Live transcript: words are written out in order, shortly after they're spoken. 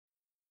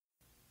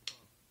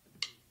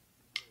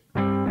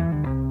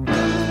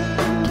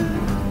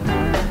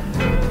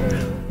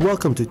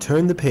Welcome to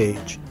Turn the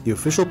Page, the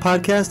official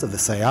podcast of the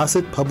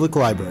Syosset Public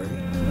Library.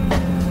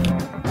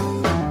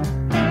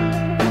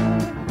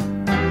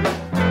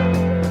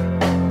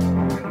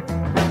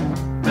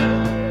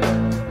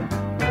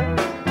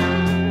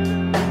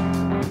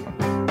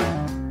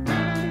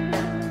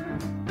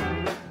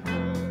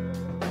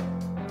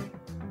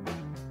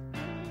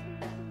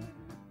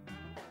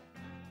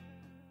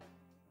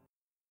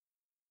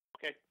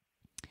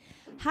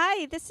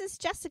 Hi, this is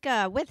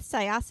Jessica with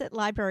Syosset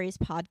Library's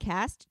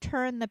podcast,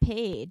 Turn the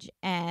Page,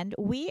 and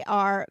we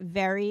are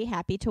very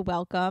happy to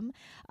welcome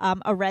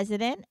a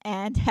resident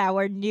and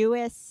our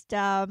newest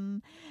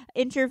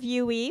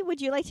interviewee.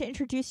 Would you like to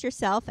introduce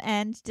yourself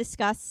and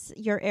discuss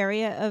your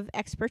area of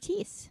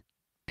expertise?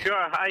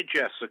 Sure. Hi,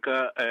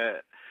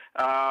 Jessica.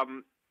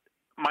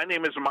 My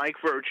name is Mike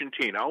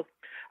Virgintino.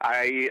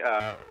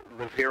 I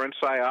live here in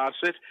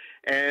Syosset,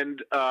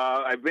 and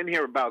I've been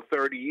here about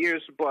 30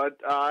 years, but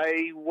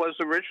I was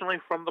originally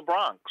from the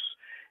Bronx.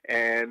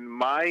 And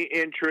my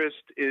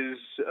interest is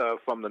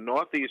from the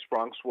Northeast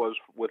Bronx was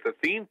with a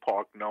theme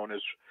park known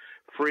as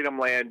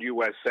Freedomland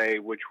U.S.A.,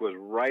 which was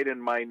right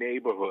in my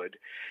neighborhood.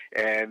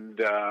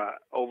 And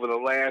over the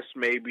last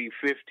maybe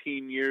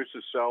 15 years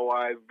or so,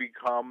 I've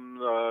become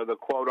the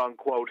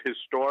quote-unquote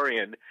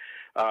historian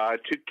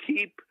to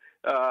keep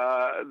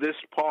this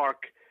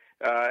park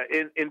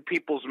in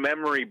people's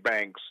memory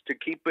banks, to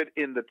keep it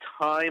in the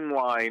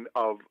timeline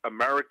of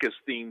America's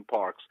theme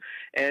parks,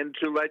 and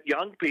to let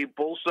young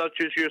people such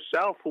as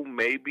yourself, who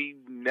maybe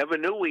never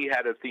knew we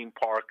had a theme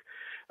park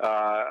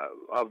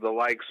of the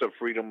likes of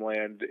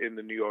Freedomland in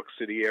the New York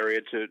City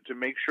area, to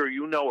make sure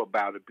you know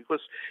about it,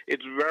 because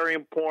it's very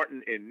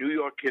important in New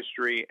York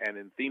history and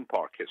in theme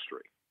park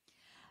history.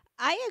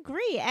 I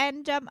agree,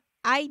 and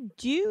I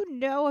do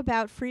know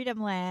about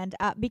Freedomland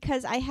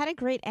because I had a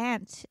great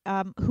aunt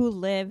who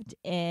lived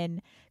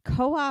in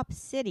Co-op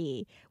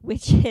City,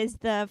 which is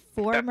the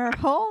former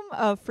home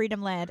of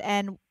Freedomland.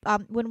 And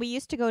when we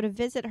used to go to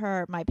visit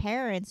her, my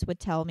parents would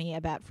tell me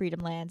about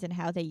Freedomland and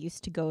how they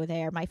used to go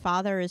there. My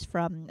father is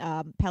from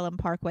Pelham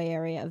Parkway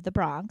area of the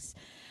Bronx.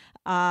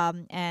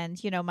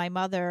 And, you know, my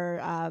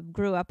mother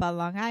grew up on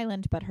Long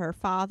Island, but her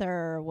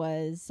father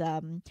was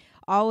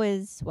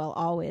always,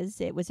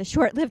 it was a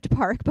short-lived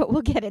park, but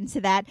we'll get into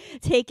that,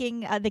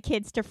 taking the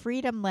kids to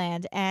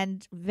Freedomland.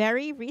 And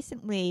very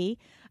recently,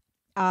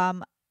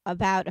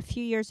 about a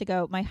few years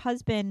ago, my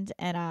husband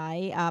and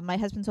I, my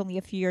husband's only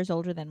a few years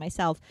older than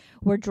myself,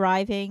 were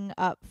driving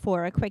up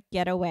for a quick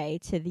getaway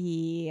to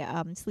the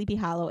Sleepy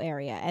Hollow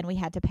area, and we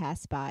had to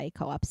pass by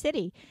Co-op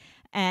City.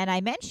 And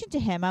I mentioned to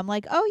him, I'm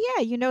like, oh,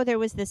 yeah, you know, there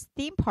was this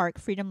theme park,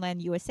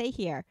 Freedomland U.S.A.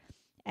 here.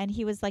 And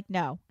he was like,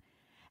 no.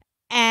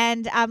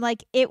 And I'm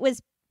like, it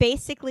was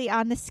basically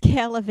on the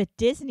scale of a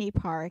Disney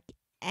park.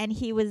 And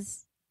he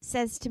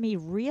says to me,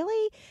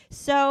 really?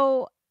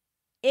 So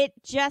it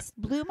just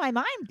blew my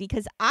mind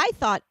because I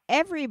thought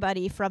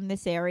everybody from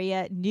this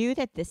area knew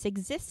that this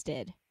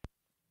existed.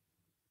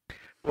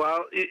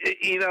 Well,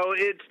 you know,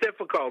 it's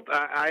difficult.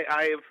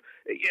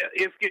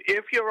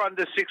 If you're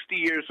under 60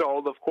 years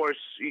old, of course,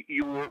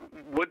 you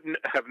wouldn't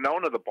have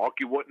known of the park.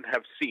 You wouldn't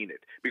have seen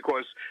it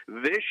because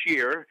this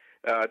year,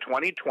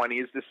 2020,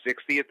 is the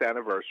 60th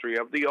anniversary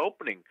of the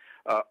opening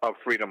of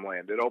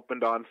Freedomland. It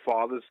opened on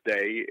Father's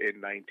Day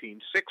in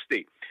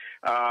 1960.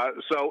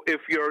 So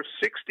if you're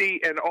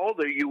 60 and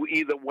older, you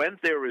either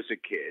went there as a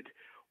kid,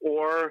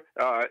 or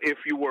if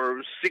you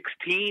were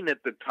 16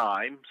 at the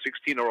time,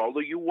 16 or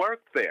older, you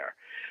worked there.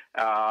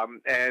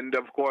 And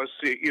of course,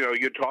 you know,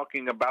 you're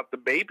talking about the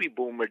baby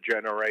boomer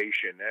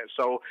generation.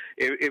 So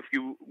if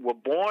you were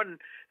born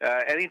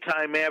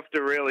anytime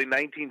after really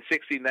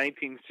 1960,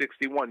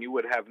 1961, you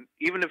would have,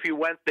 even if you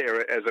went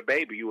there as a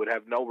baby, you would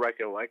have no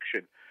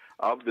recollection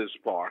of this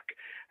park,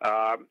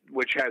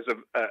 which has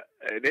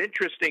an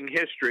interesting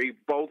history,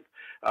 both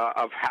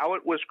of how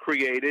it was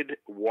created,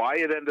 why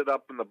it ended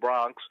up in the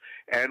Bronx,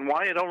 and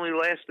why it only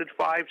lasted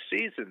 5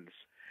 seasons.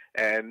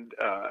 And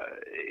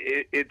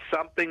it's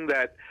something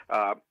that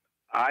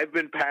I've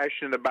been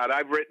passionate about.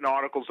 I've written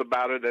articles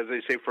about it, as I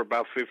say, for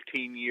about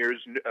 15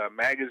 years,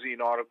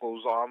 magazine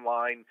articles,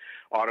 online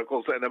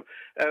articles.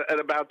 And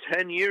about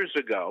 10 years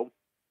ago,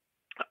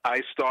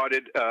 I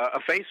started a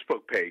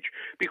Facebook page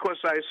because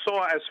I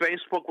saw, as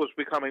Facebook was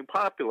becoming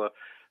popular,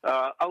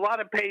 a lot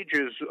of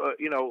pages,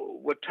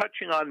 were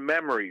touching on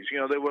memories. You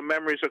know, there were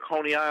memories of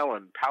Coney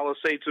Island,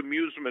 Palisades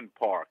Amusement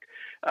Park,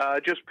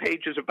 just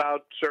pages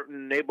about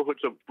certain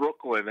neighborhoods of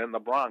Brooklyn and the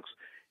Bronx.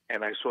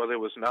 And I saw there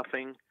was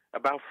nothing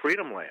about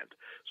Freedomland.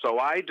 So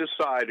I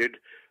decided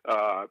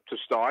to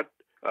start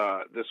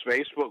this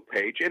Facebook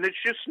page. And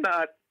it's just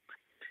not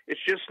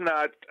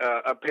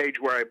a page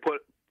where I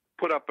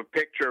put up a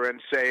picture and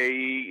say,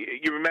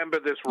 you remember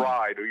this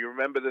ride or you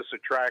remember this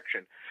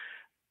attraction.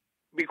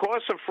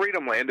 Because of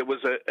Freedomland, it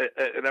was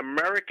an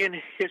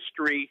American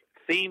history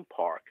theme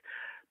park.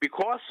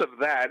 Because of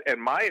that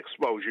and my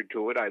exposure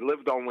to it, I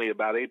lived only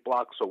about 8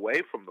 blocks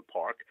away from the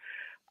park,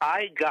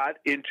 I got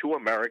into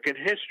American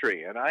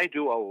history. And I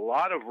do a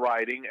lot of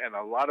writing and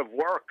a lot of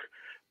work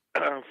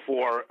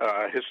for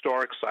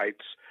historic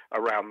sites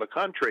around the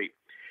country.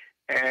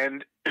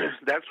 And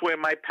that's where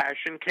my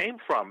passion came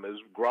from, is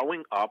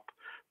growing up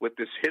with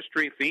this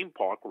history theme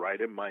park right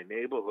in my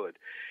neighborhood.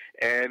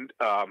 And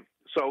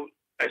so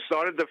I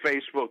started the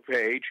Facebook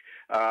page.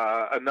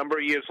 A number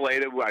of years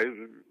later, I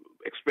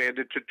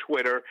expanded to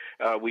Twitter.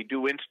 We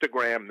do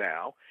Instagram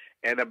now.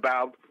 And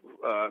about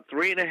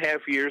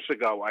 3.5 years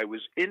ago, I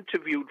was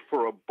interviewed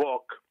for a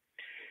book.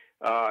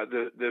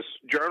 This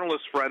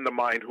journalist friend of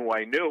mine who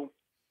I knew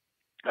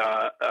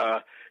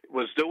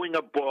was doing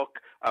a book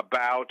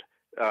about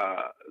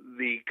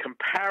the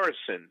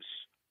comparisons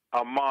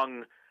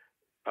among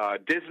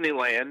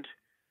Disneyland,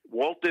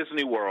 Walt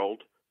Disney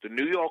World, the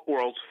New York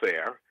World's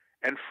Fair,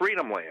 and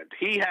Freedomland.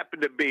 He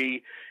happened to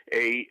be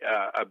a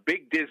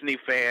big Disney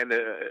fan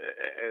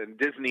and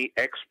Disney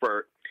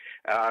expert.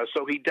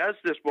 So he does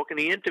this book, and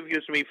he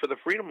interviews me for the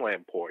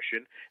Freedomland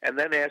portion, and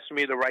then asks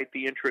me to write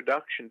the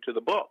introduction to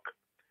the book.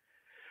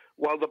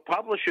 Well, the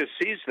publisher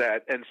sees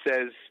that and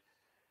says,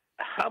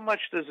 how much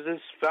does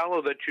this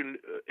fellow that you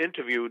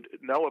interviewed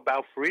know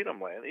about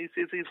Freedomland?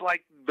 He's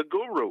like the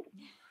guru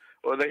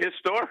or the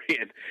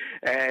historian.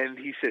 And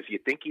he says, you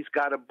think he's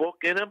got a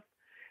book in him?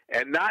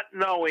 And not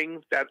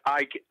knowing that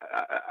my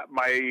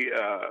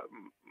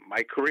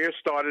career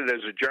started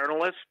as a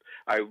journalist,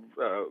 I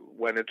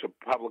went into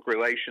public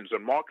relations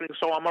and marketing,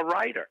 so I'm a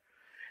writer.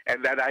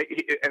 And that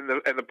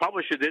the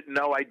publisher didn't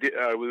know I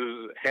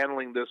was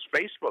handling this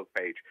Facebook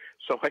page.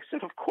 So I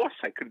said, of course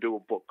I can do a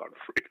book on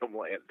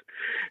Freedomland,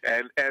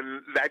 and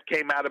that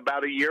came out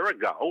about a year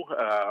ago,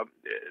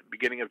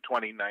 beginning of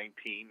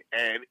 2019,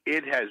 and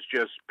it has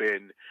just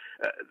been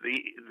the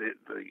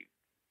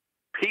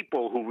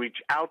people who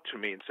reach out to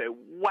me and say,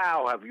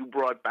 wow, have you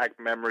brought back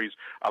memories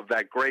of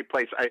that great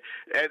place?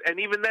 And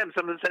even then,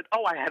 someone said,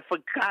 oh, I had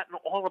forgotten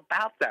all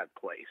about that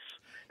place.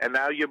 And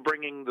now you're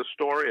bringing the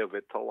story of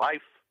it to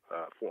life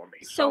for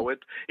me. So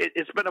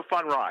it's been a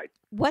fun ride.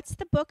 What's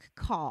the book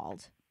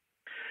called?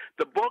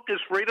 The book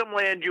is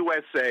Freedomland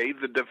U.S.A,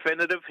 The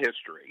Definitive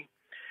History.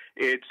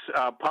 It's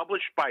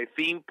published by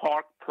Theme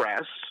Park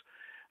Press.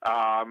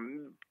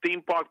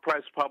 Theme Park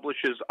Press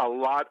publishes a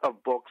lot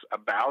of books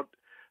about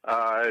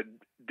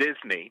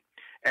Disney,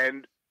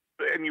 and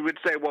you would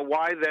say, well,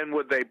 why then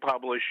would they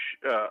publish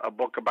a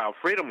book about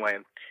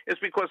Freedomland? It's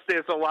because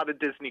there's a lot of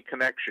Disney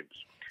connections.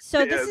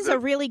 So this is a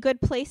really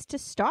good place to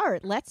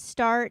start. Let's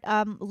start.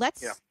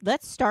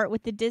 Let's start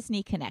with the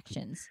Disney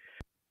connections.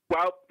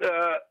 Well,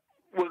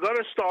 we're going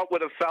to start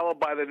with a fellow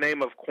by the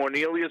name of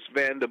Cornelius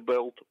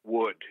Vanderbilt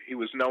Wood. He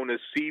was known as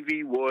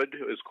C.V. Wood.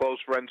 His close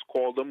friends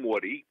called him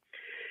Woody.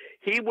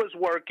 He was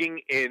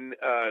working in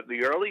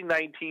the early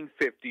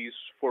 1950s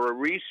for a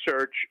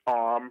research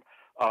arm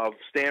of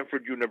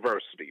Stanford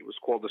University. It was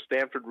called the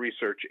Stanford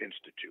Research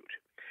Institute.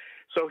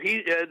 So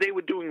they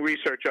were doing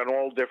research on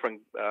all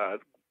different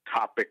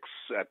topics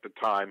at the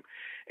time.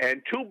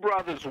 And two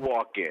brothers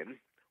walk in,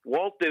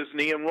 Walt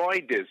Disney and Roy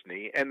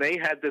Disney, and they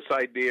had this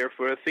idea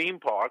for a theme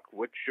park,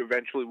 which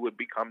eventually would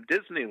become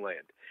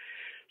Disneyland.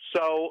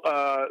 So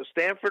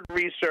Stanford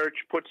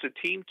Research puts a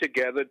team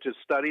together to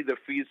study the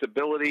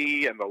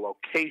feasibility and the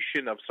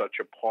location of such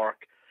a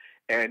park.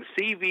 And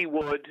C.V.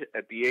 Wood,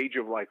 at the age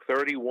of like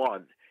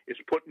 31, is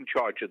put in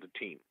charge of the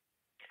team.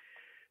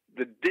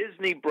 The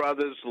Disney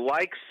brothers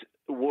likes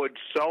Wood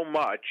so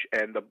much,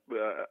 and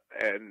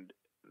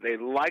they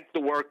like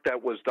the work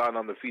that was done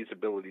on the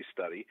feasibility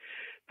study,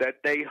 that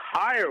they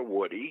hire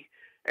Woody,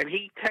 and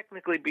he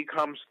technically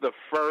becomes the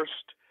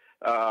first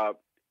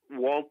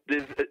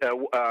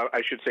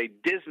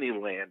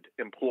Disneyland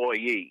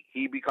employee.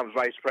 He becomes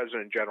vice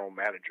president, general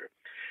manager.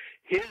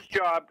 His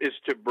job is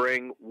to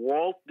bring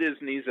Walt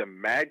Disney's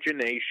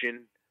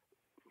imagination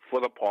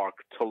for the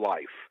park to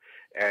life.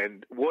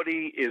 And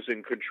Woody is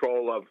in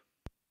control of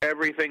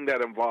everything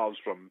that involves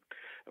from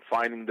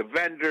finding the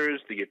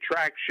vendors, the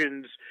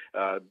attractions,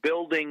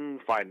 building,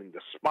 finding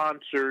the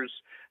sponsors.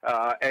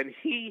 And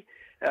he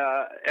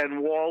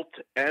and Walt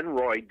and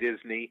Roy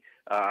Disney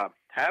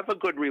have a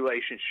good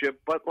relationship,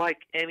 but like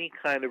any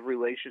kind of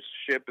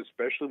relationship,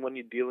 especially when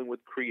you're dealing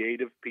with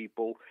creative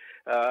people,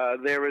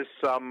 there is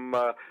some,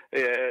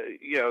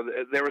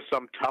 there are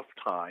some tough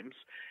times.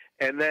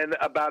 And then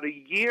about a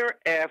year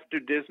after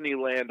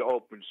Disneyland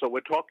opened, so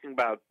we're talking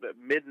about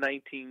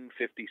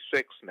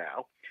mid-1956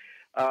 now,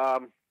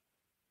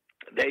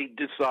 they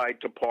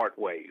decide to part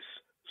ways.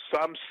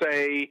 Some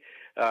say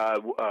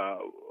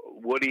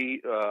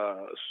Woody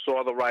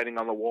saw the writing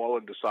on the wall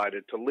and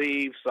decided to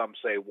leave. Some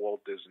say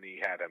Walt Disney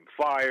had him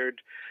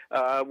fired.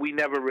 We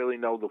never really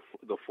know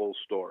the full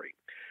story.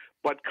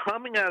 But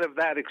coming out of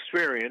that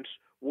experience,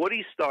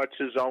 Woody starts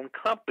his own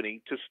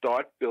company to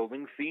start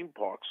building theme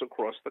parks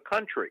across the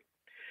country.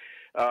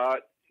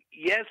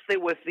 Yes, there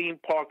were theme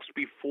parks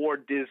before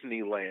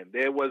Disneyland.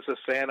 There was a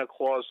Santa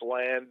Claus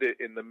Land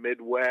in the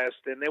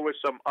Midwest, and there were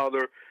some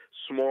other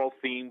small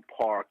theme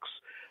parks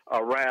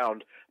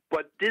around.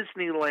 But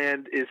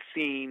Disneyland is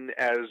seen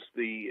as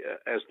the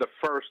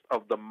first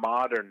of the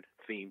modern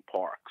theme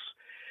parks.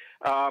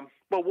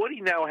 But Woody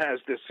now has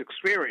this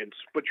experience,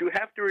 but you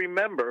have to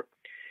remember,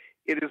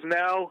 it is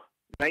now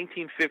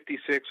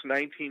 1956,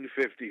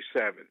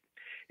 1957.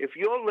 If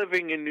you're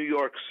living in New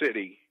York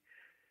City,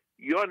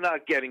 you're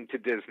not getting to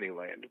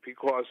Disneyland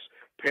because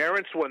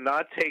parents were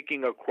not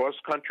taking a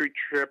cross-country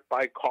trip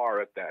by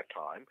car at that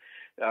time.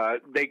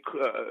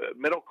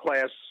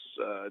 Middle-class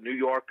New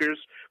Yorkers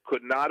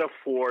could not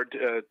afford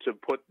to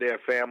put their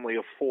family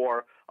of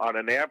four on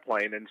an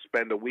airplane and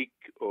spend a week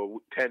or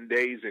 10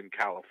 days in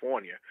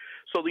California.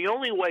 So the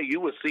only way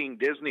you were seeing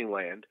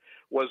Disneyland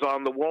was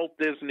on the Walt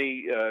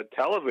Disney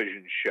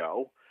television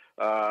show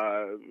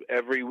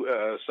every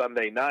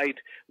Sunday night,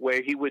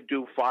 where he would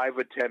do 5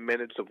 or 10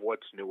 minutes of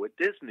what's new at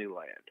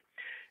Disneyland.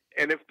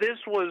 And if this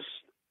was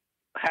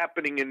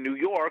happening in New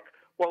York,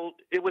 well,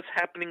 it was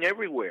happening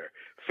everywhere.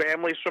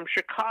 Families from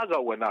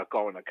Chicago were not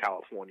going to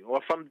California,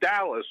 or from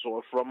Dallas,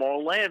 or from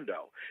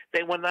Orlando.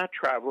 They were not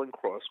traveling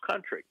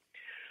cross-country.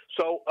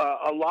 So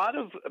a lot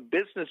of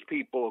business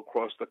people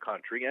across the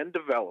country and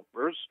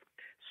developers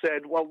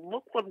said, well,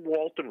 look what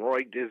Walt and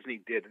Roy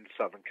Disney did in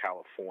Southern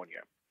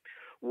California.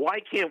 Why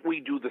can't we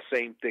do the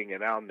same thing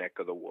in our neck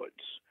of the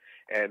woods?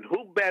 And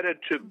who better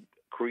to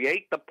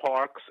create the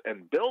parks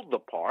and build the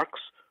parks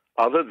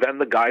other than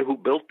the guy who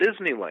built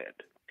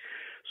Disneyland?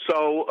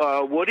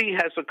 So Woody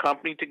has a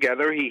company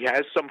together. He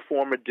has some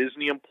former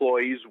Disney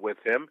employees with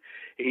him.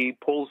 He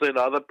pulls in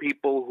other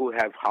people who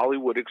have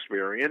Hollywood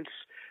experience,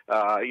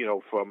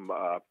 from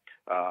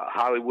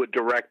Hollywood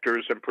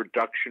directors and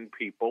production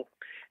people.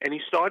 And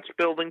he starts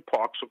building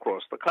parks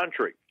across the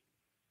country.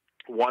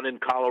 One in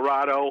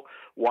Colorado,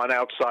 one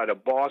outside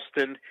of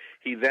Boston.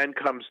 He then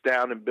comes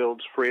down and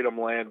builds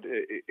Freedomland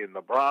in the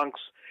Bronx,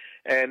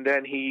 and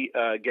then he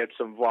gets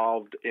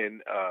involved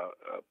in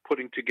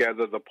putting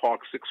together the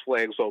park Six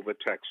Flags Over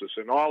Texas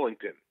in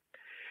Arlington.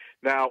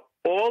 Now,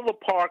 all the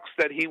parks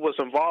that he was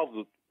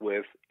involved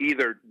with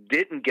either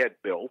didn't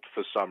get built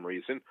for some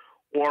reason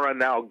or are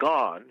now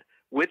gone,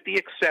 with the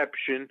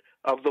exception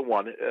of the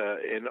one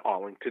in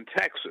Arlington,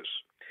 Texas.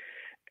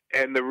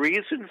 And the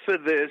reason for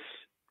this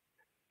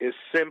is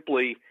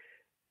simply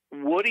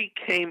Woody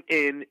came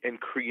in and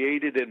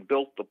created and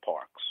built the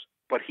parks,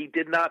 but he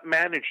did not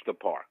manage the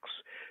parks.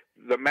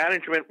 The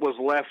management was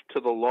left to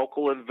the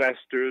local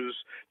investors,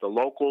 the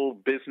local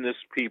business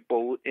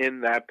people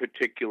in that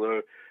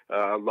particular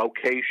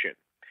location.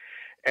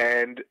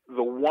 And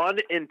the one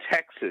in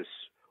Texas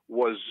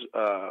was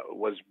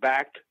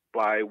backed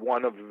by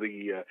one of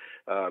the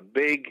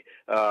big,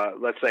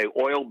 let's say,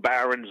 oil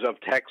barons of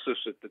Texas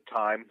at the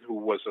time, who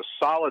was a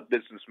solid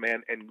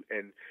businessman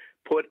and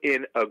put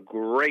in a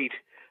great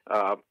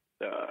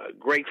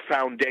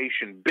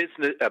foundation,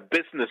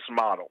 business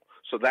model.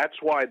 So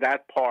that's why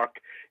that park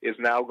is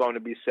now going to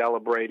be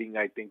celebrating,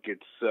 I think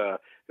it's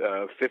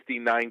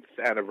 59th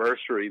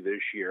anniversary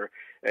this year.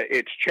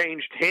 It's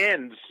changed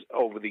hands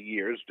over the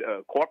years,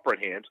 corporate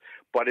hands,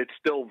 but it's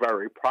still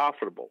very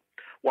profitable.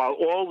 While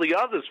all the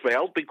others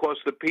failed because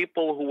the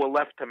people who were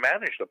left to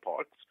manage the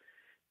parks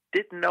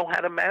didn't know how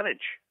to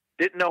manage,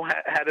 didn't know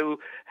how to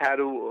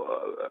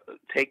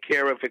take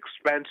care of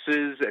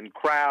expenses and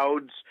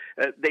crowds.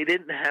 They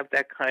didn't have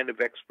that kind of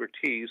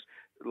expertise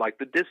like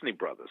the Disney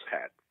brothers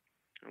had.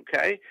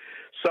 Okay,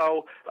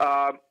 so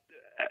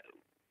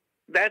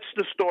that's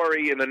the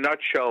story in a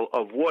nutshell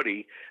of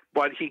Woody.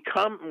 But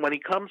when he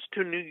comes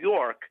to New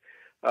York,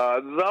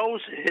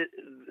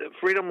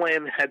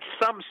 Freedomland had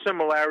some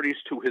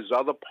similarities to his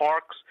other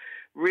parks.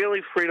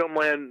 Really,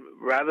 Freedomland,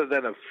 rather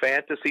than a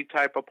fantasy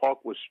type of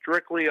park, was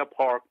strictly a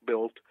park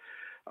built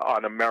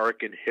on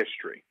American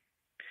history.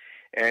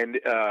 And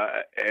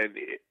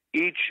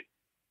each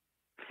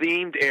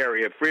themed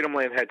area,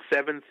 Freedomland had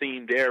 7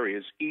 themed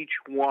areas. Each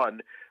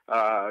one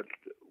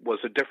was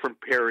a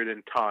different period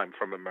in time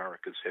from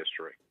America's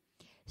history.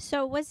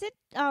 So was it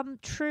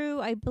true,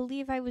 I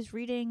believe I was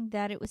reading,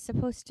 that it was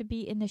supposed to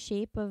be in the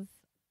shape of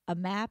a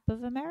map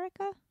of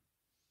America?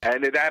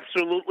 And it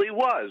absolutely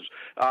was.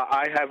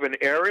 I have an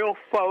aerial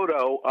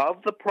photo of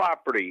the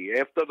property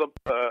after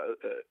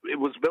it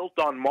was built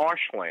on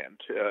marshland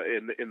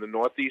in the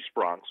Northeast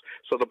Bronx.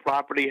 So the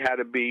property had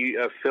to be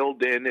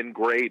filled in and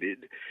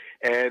graded.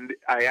 And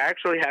I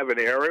actually have an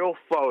aerial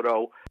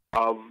photo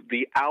of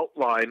the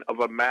outline of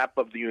a map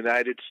of the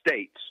United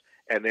States.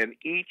 And then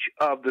each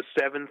of the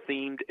 7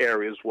 themed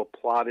areas were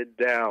plotted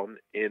down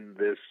in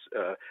this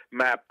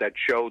map that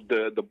showed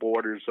the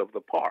borders of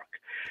the park.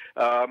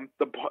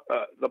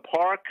 The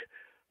park,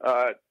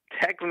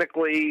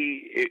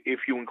 technically,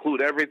 if you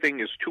include everything,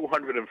 is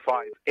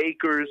 205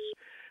 acres,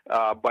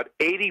 but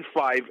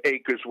 85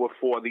 acres were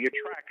for the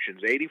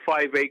attractions.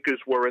 85 acres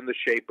were in the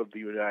shape of the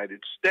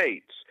United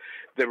States.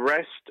 The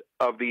rest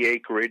of the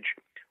acreage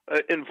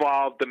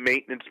involved the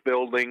maintenance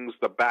buildings,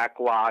 the back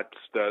lots,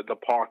 the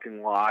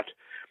parking lot.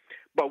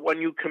 But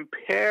when you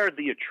compare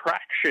the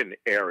attraction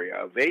area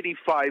of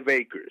 85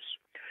 acres,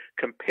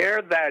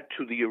 compare that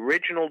to the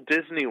original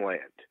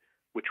Disneyland,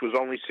 which was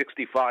only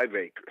 65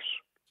 acres.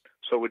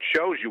 So it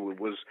shows you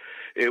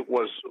it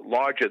was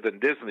larger than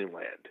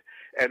Disneyland.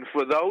 And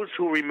for those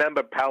who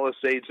remember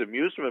Palisades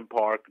Amusement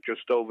Park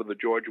just over the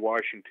George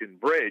Washington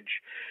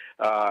Bridge,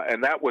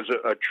 and that was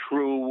a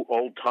true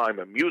old-time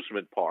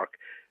amusement park,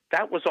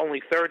 that was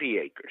only 30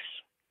 acres.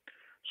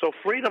 So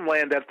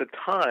Freedomland at the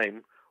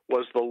time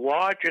was the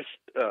largest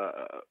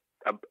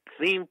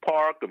theme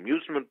park,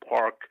 amusement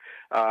park,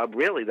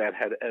 really that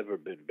had ever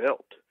been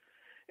built.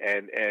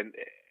 And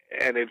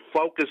it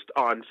focused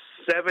on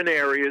 7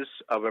 areas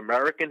of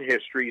American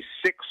history,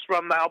 6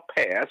 from our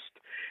past,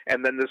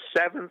 and then the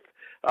 7th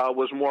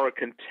was more a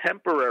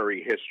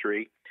contemporary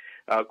history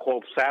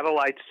called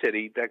Satellite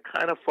City that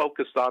kind of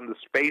focused on the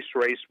space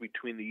race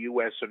between the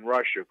U.S. and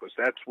Russia, because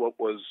that's what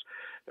was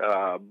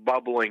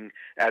bubbling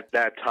at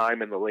that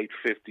time in the late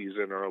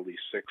 50s and early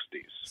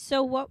 60s.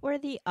 So what were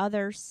the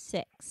other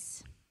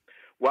 6?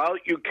 Well,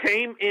 you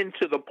came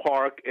into the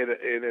park in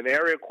an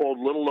area called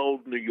Little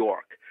Old New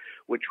York,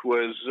 which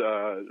was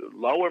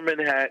lower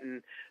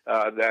Manhattan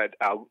that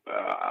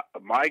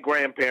my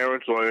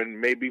grandparents, or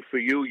maybe for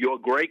you, your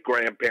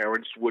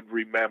great-grandparents would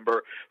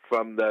remember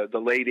from the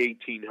late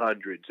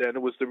 1800s. And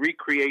it was the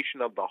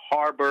recreation of the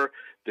harbor,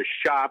 the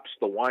shops,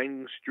 the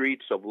winding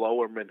streets of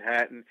lower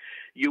Manhattan.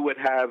 You would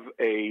have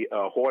a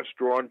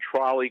horse-drawn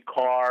trolley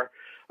car.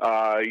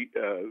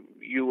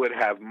 You would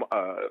have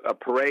a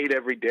parade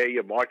every day,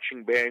 a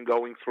marching band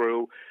going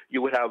through.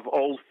 You would have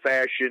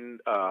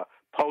old-fashioned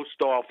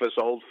post office,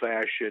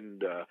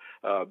 old-fashioned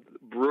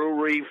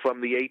brewery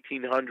from the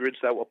 1800s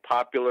that were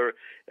popular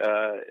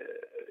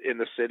in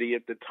the city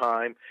at the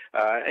time,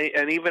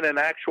 and even an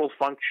actual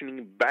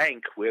functioning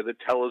bank where the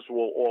tellers were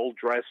all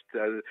dressed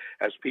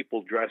as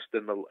people dressed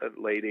in the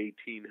late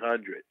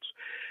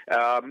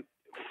 1800s.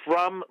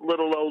 From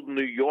Little Old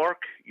New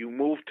York, you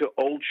moved to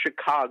Old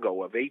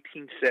Chicago of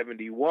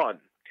 1871,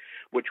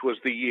 which was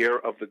the year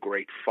of the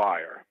Great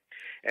Fire.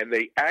 And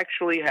they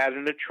actually had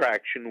an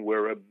attraction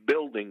where a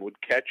building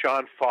would catch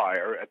on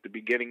fire at the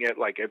beginning at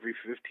like every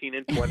 15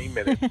 and 20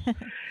 minutes.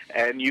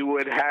 And you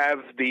would have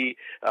the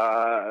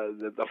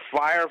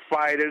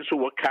firefighters, who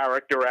were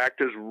character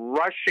actors,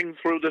 rushing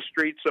through the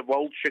streets of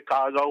Old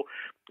Chicago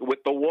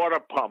with the water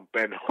pump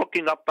and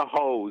hooking up the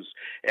hose.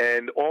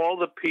 And all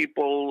the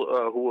people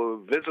who were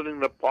visiting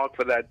the park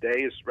for that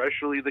day,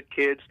 especially the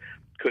kids,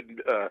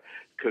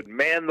 could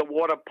man the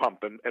water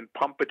pump and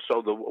pump it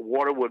so the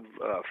water would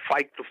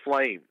fight the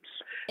flames.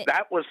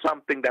 That was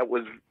something that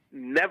was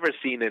never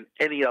seen in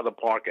any other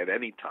park at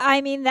any time.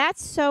 I mean,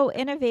 that's so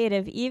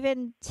innovative.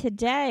 Even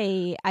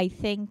today, I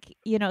think,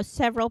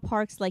 several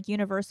parks like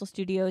Universal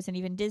Studios and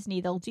even Disney,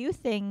 they'll do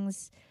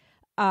things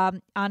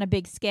on a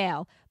big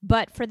scale.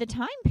 But for the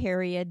time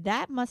period,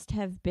 that must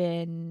have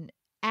been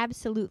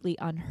absolutely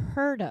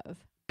unheard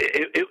of.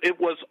 It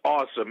was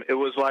awesome. It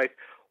was like,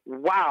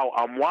 wow,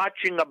 I'm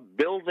watching a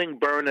building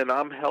burn and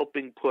I'm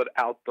helping put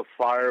out the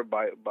fire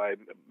by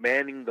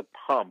manning the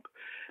pump.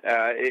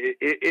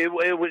 It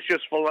was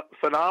just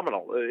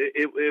phenomenal.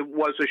 It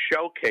was a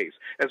showcase.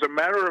 As a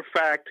matter of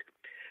fact,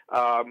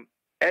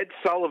 Ed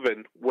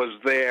Sullivan was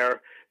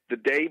there the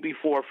day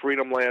before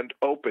Freedomland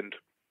opened,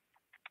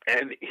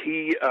 and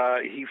he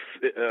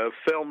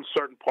filmed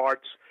certain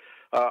parts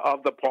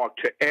of the park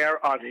to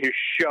air on his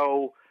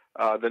show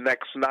the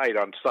next night,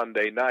 on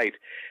Sunday night,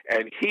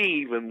 and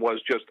he even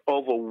was just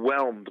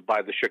overwhelmed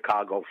by the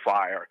Chicago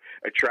Fire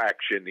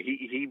attraction.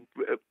 He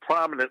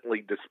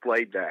prominently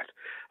displayed that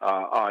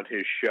on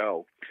his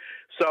show.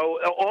 So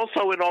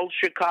also in Old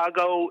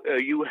Chicago,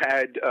 you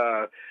had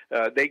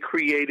they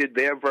created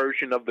their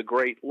version of the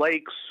Great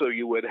Lakes. So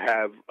you would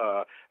have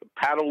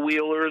paddle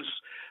wheelers.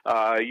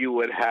 You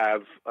would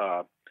have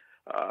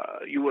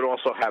you would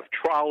also have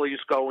trolleys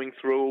going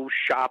through,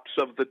 shops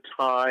of the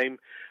time.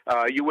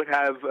 You would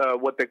have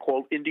what they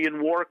called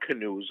Indian war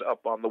canoes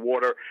up on the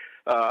water,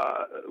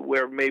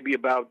 where maybe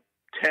about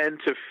 10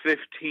 to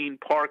 15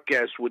 park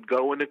guests would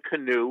go in a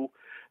canoe,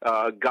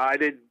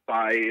 guided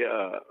by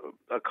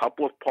a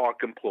couple of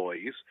park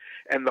employees.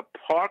 And the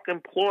park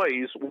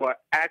employees were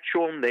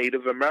actual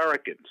Native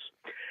Americans.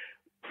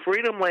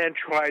 Freedomland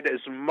tried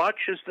as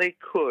much as they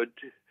could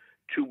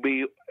to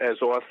be as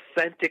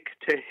authentic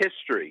to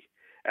history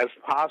as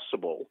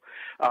possible.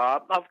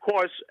 Of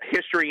course,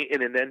 history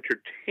in an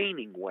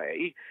entertaining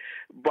way,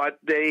 but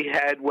they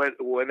had,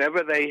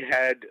 whenever they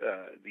had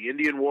the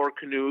Indian war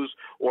canoes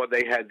or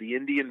they had the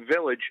Indian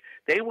village,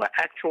 they were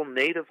actual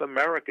Native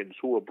Americans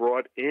who were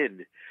brought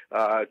in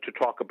to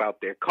talk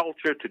about their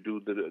culture, to do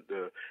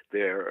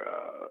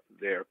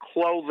their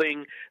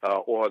clothing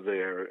or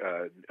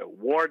their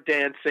war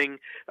dancing.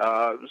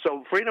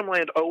 So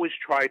Freedomland always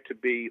tried to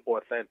be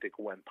authentic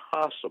when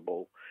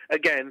possible.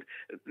 Again,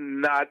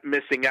 not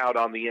missing out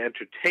on the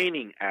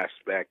entertaining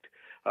aspect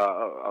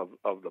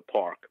of the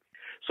park.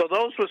 So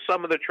those were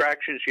some of the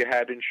attractions you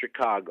had in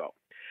Chicago.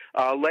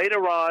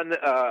 Later on,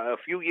 a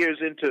few years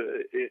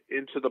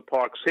into the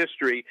park's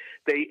history,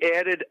 they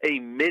added a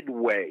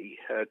midway,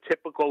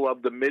 typical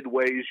of the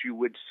midways you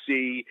would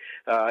see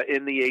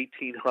in the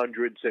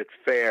 1800s at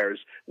fairs,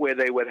 where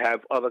they would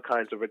have other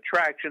kinds of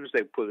attractions.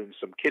 They put in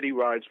some kiddie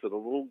rides for the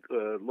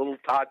little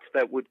tots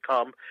that would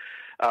come.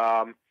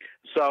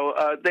 So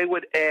they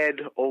would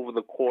add over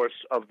the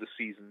course of the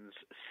seasons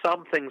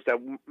some things that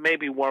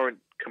maybe weren't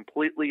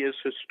completely as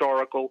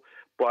historical,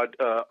 but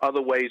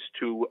other ways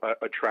to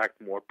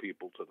attract more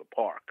people to the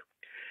park.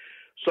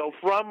 So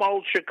from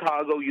old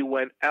Chicago, you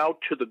went out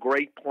to the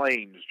Great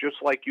Plains, just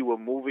like you were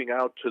moving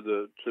out to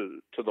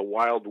the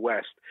Wild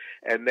West,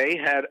 and they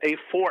had a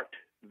fort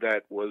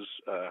that was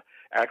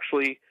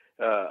actually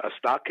a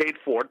stockade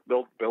fort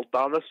built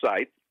on the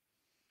site.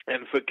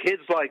 And for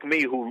kids like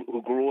me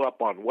who grew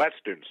up on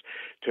Westerns,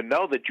 to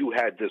know that you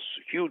had this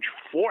huge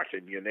fort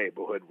in your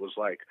neighborhood was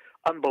like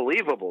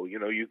unbelievable. You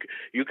know, you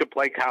could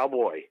play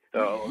cowboy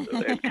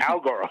and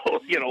cowgirl,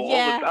 you know,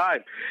 all the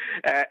time.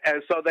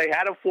 And so they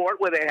had a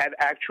fort where they had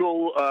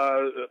actual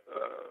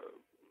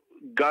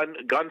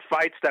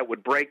gunfights that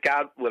would break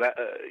out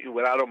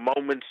without a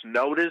moment's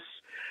notice.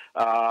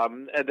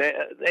 And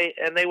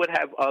they would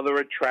have other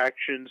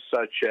attractions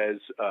such as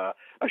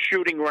a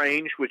shooting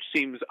range, which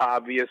seems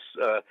obvious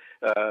to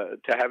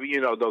have. You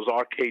know, those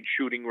arcade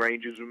shooting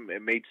ranges.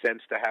 It made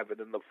sense to have it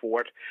in the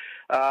fort.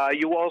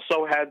 You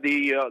also had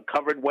the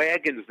covered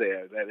wagons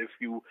there. That if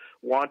you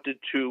wanted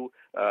to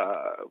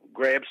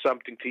grab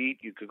something to eat,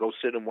 you could go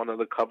sit in one of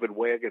the covered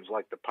wagons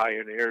like the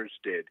pioneers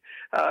did.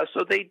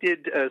 So they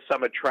did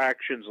some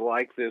attractions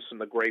like this in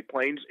the Great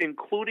Plains,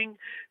 including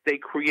they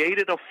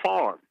created a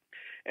farm.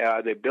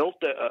 They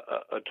built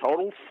a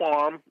total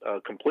farm,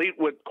 complete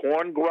with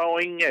corn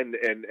growing and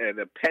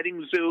a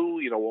petting zoo,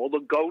 you know, all the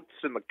goats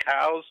and the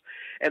cows.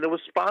 And it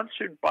was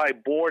sponsored by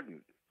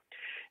Borden.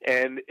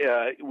 And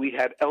we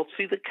had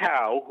Elsie the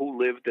cow who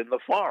lived in the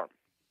farm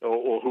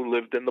or who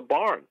lived in the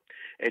barn.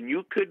 And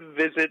you could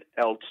visit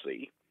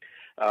Elsie.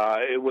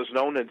 It was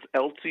known as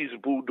Elsie's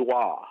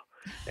boudoir.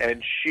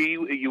 And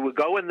you would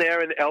go in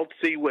there, and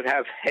Elsie would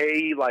have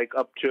hay like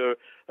up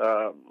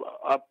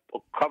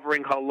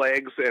covering her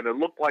legs, and it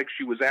looked like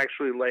she was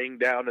actually laying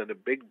down in a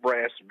big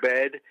brass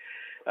bed.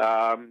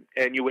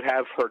 And you would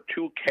have her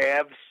two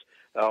calves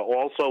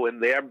also in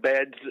their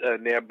beds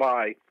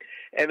nearby.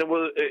 And it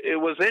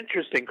was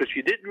interesting because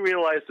you didn't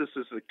realize this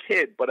as a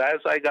kid, but as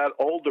I got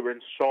older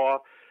and saw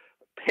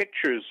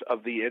pictures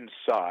of the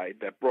inside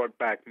that brought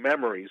back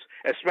memories,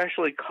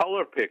 especially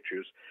color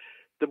pictures,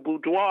 the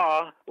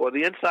boudoir, or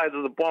the inside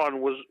of the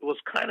barn, was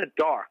kind of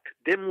dark,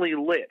 dimly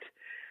lit.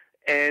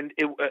 And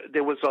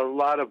there was a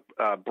lot of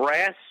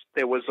brass.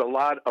 There was a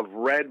lot of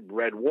red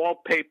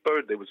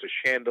wallpaper. There was a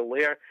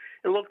chandelier.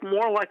 It looked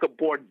more like a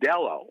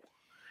bordello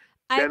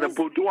than a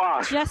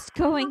boudoir. Just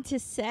going to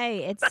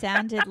say, it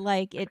sounded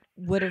like it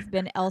would have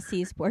been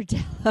Elsie's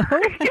bordello.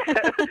 Yeah,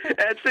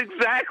 that's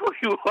exactly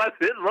what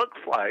it looks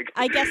like.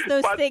 I guess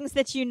those things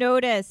that you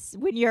notice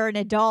when you're an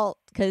adult,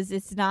 because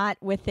it's not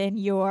within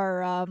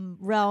your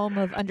realm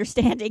of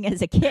understanding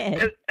as a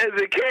kid. As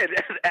a kid,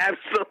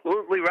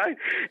 absolutely right.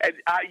 And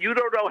you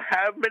don't know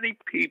how many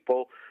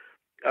people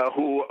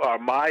who are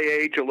my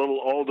age, a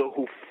little older,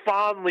 who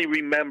fondly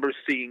remember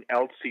seeing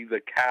Elsie the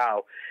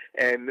cow.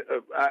 And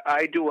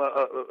I do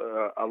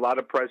a lot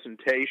of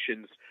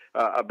presentations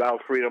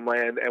about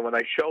Freedomland, and when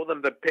I show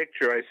them the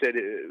picture, I said,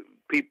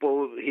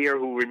 people here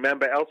who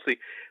remember Elsie,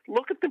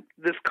 look at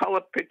this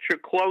color picture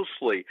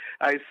closely.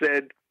 I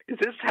said, is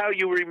this how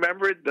you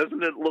remember it?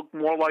 Doesn't it look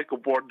more like a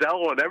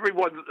bordello? And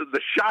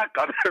the shock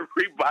on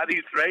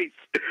everybody's face,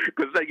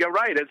 because you're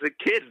right, as a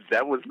kid,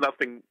 that was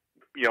nothing,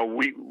 you know,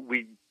 we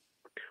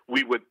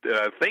would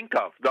think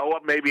of, though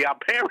maybe our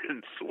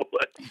parents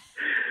would.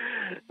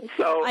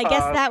 So I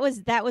guess that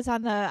was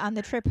on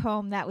the trip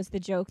home. That was the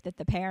joke that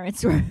the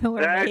parents were making.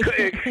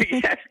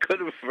 It could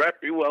have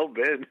very well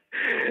been.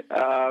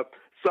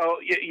 So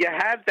you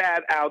had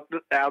that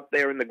out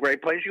there in the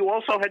Great Plains. You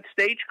also had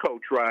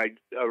stagecoach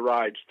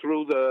rides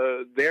through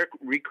their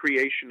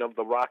recreation of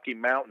the Rocky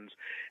Mountains.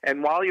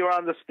 And while you're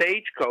on the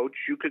stagecoach,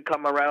 you could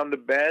come around the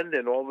bend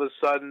and all of a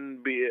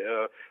sudden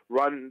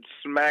run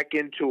smack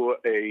into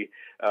a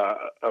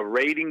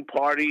raiding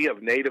party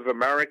of Native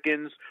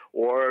Americans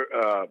or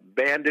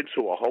bandits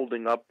who are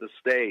holding up the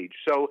stage.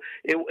 So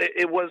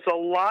it was a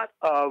lot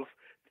of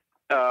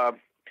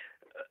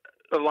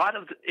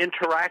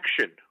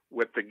interaction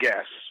with the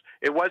guests.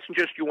 It wasn't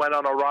just you went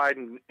on a ride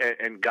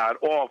and got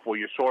off, or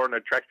you saw an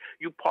attraction.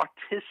 You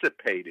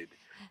participated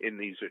in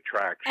these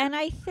attractions. And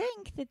I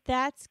think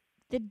that's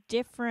the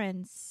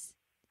difference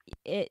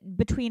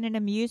between an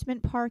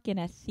amusement park and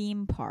a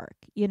theme park.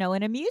 You know,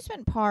 an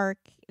amusement park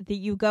that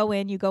you go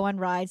on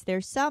rides,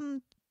 there's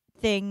some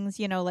things,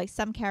 you know, like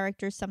some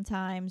characters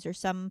sometimes or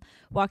some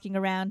walking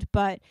around,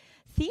 but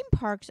theme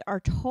parks are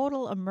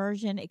total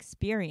immersion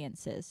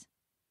experiences.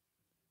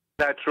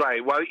 That's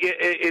right. Well,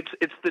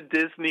 it's the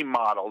Disney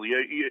model.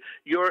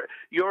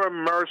 You're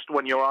immersed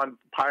when you're on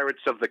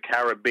Pirates of the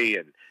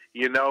Caribbean.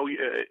 You know,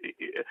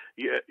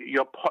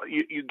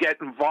 you get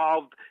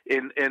involved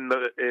in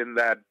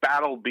that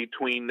battle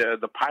between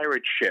the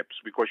pirate ships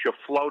because you're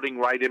floating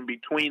right in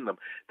between them.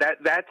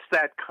 That's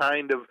that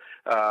kind of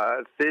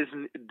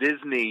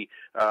Disney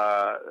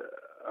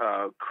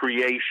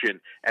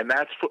creation, and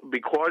that's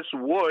because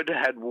Wood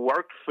had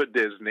worked for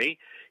Disney.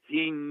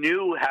 He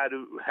knew how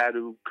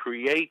to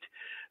create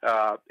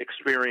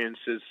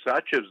experiences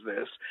such as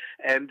this,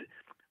 and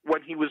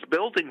when he was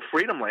building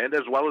Freedomland,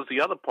 as well as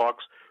the other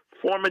parks,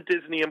 former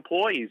Disney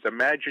employees,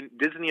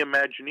 Disney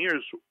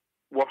Imagineers,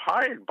 were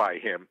hired by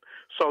him.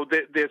 So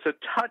there's a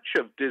touch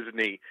of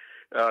Disney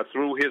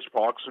through his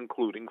parks,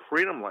 including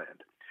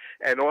Freedomland.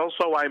 And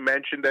also I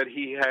mentioned that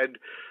he had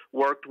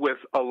worked with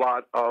a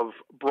lot of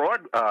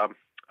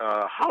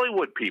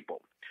Hollywood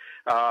people.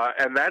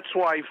 And that's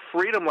why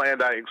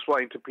Freedomland, I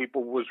explained to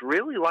people, was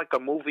really like a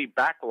movie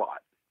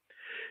backlot.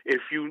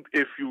 If you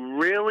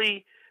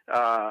really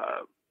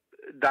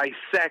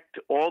dissect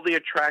all the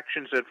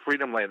attractions at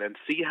Freedomland and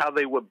see how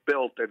they were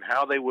built and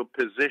how they were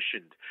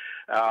positioned,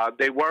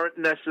 they weren't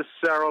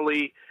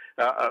necessarily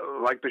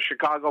like the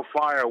Chicago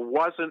Fire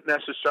wasn't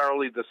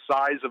necessarily the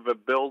size of a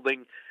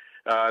building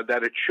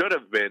that it should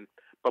have been,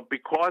 but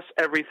because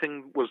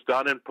everything was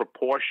done in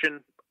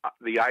proportion,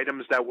 the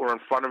items that were in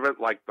front of it,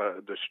 like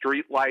the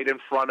street light in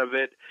front of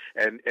it,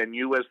 and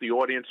you as the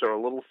audience are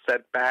a little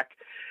set back,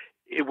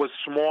 it was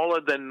smaller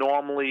than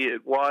normally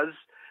it was,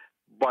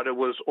 but it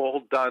was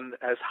all done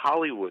as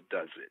Hollywood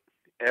does it.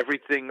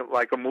 Everything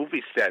like a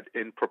movie set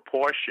in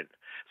proportion.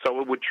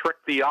 So it would trick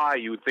the eye.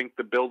 You would think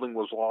the building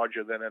was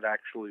larger than it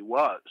actually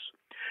was.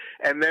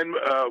 And then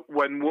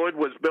when Wood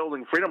was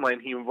building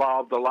Freedomland, he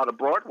involved a lot of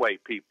Broadway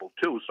people,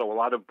 too. So a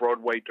lot of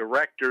Broadway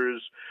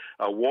directors,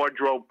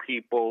 wardrobe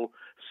people,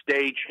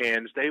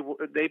 stagehands,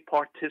 they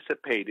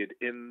participated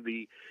in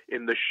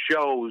the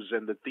shows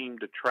and the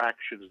themed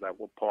attractions that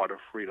were part of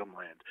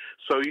Freedomland.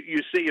 So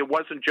you see, it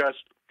wasn't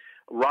just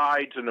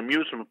rides and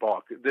amusement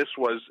park. This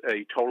was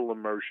a total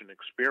immersion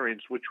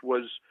experience, which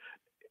was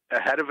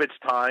ahead of its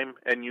time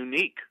and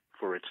unique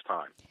for its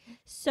time.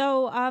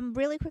 So,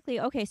 really quickly,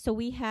 okay, so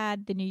we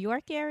had the New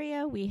York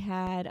area, we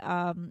had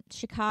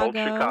Chicago. Both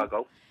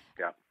Chicago,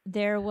 yeah.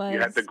 There was... You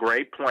had the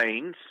Great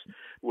Plains,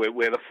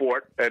 where the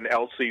fort and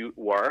Elsie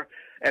were.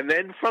 And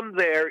then from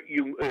there,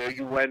 you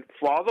went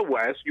farther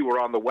west. You were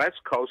on the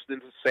West Coast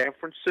into San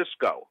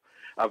Francisco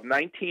of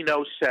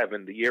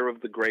 1907, the year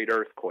of the Great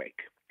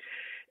Earthquake.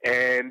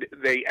 And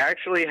they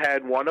actually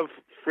had one of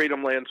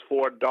Freedomland's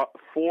four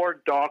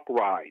dock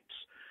rides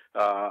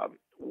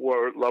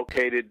were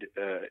located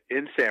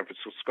in San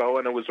Francisco,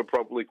 and it was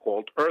appropriately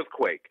called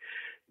Earthquake.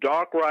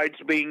 Dock rides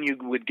being you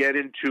would get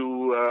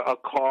into a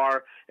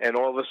car, and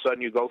all of a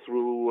sudden you go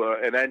through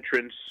an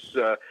entrance,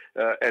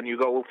 and you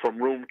go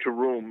from room to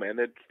room, and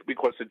it's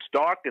because it's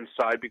dark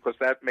inside, because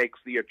that makes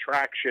the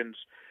attractions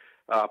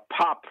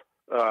pop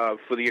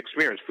for the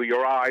experience, for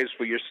your eyes,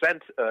 for your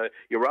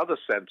your other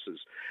senses.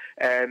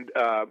 And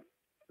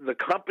the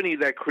company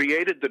that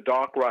created the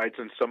dock rides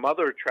and some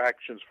other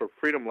attractions for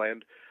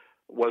Freedomland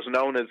was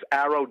known as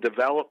Arrow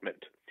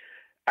Development.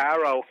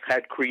 Arrow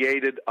had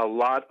created a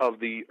lot of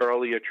the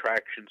early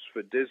attractions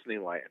for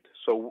Disneyland.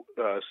 So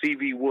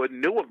C.V. Wood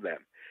knew of them.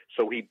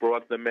 So he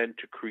brought them in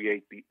to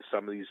create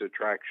some of these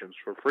attractions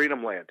for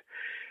Freedomland.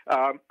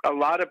 A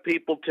lot of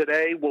people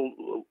today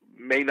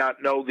may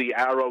not know the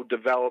Arrow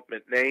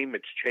Development name.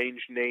 It's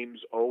changed names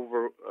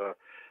over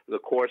the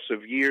course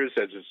of years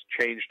as it's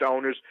changed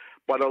owners.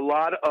 But a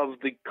lot of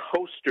the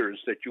coasters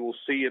that you will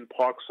see in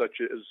parks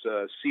such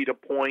as Cedar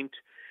Point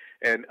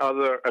and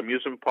other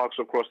amusement parks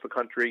across the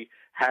country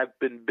have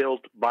been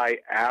built by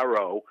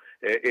Arrow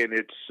in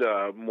its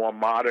more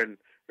modern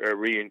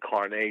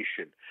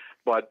reincarnation.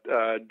 But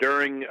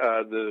during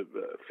the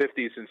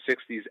 50s and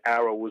 60s,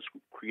 Arrow was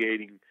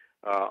creating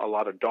a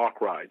lot of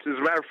dock rides. As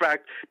a matter of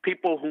fact,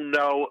 people who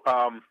know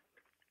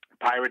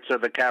Pirates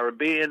of the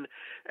Caribbean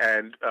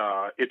and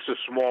It's a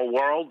Small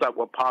World that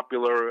were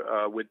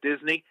popular with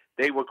Disney,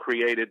 they were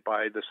created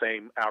by the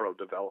same Arrow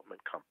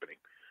Development Company.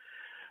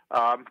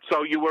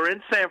 So you were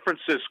in San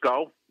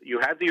Francisco. You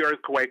had the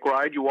Earthquake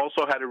ride. You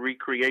also had a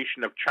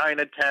recreation of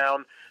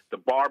Chinatown, the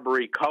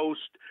Barbary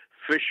Coast,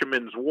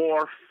 Fisherman's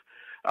Wharf.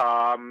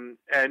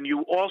 And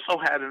you also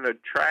had an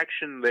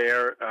attraction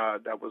there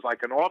that was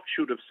like an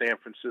offshoot of San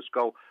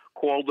Francisco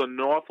called the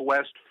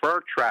Northwest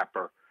Fur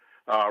Trapper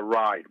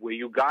ride, where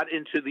you got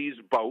into these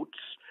boats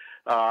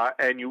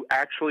and you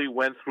actually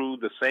went through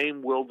the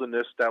same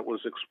wilderness that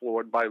was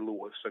explored by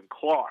Lewis and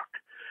Clark.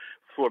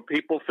 For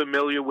people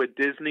familiar with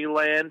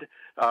Disneyland,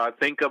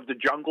 think of the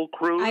Jungle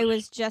Cruise. I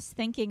was just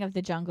thinking of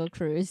the Jungle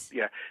Cruise.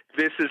 Yeah,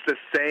 this is the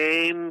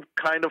same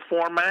kind of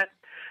format,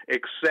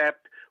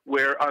 except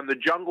where on the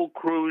Jungle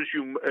Cruise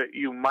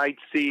you might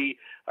see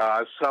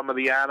some of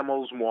the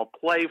animals more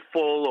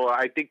playful, or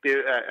I think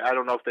I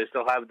don't know if they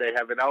still have. They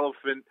have an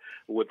elephant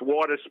with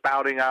water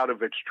spouting out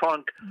of its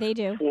trunk. They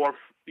do. For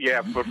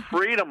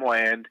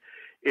Freedomland,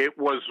 it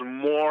was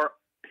more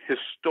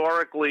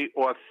historically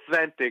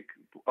authentic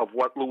of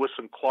what Lewis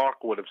and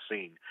Clark would have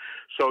seen.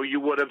 So you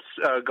would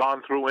have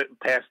gone through it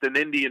past an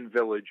Indian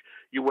village.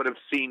 You would have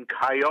seen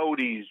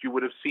coyotes. You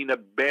would have seen a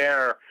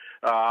bear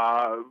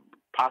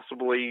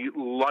possibly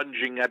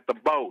lunging at the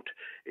boat.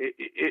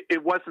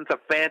 It wasn't the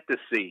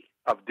fantasy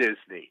of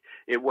Disney.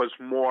 It was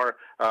more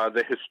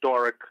the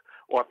historic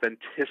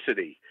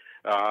authenticity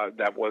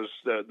that was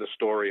the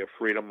story of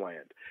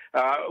Freedomland.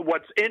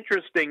 What's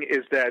interesting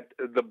is that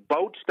the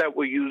boats that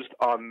were used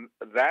on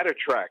that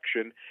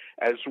attraction,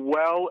 as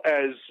well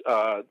as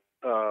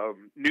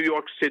New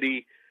York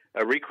City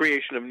a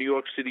recreation of New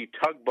York City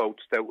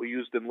tugboats that were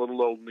used in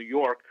Little Old New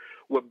York,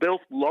 were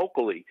built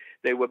locally.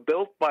 They were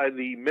built by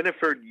the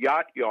Miniford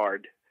Yacht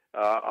Yard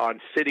on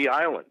City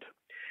Island.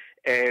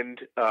 And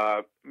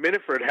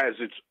Miniford has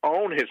its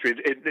own history.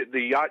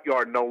 The yacht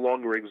yard no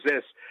longer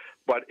exists,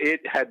 but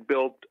it had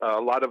built a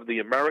lot of the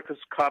America's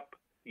Cup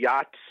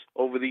yachts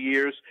over the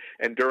years,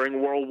 and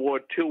during World War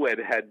II, it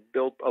had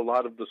built a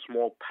lot of the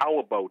small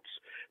power boats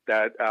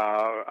that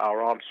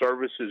our armed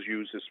services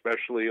use,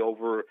 especially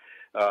over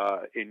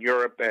in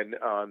Europe and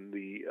on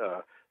the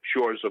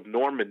shores of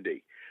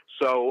Normandy.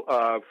 So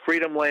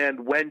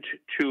Freedomland went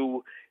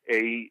to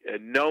a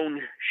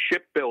known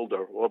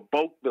shipbuilder or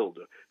boat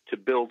builder to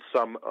build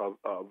some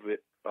of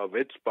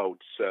its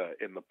boats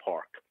in the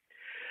park.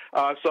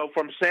 So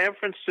from San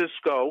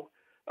Francisco,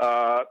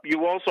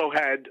 you also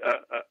had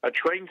a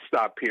train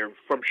stop here.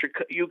 From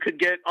Chicago, you could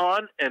get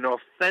on an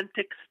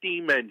authentic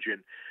steam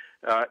engine,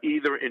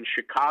 either in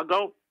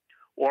Chicago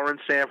or in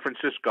San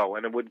Francisco,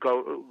 and it would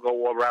go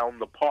around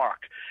the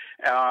park.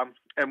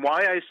 And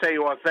why I say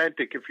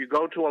authentic, if you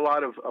go to a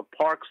lot of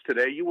parks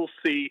today, you will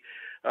see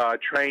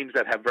trains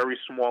that have very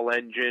small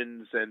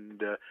engines,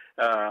 and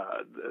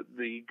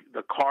the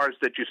cars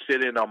that you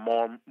sit in are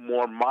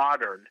more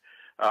modern.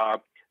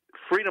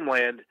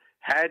 Freedomland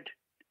had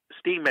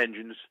steam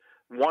engines.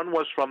 One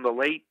was from the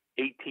late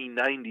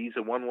 1890s,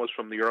 and one was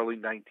from the early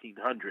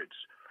 1900s.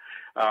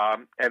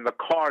 And the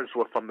cars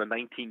were from the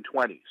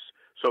 1920s.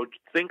 So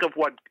think of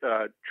what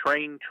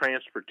train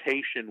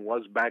transportation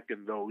was back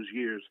in those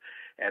years,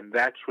 and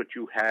that's what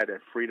you had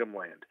at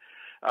Freedomland.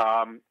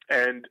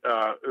 And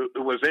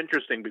it was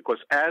interesting because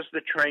as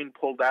the train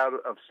pulled out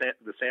of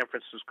the San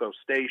Francisco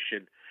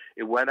station,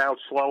 it went out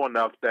slow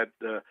enough that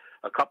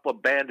a couple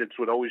of bandits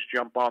would always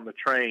jump on the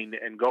train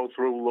and go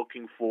through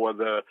looking for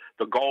the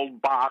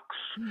gold box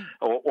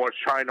or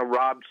trying to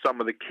rob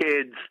some of the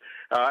kids.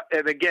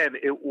 And again,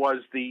 it was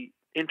the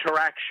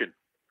interaction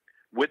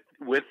with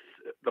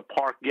the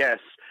park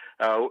guests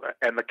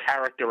and the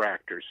character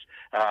actors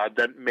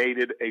that made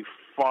it a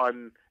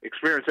fun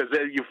experience. As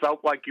you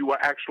felt like you were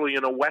actually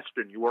in a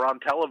Western. You were on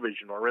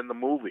television or in the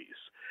movies.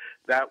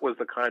 That was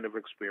the kind of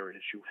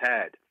experience you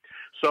had.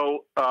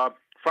 So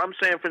from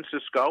San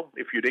Francisco,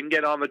 if you didn't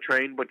get on the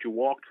train but you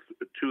walked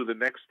to the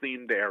next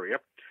themed area,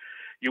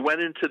 you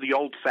went into the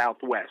Old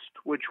Southwest,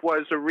 which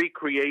was a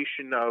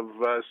recreation of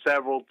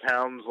several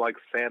towns like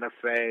Santa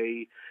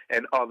Fe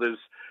and others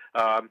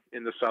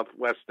in the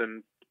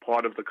southwestern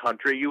part of the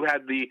country. You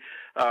had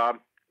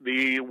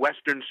the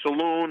Western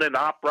Saloon and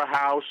Opera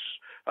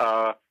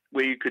House,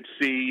 where you could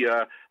see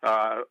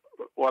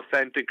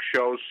authentic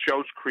shows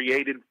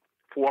created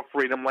for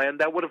Freedomland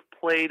that would have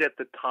played at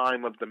the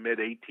time of the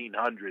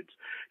mid-1800s.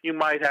 You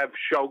might have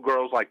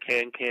showgirls like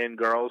Can-Can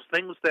Girls,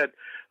 things that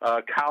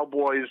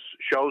cowboys,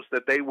 shows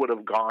that they would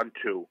have gone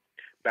to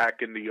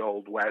back in the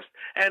Old West.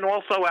 And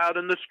also out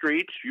in the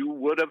streets, you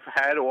would have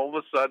had all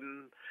of a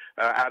sudden,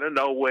 out of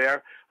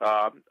nowhere,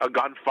 a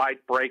gunfight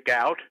break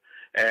out,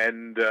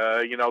 and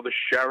the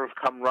sheriff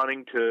come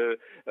running to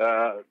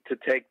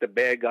take the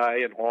bad guy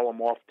and haul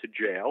him off to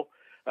jail.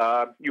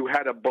 You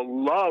had a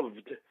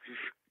beloved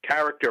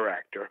character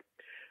actor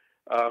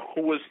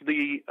who was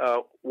the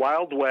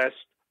Wild West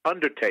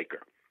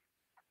Undertaker,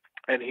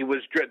 and he was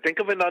think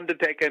of an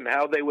Undertaker and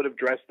how they would have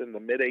dressed in the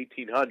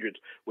mid-1800s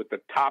with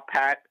the top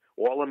hat,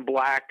 all in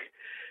black.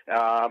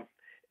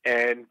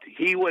 And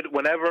he would,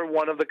 whenever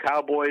one of the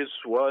cowboys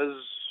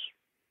was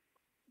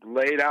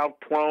laid out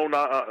prone,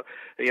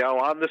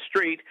 on the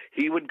street,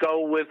 he would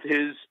go with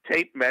his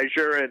tape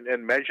measure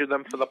and measure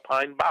them for the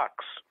pine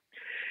box.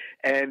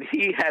 And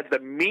he had the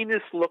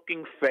meanest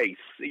looking face.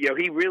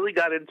 He really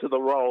got into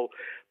the role,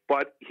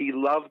 but he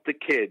loved the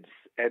kids.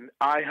 And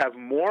I have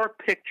more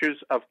pictures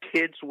of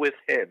kids with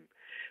him.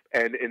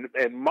 And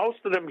most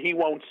of them, he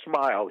won't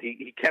smile.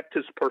 He kept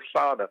his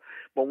persona,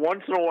 but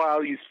once in a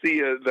while, you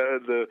see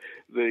the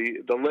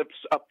lips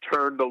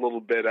upturned a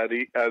little bit at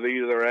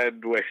either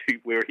end,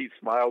 where he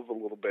smiles a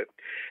little bit.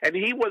 And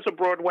he was a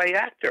Broadway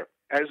actor,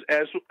 as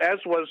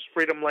was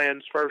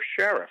Freedomland's first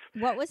sheriff.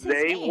 What was his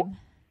name?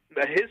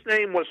 His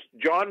name was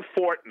John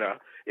Fortner.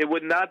 It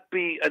would not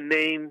be a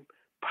name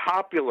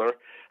popular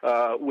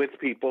with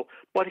people,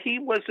 but he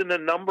was in a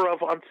number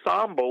of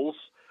ensembles.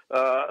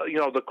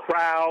 The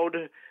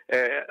Crowd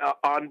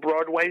on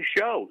Broadway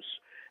shows.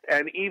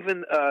 And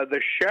even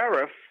the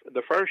sheriff,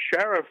 the first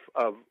sheriff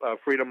of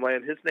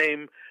Freedomland, his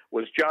name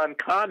was John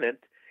Conant.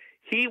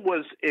 He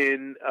was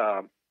in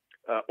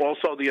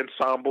also the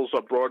ensembles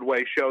of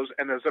Broadway shows.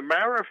 And as a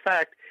matter of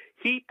fact,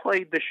 he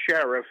played the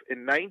sheriff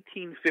in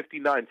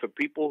 1959. For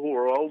people who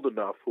are old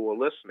enough who are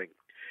listening,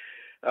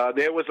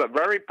 there was a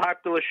very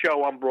popular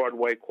show on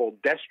Broadway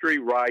called Destry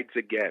Rides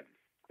Again.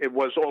 It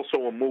was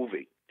also a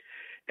movie.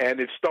 And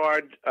it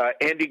starred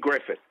Andy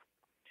Griffith.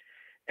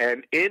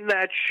 And in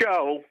that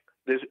show,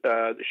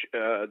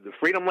 the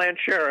Freedomland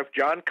sheriff,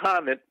 John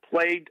Conant,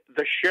 played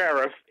the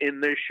sheriff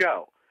in this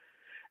show.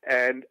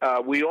 And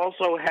we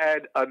also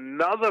had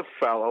another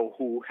fellow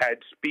who had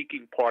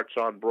speaking parts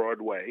on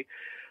Broadway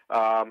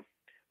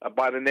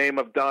by the name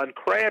of Don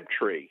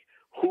Crabtree,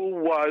 who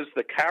was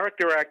the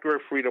character actor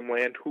of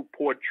Freedomland who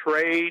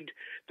portrayed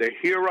the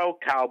hero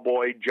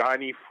cowboy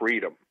Johnny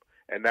Freedom.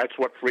 And that's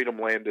what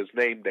Freedomland is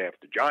named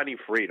after, Johnny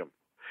Freedom.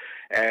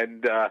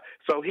 And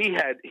so he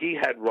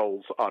had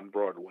roles on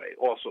Broadway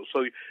also.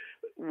 So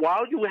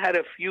while you had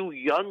a few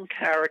young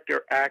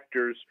character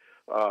actors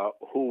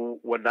who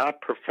were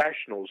not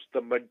professionals,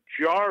 the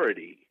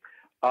majority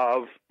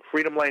of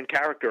Freedomland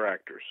character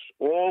actors,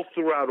 all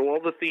throughout all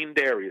the themed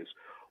areas,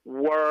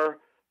 were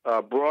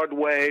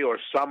Broadway or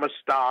summer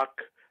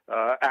stock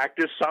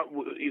actors.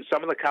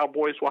 Some of the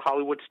cowboys were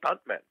Hollywood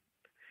stuntmen.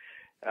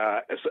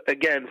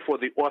 Again, for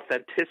the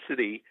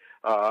authenticity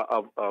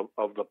of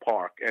the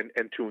park and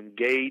to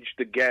engage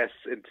the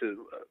guests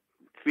into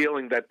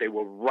feeling that they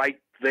were right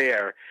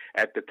there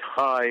at the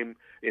time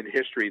in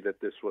history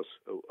that this was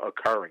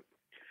occurring.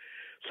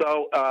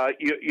 So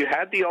you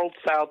had the Old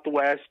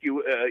Southwest.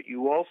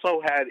 You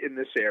also had in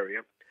this area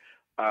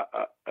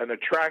an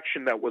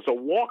attraction that was a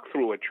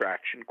walkthrough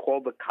attraction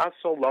called the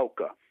Casa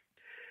Loca.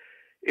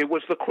 It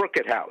was the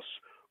Crooked House.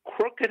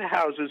 Crooked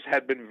houses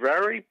had been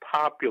very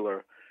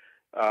popular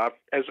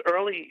as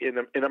early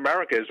in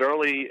America as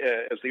early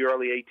as the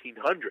early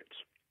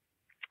 1800s.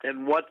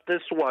 And what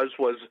this was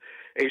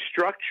a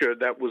structure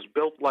that was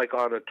built like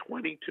on a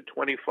 20 to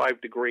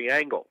 25 degree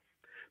angle.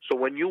 So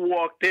when you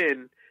walked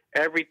in,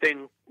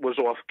 everything was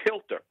off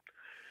kilter.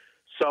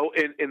 So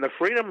in the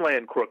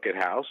Freedomland Crooked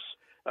House,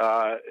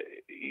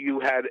 you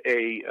had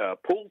a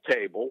pool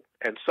table,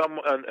 and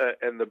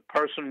and the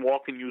person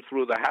walking you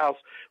through the house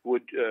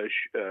would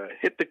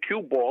hit the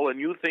cue ball, and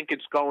you think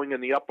it's going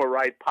in the upper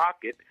right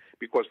pocket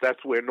because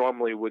that's where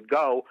normally it would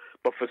go,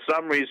 but for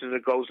some reason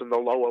it goes in the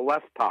lower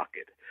left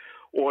pocket.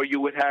 Or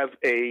you would have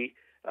a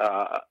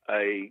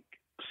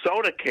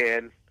soda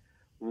can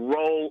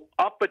roll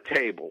up a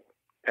table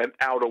and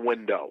out a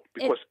window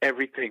because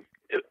everything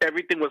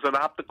was an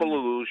optical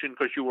illusion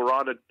because you were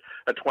on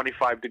a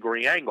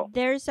 25-degree angle.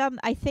 There's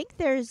I think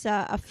there's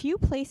a few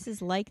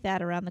places like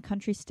that around the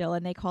country still,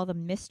 and they call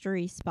them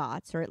mystery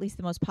spots, or at least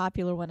the most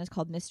popular one is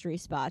called mystery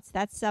spots.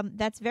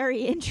 That's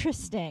very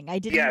interesting. I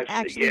didn't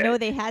actually know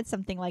they had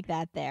something like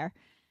that there.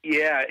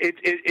 Yeah,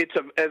 it's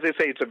as I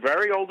say, it's a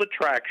very old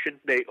attraction.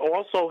 They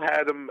also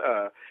had them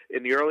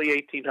in the early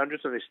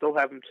 1800s, and they still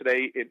have them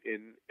today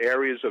in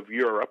areas of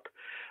Europe.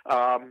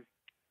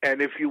 And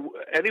if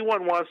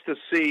anyone wants to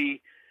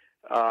see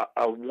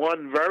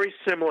one very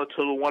similar to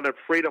the one at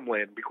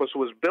Freedomland, because it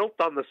was built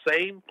on the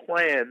same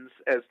plans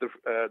as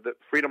the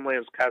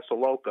Freedomland's Casa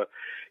Loca,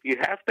 you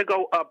have to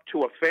go up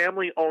to a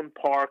family-owned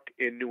park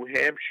in New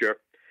Hampshire,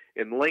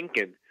 in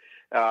Lincoln,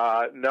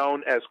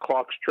 known as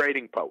Clark's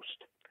Trading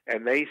Post.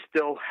 And they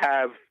still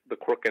have the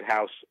Crooked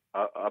House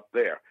up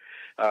there.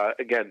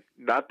 Again,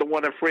 not the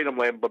one at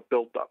Freedomland, but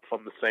built up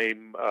from the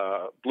same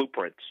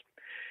blueprints.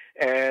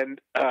 And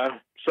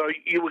so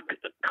you would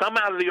come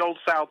out of the Old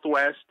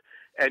Southwest,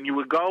 and you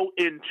would go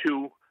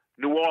into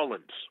New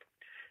Orleans,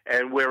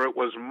 and where it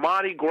was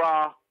Mardi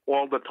Gras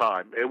all the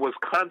time. It was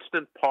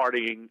constant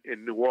partying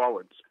in New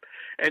Orleans.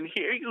 And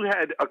here you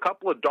had a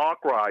couple of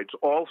dark rides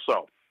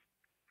also.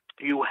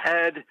 You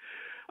had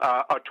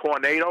a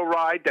tornado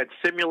ride that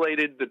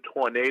simulated the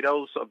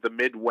tornadoes of the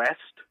Midwest.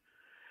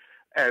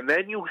 And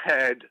then you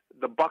had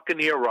the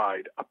Buccaneer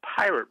ride, a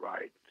pirate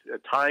ride,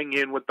 tying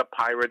in with the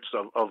pirates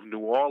of New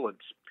Orleans.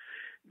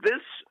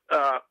 This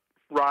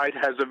ride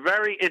has a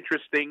very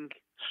interesting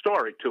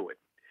story to it.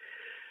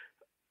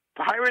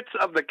 Pirates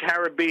of the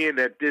Caribbean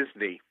at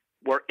Disney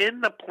were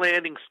in the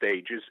planning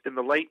stages in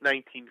the late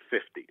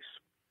 1950s.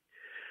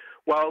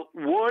 Well,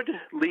 Wood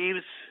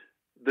leaves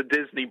the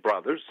Disney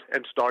Brothers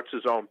and starts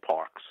his own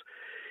parks.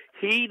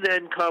 He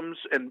then comes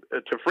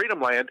to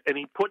Freedomland, and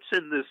he puts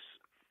in this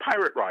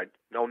pirate ride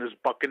known as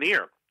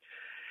Buccaneer.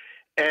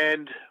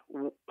 And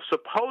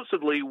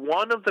supposedly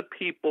one of the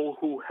people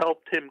who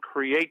helped him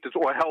create this,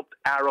 or helped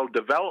Arrow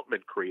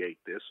Development create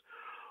this,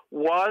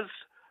 was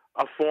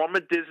a former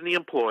Disney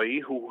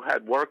employee who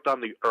had worked on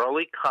the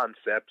early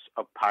concepts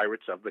of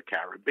Pirates of the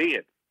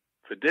Caribbean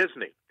for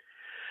Disney.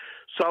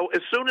 So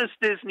as soon as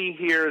Disney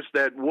hears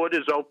that Wood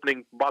is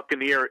opening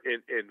Buccaneer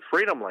in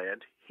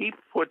Freedomland, he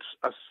puts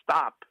a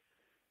stop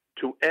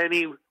to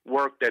any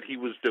work that he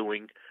was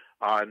doing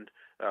on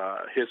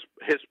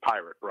his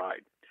pirate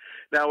ride.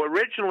 Now,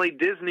 originally,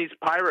 Disney's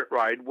pirate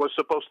ride was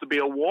supposed to be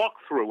a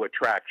walk-through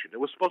attraction. It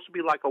was supposed to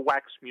be like a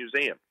wax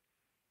museum.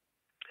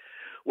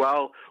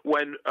 Well,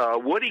 when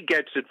Woody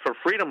gets it for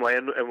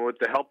Freedomland, and with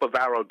the help of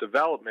Arrow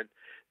Development,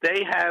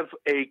 they have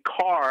a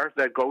car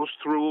that goes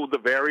through the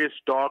various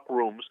dark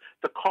rooms.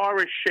 The car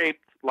is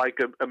shaped like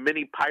a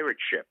mini pirate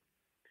ship.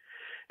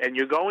 And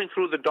you're going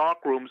through the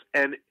dark rooms,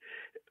 and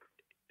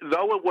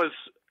though it was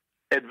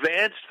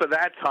advanced for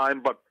that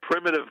time but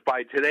primitive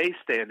by today's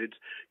standards,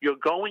 you're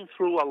going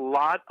through a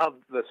lot of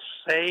the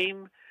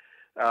same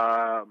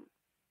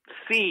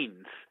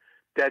scenes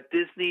that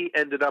Disney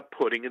ended up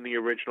putting in the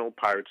original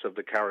Pirates of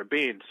the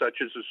Caribbean,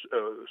 such as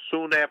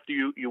soon after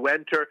you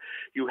enter,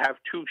 you have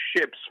two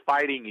ships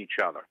fighting each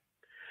other.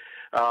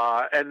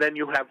 And then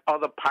you have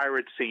other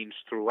pirate scenes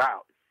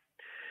throughout.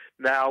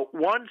 Now,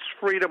 once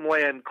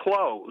Freedomland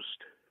closed,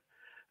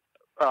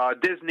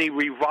 Disney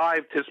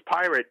revived his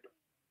Pirate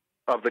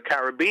of the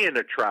Caribbean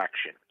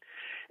attraction,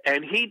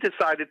 and he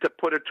decided to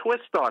put a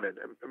twist on it.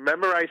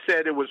 Remember I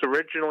said it was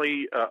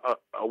originally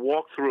a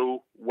walk-through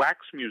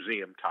wax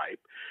museum type.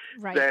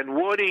 Right. Then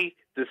Woody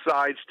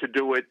decides to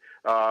do it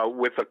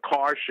with a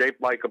car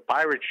shaped like a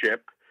pirate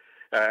ship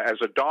as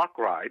a dark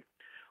ride.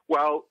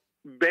 Well,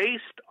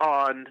 based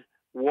on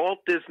Walt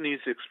Disney's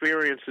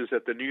experiences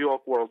at the New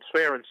York World's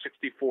Fair in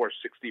 64,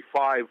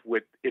 65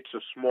 with It's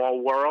a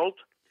Small World,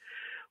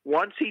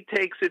 once he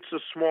takes It's a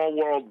Small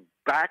World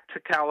back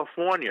to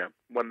California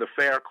when the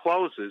fair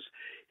closes,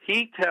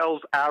 he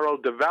tells Arrow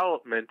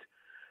Development,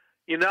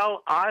 you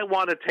know, I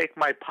want to take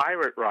my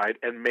pirate ride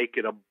and make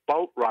it a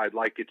boat ride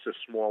like It's a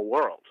Small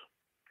World.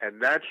 And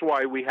that's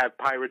why we have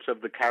Pirates of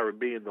the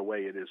Caribbean the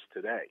way it is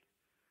today.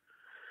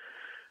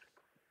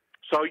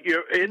 So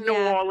you're in New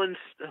Orleans.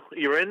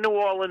 You're in New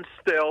Orleans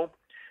still,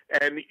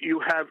 and you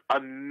have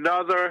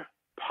another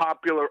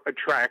popular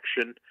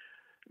attraction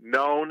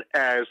known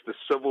as the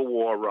Civil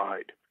War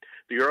Ride.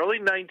 The early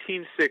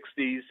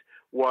 1960s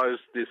was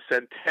the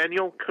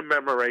centennial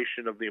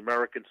commemoration of the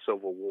American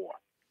Civil War.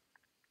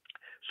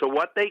 So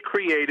what they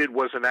created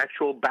was an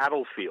actual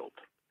battlefield,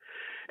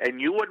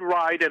 and you would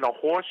ride in a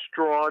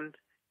horse-drawn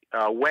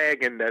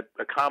wagon that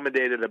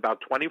accommodated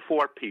about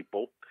 24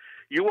 people.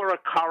 You were a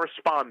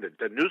correspondent,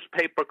 a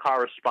newspaper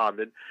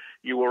correspondent.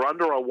 You were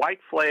under a white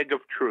flag of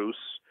truce,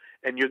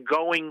 and you're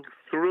going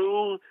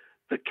through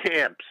the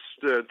camps,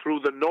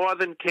 through the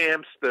northern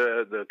camps,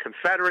 the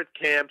Confederate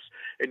camps,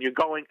 and you're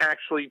going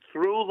actually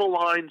through the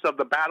lines of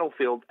the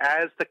battlefield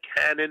as the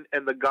cannon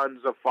and the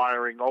guns are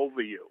firing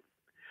over you.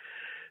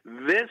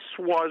 This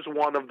was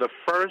one of the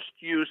first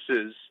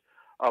uses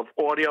of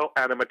audio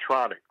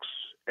animatronics.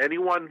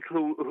 Anyone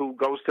who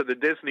goes to the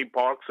Disney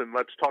parks, and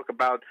let's talk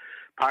about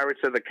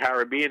Pirates of the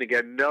Caribbean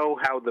again, know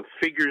how the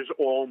figures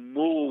all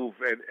move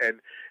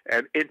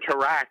and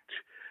interact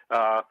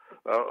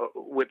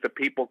with the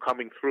people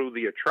coming through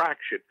the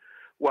attraction.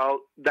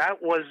 Well,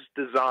 that was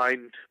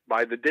designed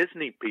by the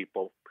Disney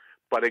people.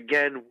 But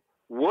again,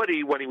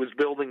 Woody, when he was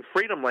building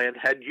Freedomland,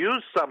 had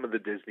used some of the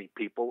Disney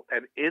people.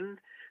 And in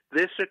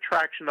this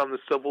attraction on the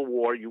Civil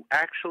War, you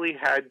actually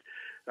had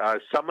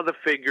some of the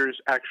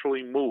figures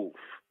actually move.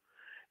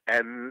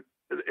 And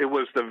it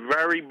was the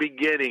very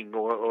beginning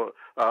or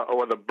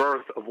the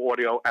birth of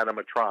audio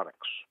animatronics.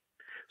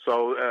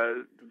 So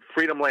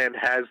Freedomland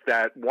has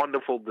that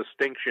wonderful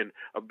distinction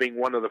of being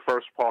one of the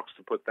first parks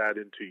to put that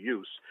into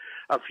use.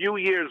 A few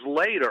years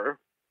later,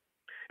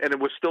 and it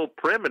was still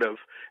primitive,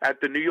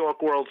 at the New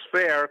York World's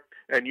Fair,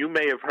 and you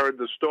may have heard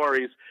the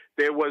stories,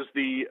 there was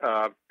the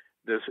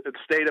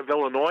state of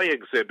Illinois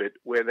exhibit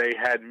where they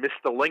had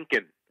Mr.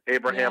 Lincoln,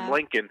 Abraham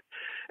Lincoln,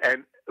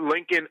 and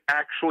Lincoln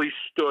actually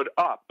stood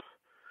up.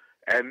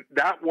 And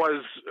that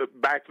was,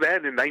 back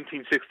then in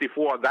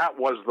 1964, that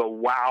was the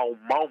wow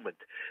moment.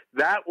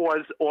 That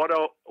was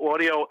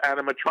audio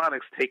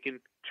animatronics taken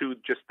to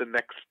just the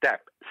next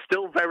step.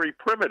 Still very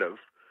primitive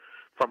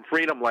from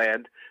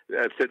Freedomland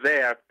to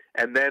there.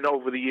 And then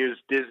over the years,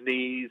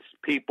 Disney's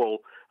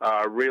people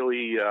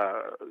really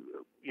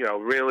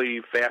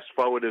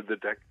fast-forwarded the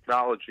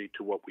technology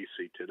to what we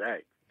see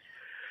today.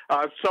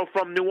 So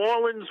from New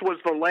Orleans was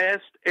the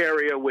last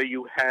area where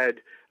you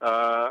had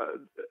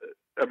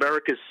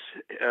America's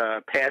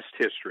past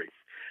history.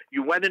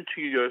 You went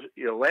into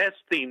your last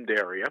themed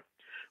area,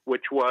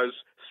 which was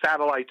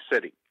Satellite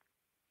City.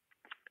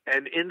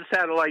 And in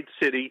Satellite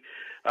City,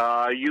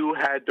 you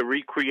had the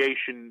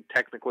recreation,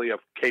 technically, of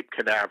Cape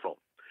Canaveral,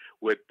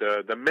 with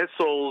the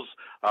missiles,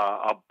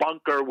 a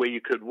bunker where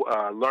you could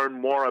learn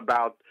more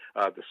about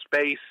the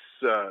space,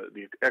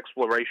 the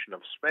exploration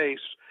of space.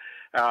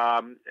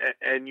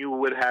 And you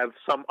would have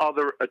some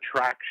other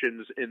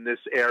attractions in this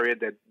area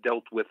that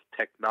dealt with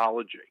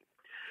technology.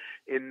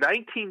 In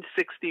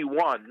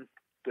 1961,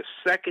 the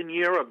second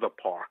year of the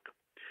park,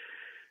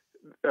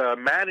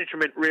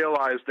 management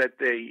realized that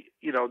they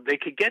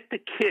could get the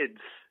kids,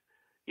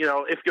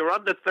 if you're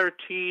under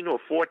 13 or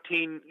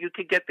 14, you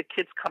could get the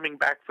kids coming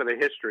back for the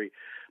history.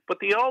 But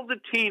the older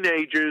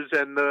teenagers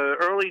and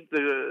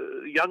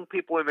the young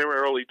people in their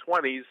early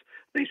 20s,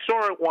 they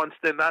saw it once,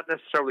 they're not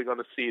necessarily going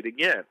to see it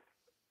again.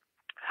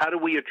 How do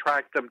we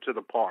attract them to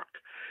the park?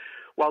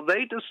 Well,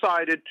 they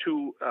decided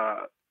to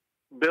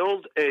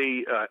build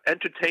a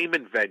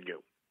entertainment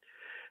venue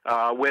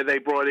where they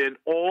brought in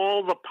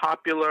all the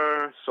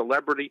popular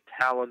celebrity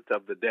talent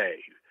of the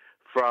day,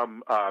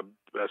 from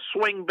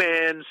swing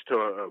bands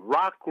to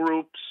rock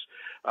groups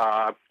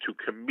to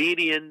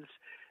comedians,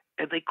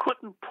 and they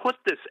couldn't put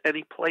this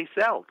anyplace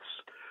else.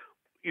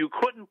 You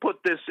couldn't put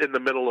this in the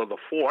middle of the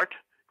fort.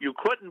 You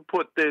couldn't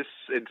put this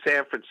in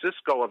San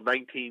Francisco of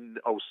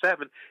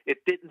 1907.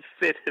 It didn't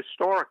fit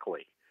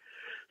historically.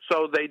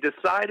 So they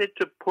decided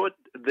to put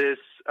this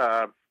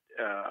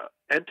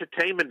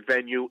entertainment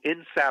venue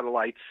in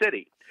Satellite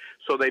City.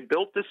 So they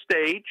built the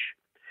stage,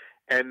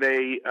 and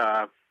they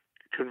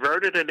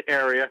converted an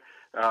area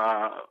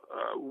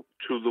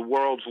to the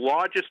world's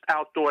largest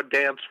outdoor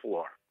dance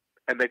floor.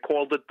 and they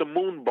called it the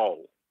Moon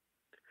Bowl.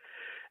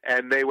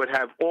 And they would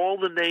have all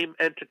the name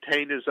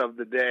entertainers of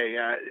the day.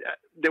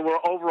 There were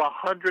over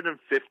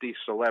 150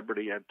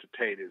 celebrity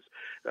entertainers.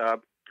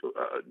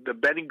 The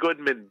Benny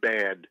Goodman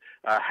Band,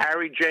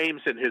 Harry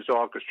James and his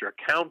orchestra,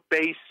 Count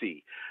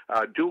Basie,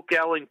 Duke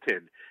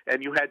Ellington,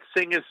 and you had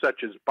singers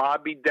such as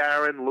Bobby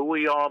Darin,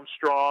 Louis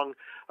Armstrong,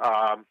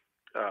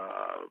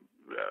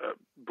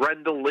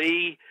 Brenda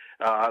Lee,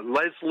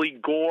 Leslie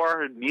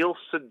Gore, Neil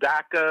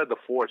Sedaka, the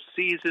Four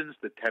Seasons,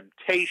 the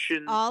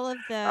Temptations. All of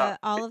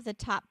the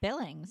top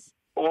billings.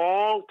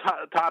 All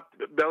top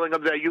billing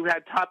of there. You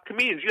had top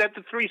comedians. You had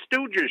the Three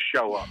Stooges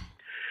show up.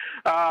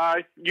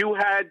 You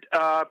had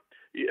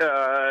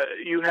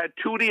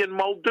Tootie and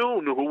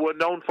Muldoon, who were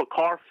known for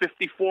Car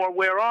 54,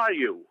 Where Are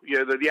You?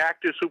 You know, the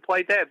actors who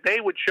played that.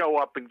 They would show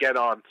up and get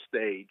on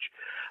stage.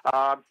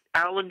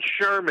 Alan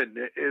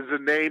Sherman is a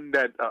name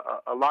that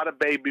a lot of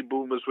baby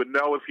boomers would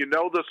know. If you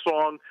know the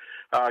song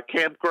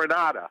Camp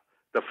Granada,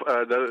 the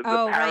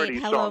parody right.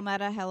 Hello, song.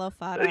 Meta, hello,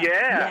 Fada.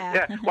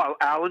 Yeah. Well,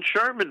 Alan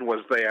Sherman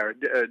was there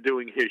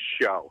doing his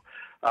show.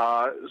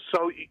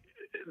 So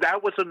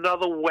that was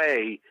another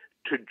way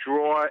to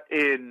draw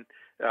in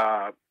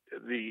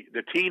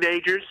the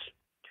teenagers,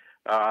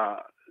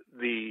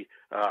 the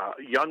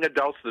young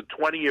adults, the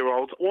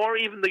 20-year-olds, or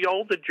even the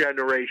older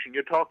generation.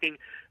 You're talking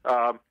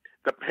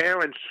the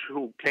parents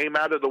who came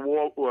out of the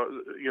war,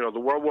 the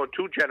World War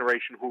II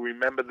generation, who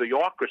remember the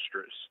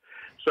orchestras.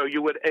 So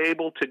you were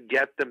able to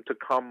get them to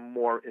come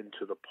more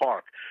into the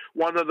park.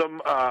 One of the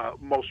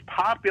most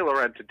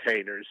popular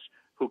entertainers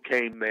who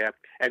came there,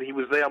 and he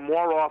was there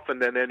more often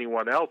than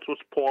anyone else, was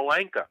Paul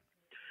Anka.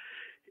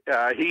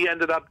 He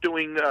ended up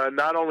doing,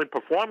 not only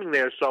performing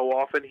there so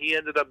often, he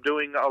ended up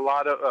doing a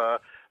lot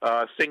of,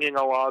 singing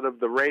a lot of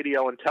the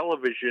radio and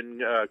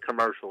television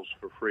commercials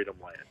for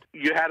Freedomland.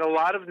 You had a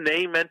lot of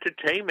name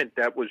entertainment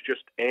that was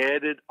just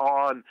added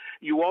on.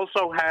 You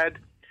also had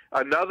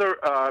another,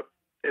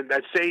 in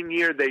that same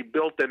year, they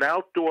built an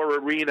outdoor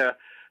arena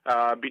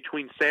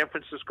between San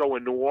Francisco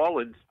and New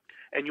Orleans,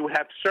 and you would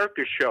have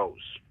circus shows.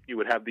 You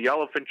would have the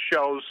elephant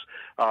shows,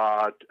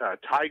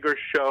 tiger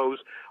shows,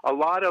 a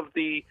lot of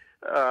the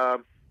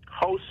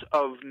hosts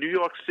of New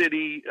York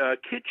City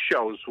kid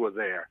shows were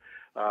there.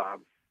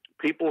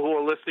 People who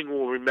are listening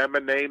will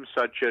remember names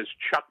such as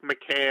Chuck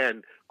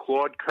McCann,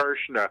 Claude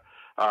Kirshner,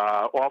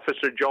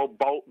 Officer Joe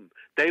Bolton.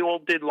 They all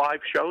did live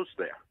shows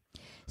there.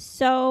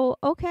 So,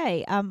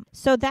 okay.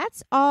 So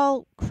that's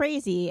all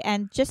crazy.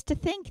 And just to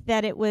think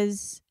that it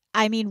was,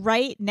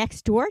 right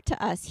next door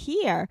to us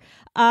here.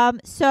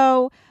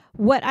 So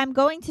what I'm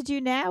going to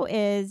do now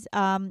is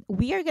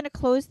we are going to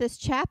close this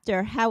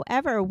chapter.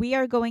 However, we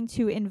are going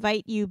to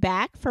invite you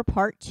back for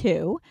part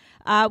 2,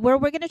 where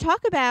we're going to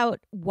talk about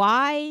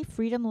why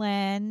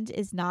Freedomland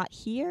is not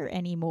here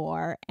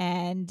anymore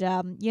and,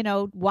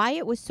 why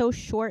it was so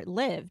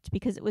short-lived,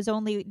 because it was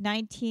only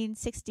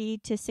 1960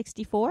 to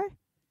 64.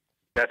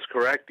 That's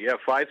correct. Yeah,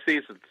 5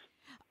 seasons.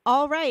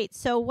 All right.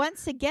 So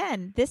once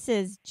again, this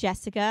is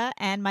Jessica,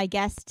 and my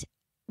guest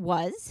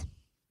was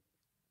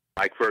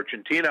Mike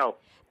Virgintino.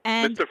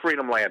 And Mr.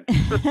 Freedomland.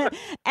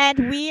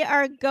 And we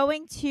are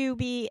going to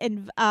be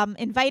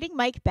inviting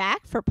Mike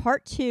back for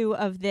part 2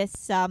 of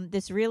this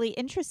this really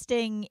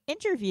interesting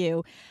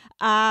interview.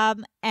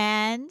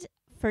 And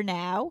for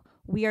now,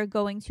 we are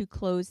going to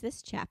close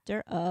this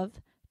chapter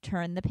of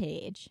Turn the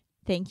Page.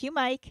 Thank you,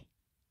 Mike.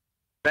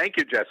 Thank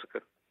you,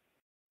 Jessica.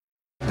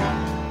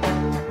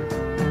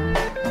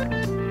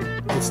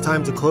 It's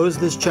time to close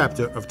this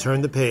chapter of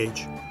Turn the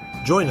Page.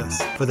 Join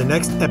us for the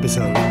next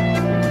episode.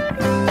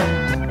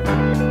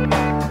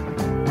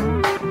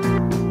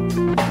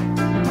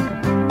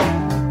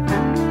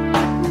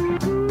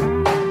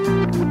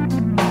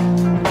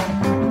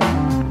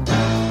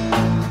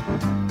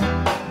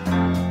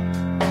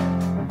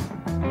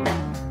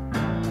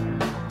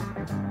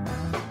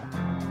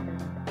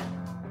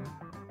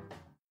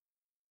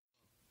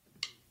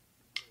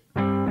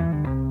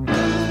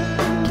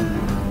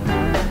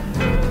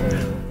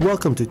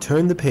 Welcome to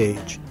Turn the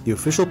Page, the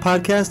official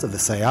podcast of the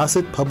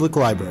Syosset Public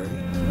Library.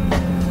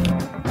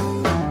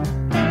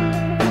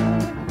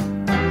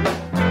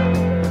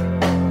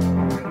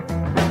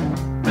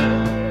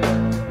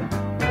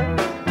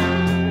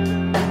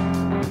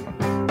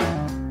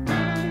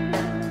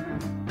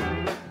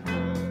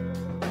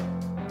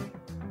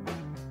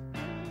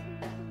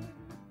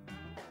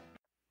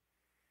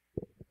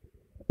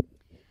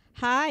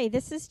 Hi,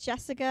 this is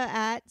Jessica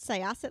at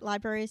Syosset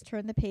Library's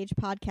Turn the Page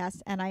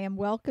podcast, and I am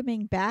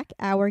welcoming back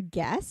our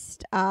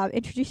guest.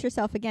 Introduce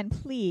yourself again,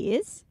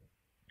 please.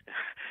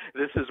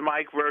 This is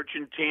Mike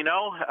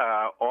Virgintino,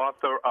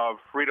 author of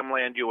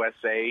Freedomland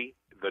U.S.A,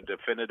 The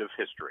Definitive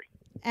History.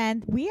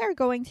 And we are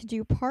going to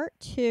do part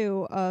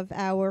 2 of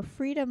our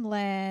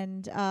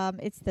Freedomland.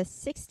 It's the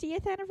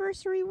 60th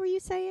anniversary, were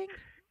you saying?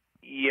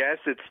 Yes,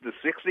 it's the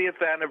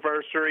 60th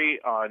anniversary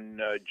on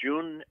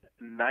June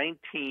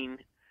 19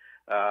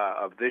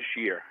 of this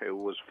year. It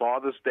was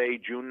Father's Day,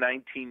 June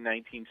 19,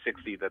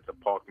 1960, that the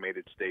park made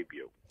its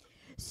debut.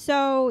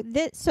 So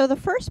the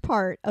first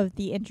part of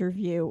the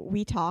interview,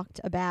 we talked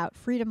about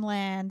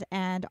Freedomland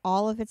and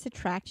all of its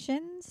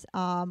attractions,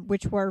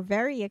 which were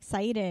very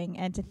exciting.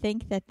 And to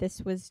think that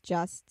this was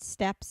just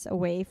steps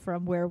away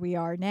from where we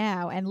are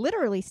now, and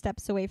literally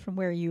steps away from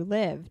where you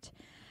lived,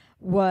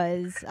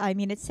 was, I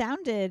mean, it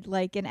sounded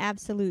like an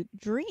absolute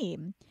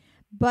dream.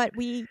 But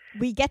we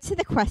get to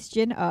the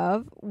question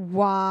of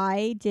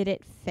why did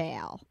it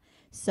fail?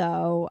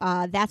 So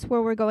that's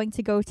where we're going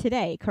to go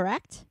today,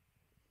 correct?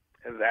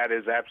 That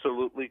is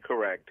absolutely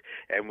correct.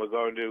 And we're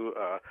going to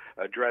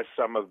address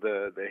some of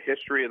the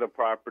history of the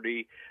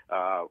property,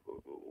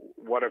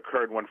 what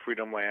occurred when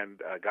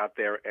Freedomland got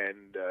there,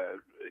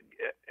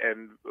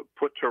 and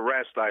put to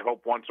rest, I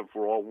hope once and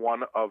for all,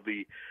 one of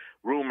the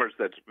rumors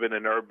that's been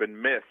an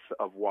urban myth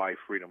of why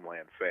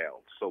Freedomland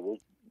failed. So we'll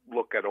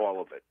look at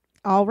all of it.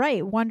 All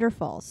right,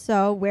 wonderful.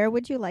 So where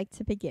would you like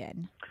to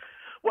begin?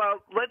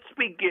 Well, let's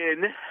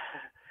begin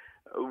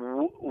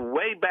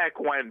way back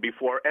when,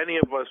 before any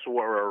of us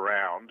were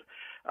around,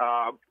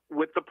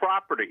 with the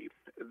property,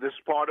 this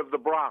part of the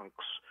Bronx.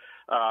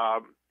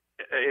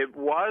 It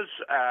was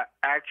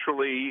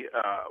actually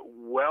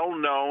well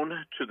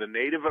known to the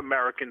Native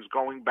Americans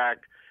going back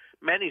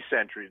many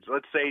centuries,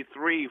 let's say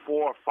 300,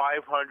 400,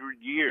 500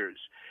 years.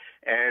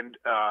 And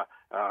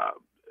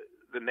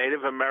the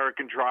Native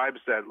American tribes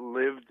that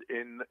lived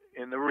in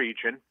the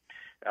region,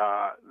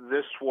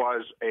 this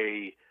was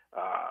a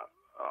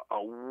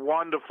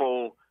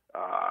wonderful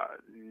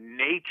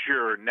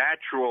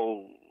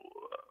natural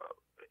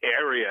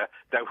area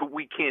that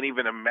we can't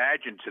even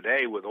imagine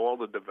today with all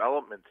the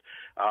development.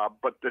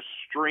 But the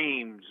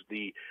streams,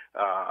 the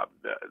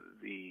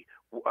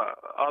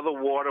other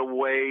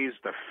waterways,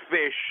 the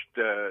fish,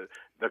 the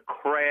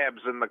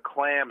crabs and the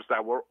clams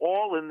that were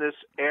all in this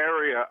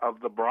area of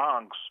the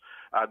Bronx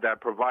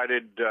that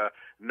provided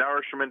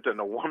nourishment and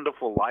a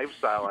wonderful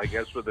lifestyle, I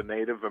guess, for the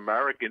Native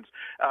Americans,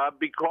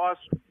 because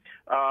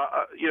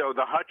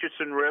the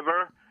Hutchinson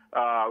River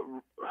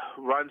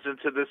runs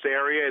into this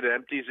area. It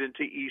empties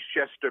into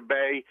Eastchester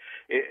Bay.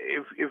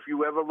 If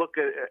you ever look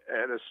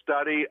at a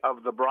study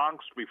of the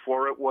Bronx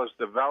before it was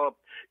developed,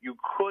 you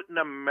couldn't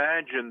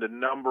imagine the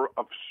number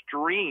of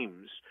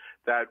streams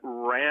that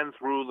ran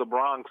through the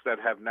Bronx that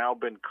have now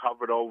been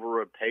covered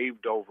over or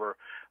paved over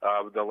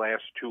the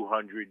last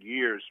 200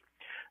 years.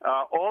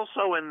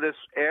 Also in this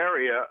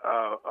area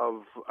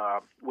of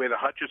where the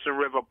Hutchinson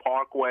River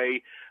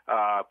Parkway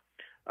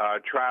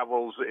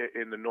travels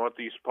in the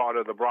northeast part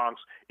of the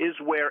Bronx is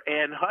where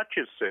Anne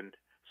Hutchinson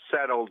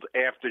settled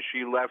after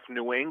she left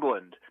New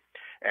England.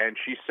 And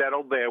she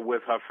settled there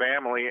with her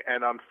family,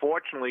 and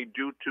unfortunately,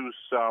 due to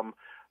some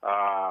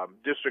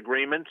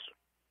disagreements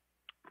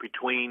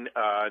between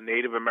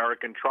Native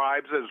American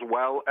tribes as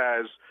well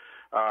as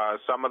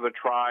some of the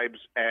tribes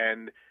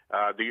and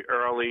the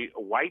early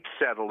white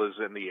settlers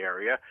in the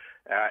area,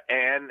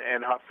 Anne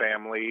and her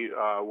family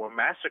were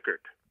massacred.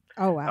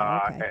 Oh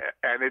wow! Okay.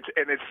 And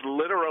it's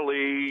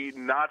literally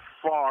not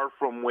far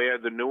from where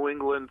the New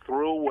England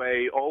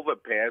Thruway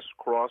overpass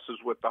crosses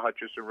with the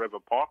Hutchinson River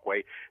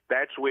Parkway.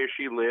 That's where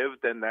she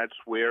lived, and that's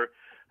where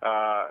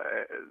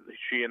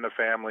she and the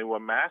family were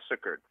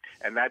massacred.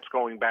 And that's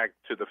going back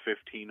to the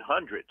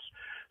 1500s.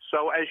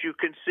 So as you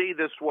can see,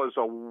 this was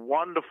a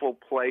wonderful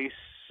place,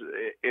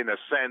 in a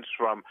sense,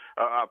 from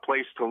a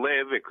place to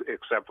live,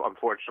 except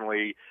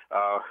unfortunately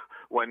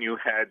when you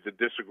had the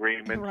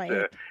disagreements right.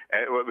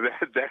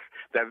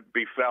 that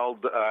befell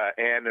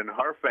Anne and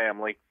her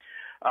family.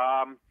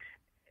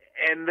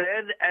 And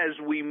then as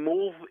we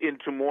move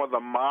into more the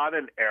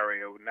modern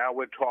area, now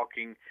we're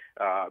talking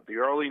the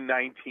early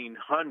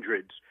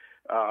 1900s,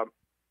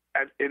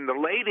 in the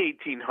late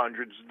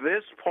 1800s,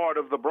 this part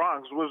of the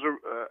Bronx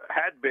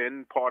had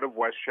been part of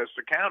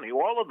Westchester County.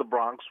 All of the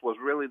Bronx was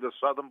really the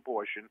southern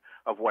portion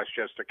of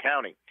Westchester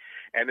County.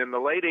 And in the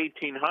late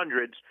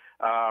 1800s,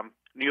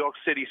 New York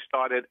City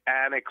started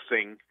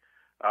annexing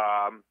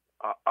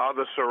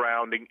other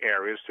surrounding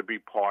areas to be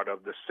part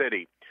of the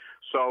city.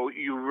 So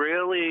you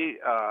really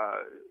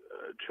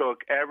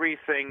took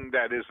everything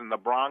that is in the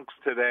Bronx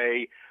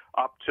today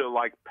up to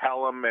like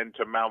Pelham and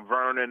to Mount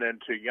Vernon and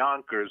to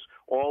Yonkers,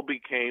 all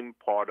became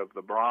part of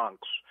the Bronx.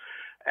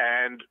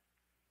 And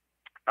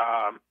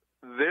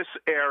this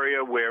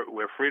area where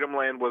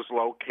Freedomland was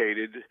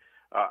located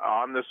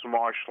on this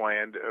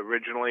marshland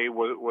originally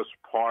was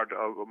part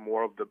of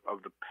more of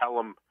the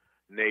Pelham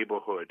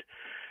neighborhood.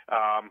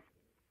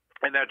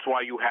 And that's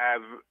why you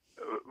have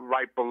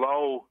right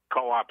below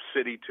Co-op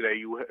City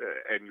today,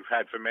 and you've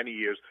had for many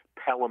years,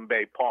 Pelham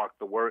Bay Park,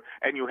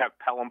 and you have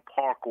Pelham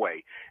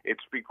Parkway.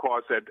 It's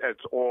because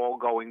it's all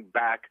going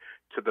back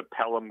to the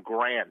Pelham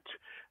Grant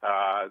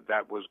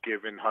that was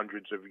given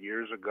hundreds of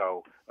years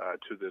ago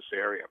to this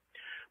area.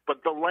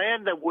 But the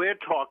land that we're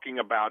talking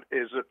about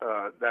is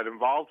that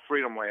involved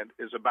Freedomland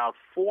is about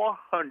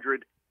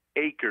 400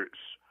 acres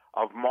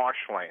of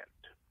marshland.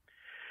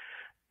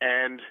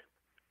 And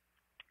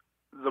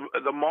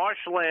the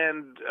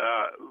marshland,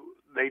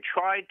 they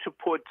tried to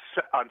put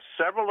on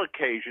several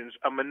occasions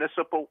a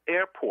municipal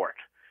airport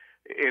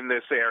in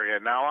this area.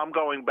 Now I'm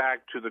going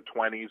back to the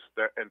 20s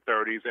and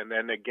 30s, and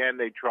then again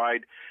they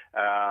tried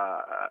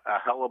a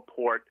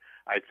heliport.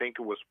 I think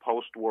it was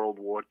post-World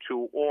War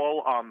II,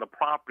 all on the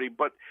property,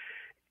 but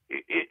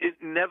it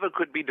never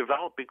could be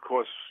developed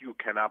because you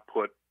cannot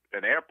put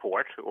an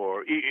airport,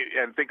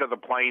 and think of the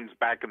planes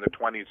back in the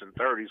 20s and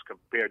 30s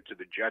compared to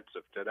the jets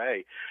of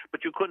today.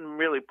 But you couldn't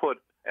really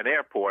put an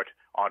airport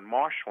on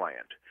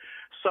marshland.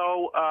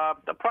 So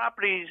the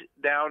properties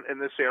down in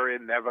this area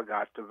never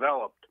got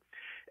developed.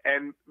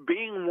 And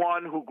being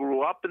one who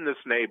grew up in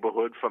this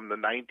neighborhood from the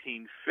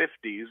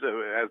 1950s,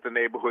 as the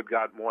neighborhood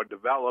got more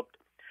developed,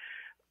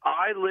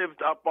 I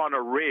lived up on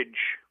a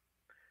ridge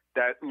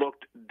that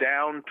looked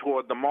down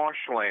toward the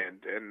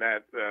marshland, and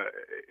that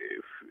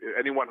if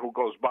anyone who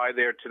goes by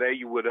there today,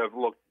 you would have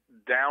looked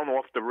down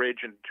off the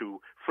ridge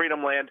into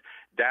Freedomland,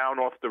 down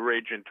off the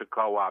ridge into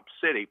Co-op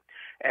City.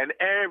 And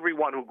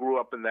everyone who grew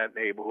up in that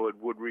neighborhood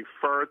would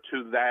refer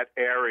to that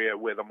area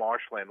where the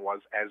marshland was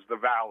as the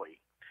valley,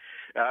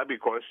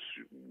 because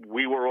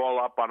we were all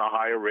up on a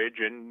higher ridge,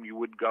 and you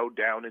would go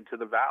down into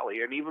the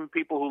valley. And even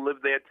people who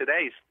live there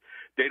today,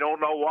 they don't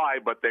know why,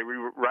 but they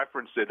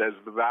reference it as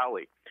the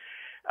valley.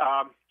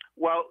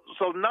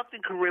 So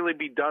nothing could really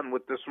be done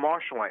with this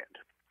marshland.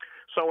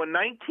 So in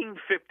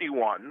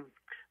 1951,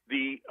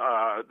 the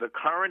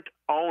current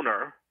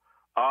owner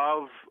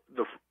of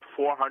the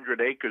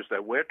 400 acres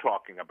that we're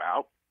talking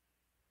about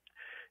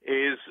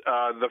is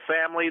the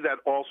family that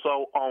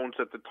also owns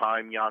at the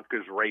time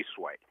Yonkers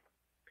Raceway.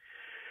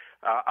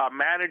 A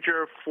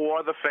manager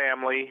for the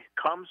family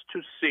comes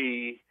to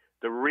see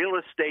the real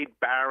estate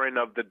baron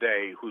of the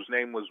day, whose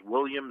name was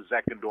William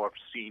Zeckendorf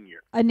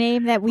Sr. A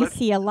name that we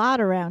see a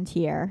lot around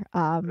here.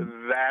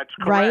 That's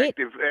correct. Right?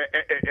 If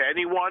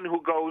anyone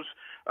who goes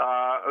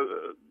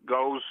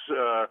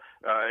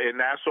in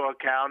Nassau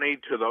County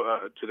to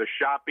the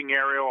shopping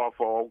area off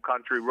Old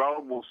Country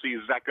Road, will see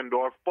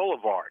Zeckendorf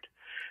Boulevard.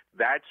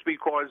 That's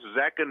because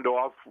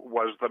Zeckendorf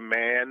was the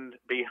man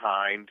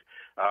behind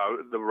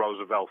the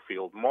Roosevelt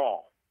Field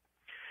Mall.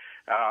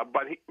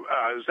 But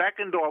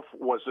Zeckendorf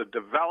was a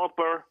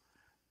developer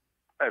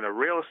and a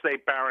real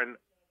estate baron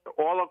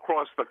all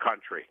across the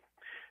country.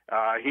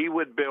 He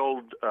would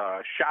build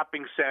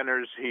shopping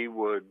centers, he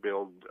would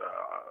build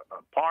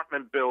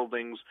apartment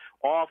buildings,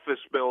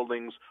 office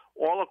buildings,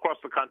 all across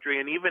the country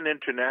and even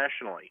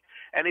internationally.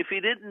 And if he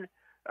didn't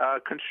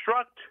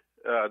construct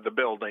the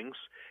buildings,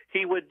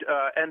 he would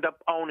end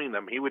up owning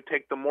them. He would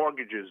take the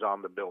mortgages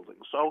on the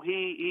buildings. So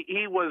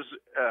he was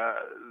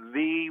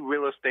the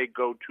real estate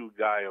go-to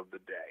guy of the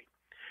day.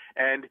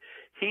 And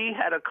he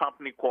had a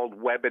company called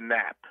Webb and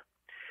Knapp.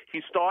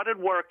 He started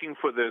working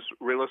for this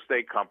real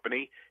estate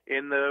company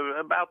in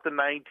about the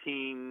late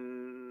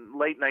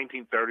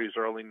 1930s,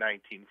 early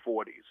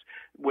 1940s,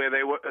 where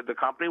the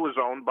company was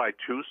owned by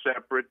two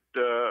separate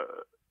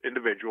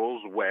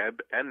individuals,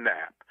 Webb and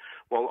Knapp.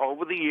 Well,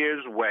 over the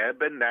years,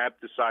 Webb and Knapp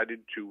decided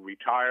to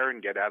retire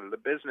and get out of the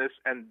business,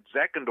 and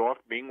Zeckendorf,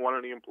 being one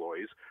of the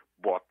employees,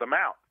 bought them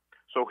out.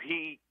 So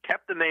he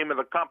kept the name of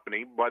the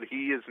company, but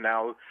he is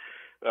now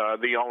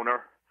the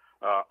owner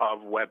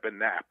of Webb and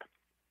Knapp.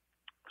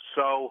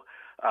 So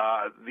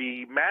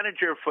the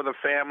manager for the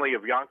family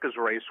of Yonkers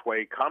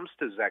Raceway comes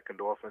to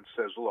Zeckendorf and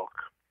says, look,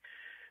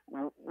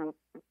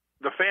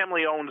 the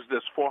family owns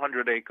this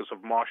 400 acres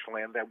of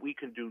marshland that we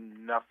can do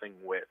nothing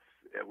with.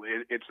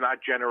 It's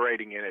not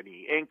generating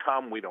any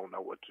income. We don't know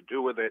what to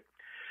do with it.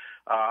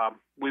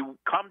 We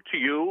come to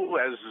you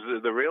as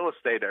the real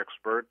estate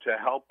expert to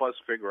help us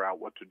figure out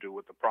what to do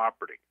with the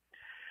property.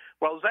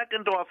 Well,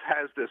 Zeckendorf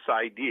has this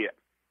idea.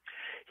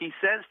 He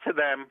says to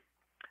them,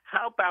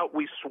 how about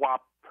we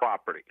swap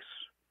properties?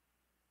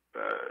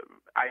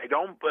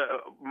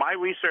 My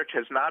research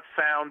has not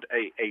found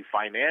a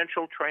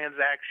financial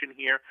transaction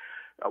here.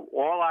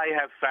 All I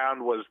have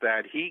found was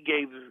that he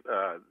gave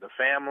the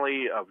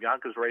family of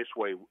Yonkers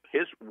Raceway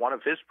one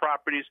of his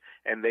properties,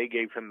 and they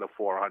gave him the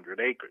 400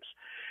 acres.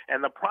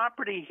 And the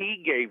property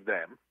he gave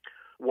them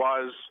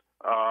was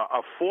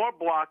a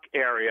 4-block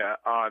area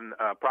on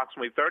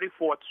approximately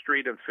 34th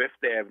Street and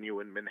 5th Avenue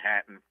in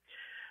Manhattan,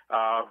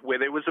 where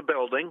there was a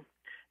building.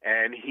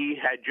 And he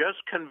had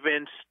just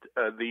convinced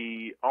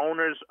the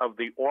owners of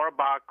the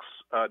Orbox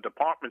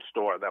department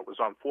store that was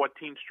on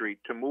 14th Street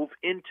to move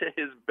into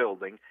his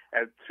building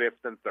at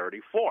 5th and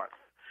 34th.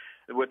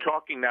 We're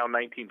talking now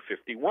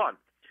 1951.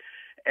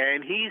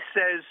 And he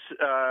says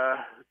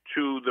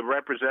to the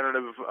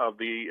representative of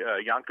the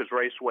Yonkers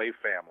Raceway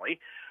family,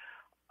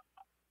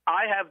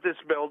 I have this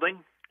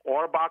building.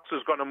 Orbox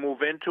is going to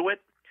move into it.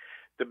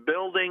 The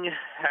building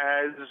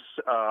has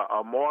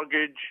a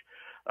mortgage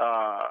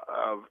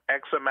of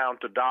X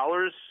amount of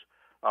dollars.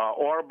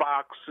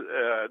 Orbox,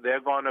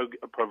 they're going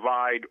to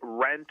provide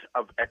rent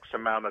of X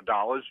amount of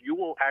dollars. You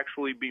will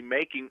actually be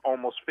making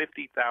almost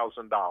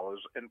 $50,000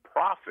 in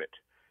profit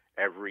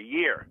every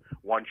year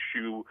once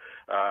you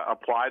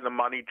apply the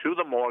money to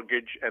the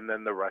mortgage, and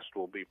then the rest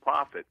will be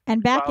profit.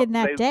 And back in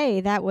that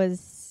day, that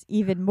was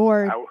even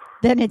more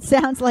than it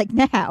sounds like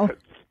now.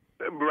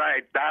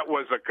 Right. That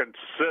was a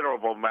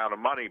considerable amount of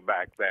money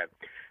back then.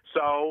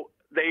 So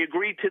they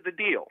agreed to the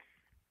deal.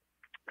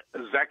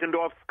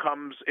 Zeckendorf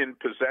comes in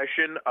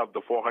possession of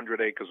the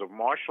 400 acres of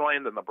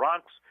marshland in the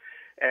Bronx,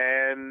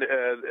 and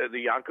the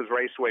Yonkers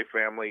Raceway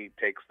family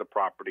takes the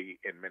property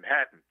in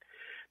Manhattan.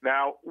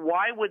 Now,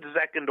 why would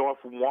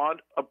Zeckendorf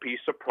want a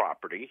piece of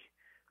property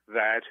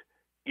that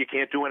you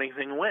can't do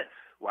anything with?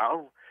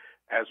 Well,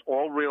 as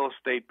all real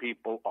estate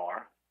people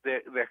are,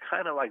 they're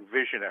kind of like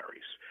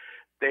visionaries.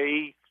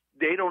 They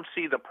don't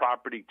see the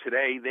property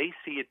today. They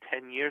see it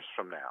 10 years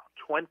from now,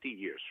 20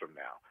 years from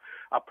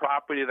now, a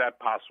property that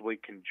possibly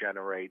can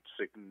generate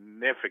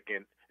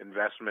significant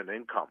investment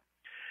income.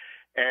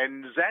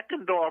 And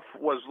Zeckendorf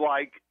was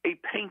like a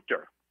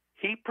painter.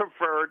 He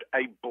preferred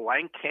a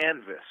blank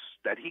canvas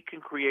that he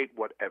can create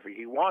whatever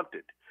he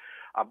wanted.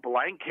 A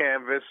blank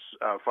canvas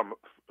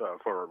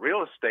for a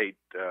real estate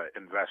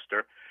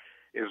investor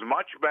is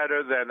much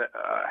better than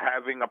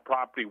having a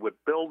property with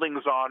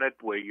buildings on it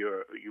where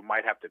you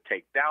might have to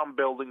take down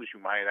buildings, you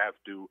might have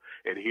to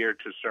adhere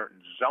to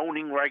certain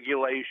zoning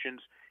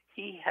regulations.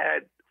 He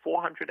had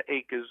 400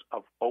 acres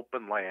of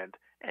open land,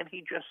 and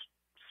he just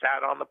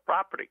sat on the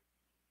property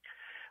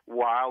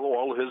while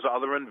all his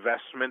other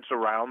investments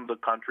around the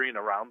country and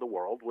around the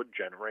world were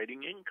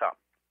generating income.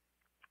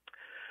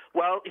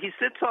 Well, he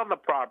sits on the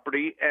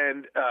property,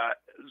 and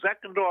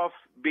Zeckendorf,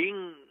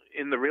 being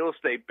in the real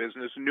estate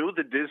business, knew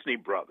the Disney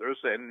brothers,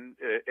 and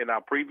in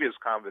our previous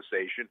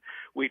conversation,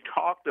 we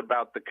talked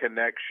about the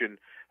connection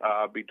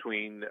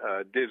between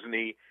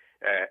Disney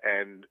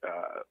and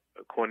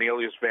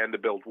Cornelius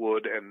Vanderbilt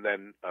Wood and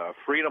then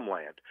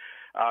Freedomland.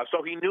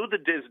 So he knew the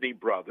Disney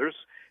brothers,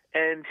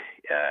 and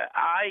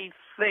I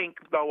think,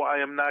 though I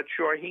am not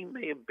sure, he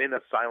may have been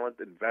a silent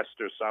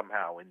investor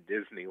somehow in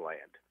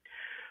Disneyland.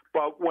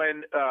 But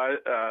when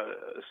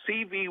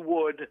C.V.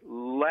 Wood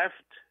left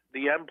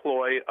the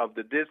employ of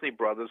the Disney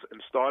brothers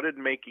and started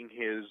making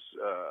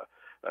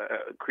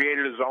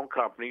created his own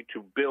company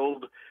to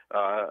build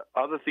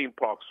other theme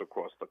parks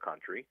across the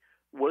country,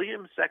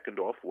 William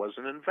Zeckendorf was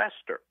an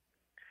investor.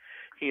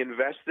 He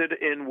invested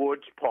in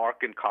Woods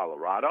Park in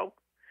Colorado.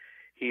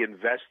 He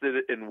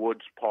invested in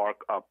Woods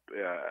Park up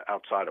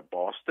outside of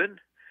Boston.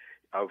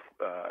 Of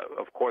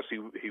course,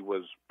 he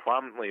was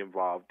prominently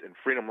involved in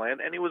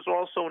Freedomland, and he was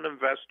also an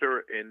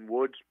investor in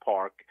Woods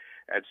Park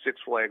at Six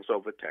Flags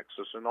Over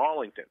Texas in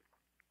Arlington.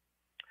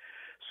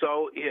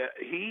 So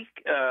he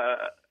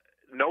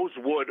knows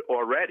Wood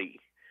already,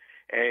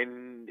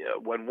 and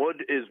when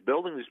Wood is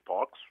building these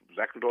parks,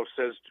 Zeckendorf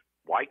says,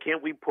 why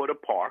can't we put a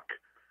park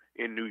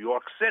in New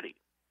York City?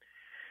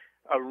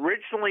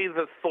 Originally,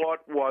 the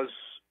thought was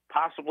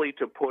possibly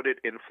to put it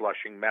in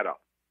Flushing Meadow.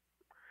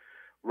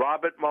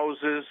 Robert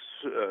Moses,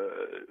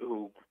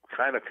 who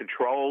kind of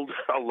controlled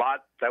a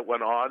lot that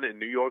went on in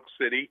New York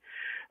City,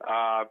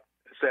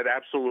 said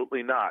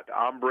absolutely not.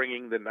 I'm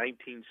bringing the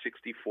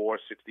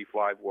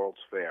 1964-65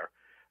 World's Fair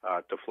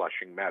to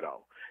Flushing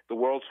Meadow. The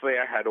World's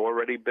Fair had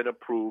already been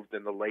approved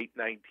in the late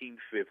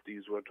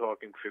 1950s. We're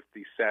talking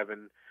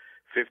 57,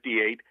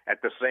 58,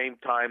 at the same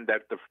time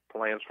that the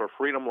plans for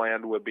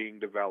Freedomland were being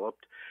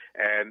developed,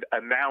 and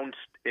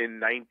announced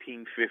in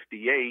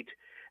 1958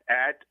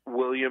 at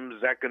William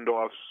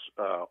Zeckendorf's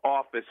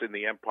office in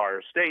the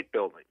Empire State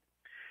Building.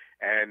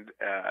 And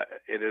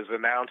it is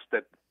announced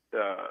that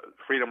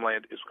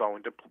Freedomland is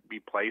going to be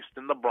placed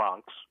in the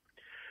Bronx,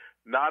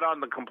 not on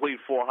the complete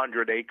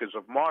 400 acres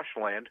of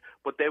marshland,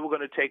 but they were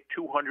going to take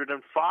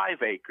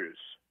 205 acres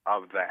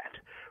of that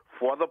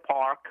for the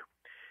park,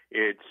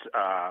 its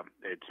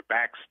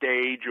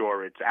backstage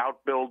or its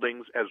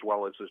outbuildings, as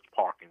well as its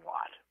parking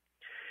lot.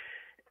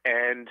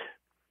 And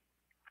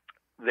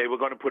they were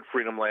going to put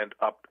Freedomland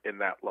up in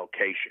that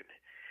location.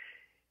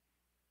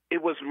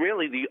 It was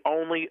really the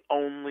only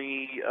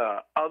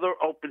other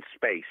open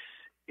space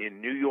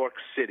in New York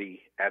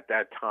City at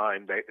that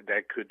time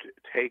that could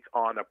take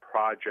on a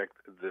project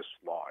this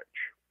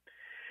large.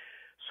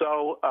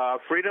 So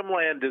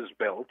Freedomland is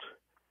built,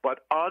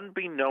 but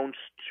unbeknownst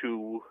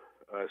to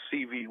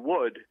C.V.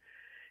 Wood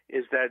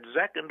is that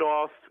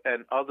Zeckendorf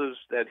and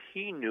others that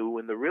he knew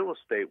in the real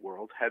estate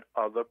world had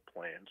other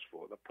plans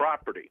for the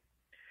property.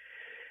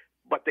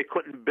 But they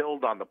couldn't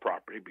build on the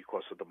property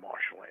because of the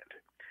marshland.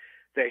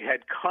 They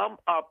had come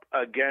up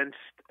against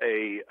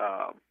an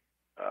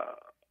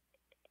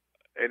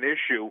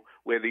issue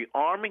where the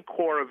Army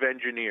Corps of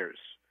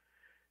Engineers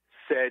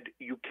said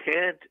you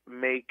can't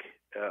make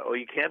or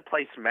you can't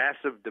place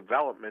massive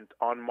development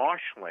on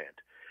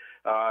marshland.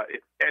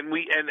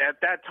 And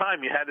at that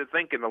time, you had to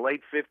think in the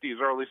late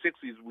 50s, early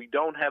 60s, we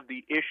don't have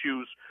the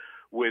issues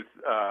with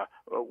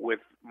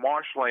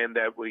marshland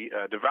that we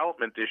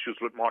development issues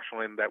with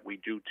marshland that we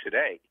do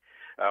today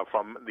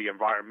from the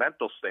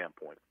environmental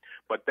standpoint.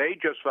 But they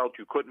just felt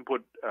you couldn't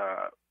put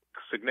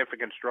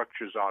significant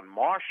structures on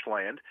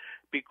marshland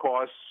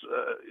because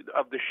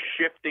of the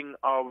shifting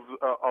of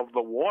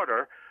the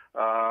water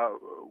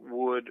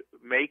would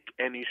make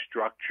any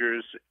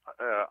structures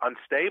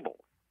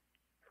unstable.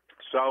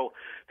 So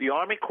the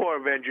Army Corps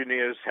of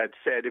Engineers had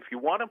said, if you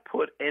want to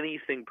put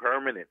anything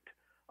permanent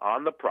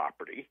on the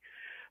property,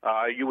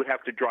 You would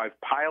have to drive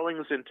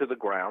pilings into the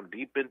ground,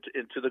 deep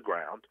into the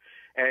ground,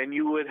 and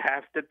you would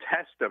have to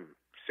test them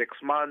 6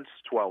 months,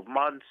 12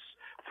 months,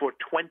 for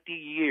 20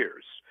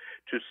 years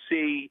to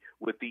see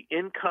with the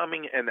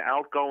incoming and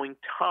outgoing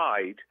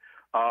tide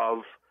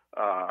of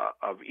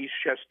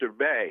Eastchester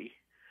Bay,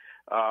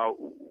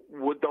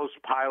 would those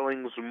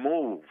pilings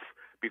move?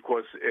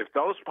 Because if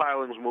those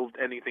pilings moved,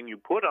 anything you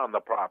put on the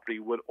property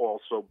would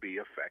also be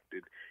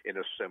affected in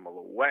a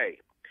similar way.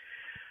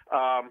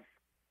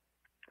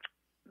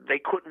 They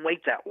couldn't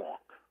wait that long.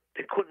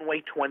 They couldn't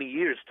wait 20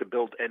 years to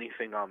build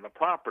anything on the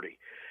property.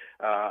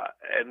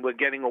 And we're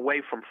getting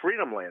away from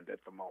Freedomland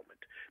at the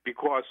moment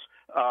because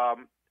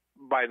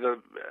by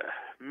the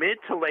mid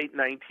to late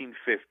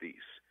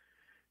 1950s,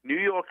 New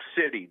York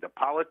City, the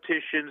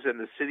politicians and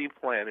the city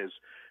planners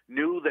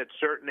knew that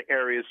certain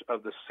areas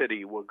of the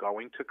city were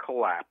going to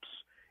collapse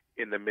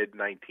in the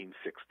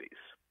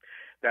mid-1960s.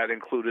 That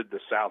included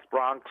the South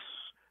Bronx,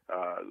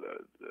 the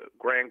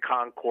Grand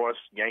Concourse,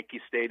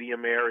 Yankee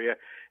Stadium area,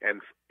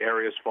 and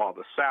areas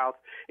farther south.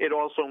 It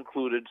also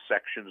included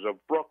sections of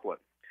Brooklyn.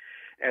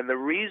 And the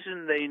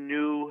reason they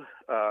knew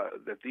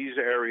that these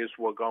areas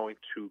were going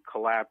to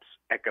collapse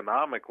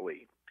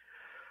economically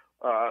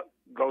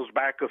goes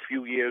back a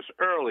few years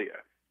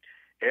earlier.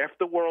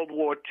 After World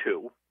War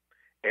II,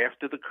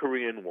 after the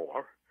Korean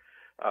War,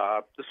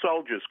 the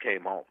soldiers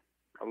came home.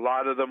 A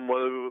lot of them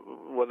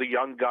were the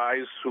young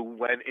guys who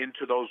went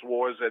into those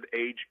wars at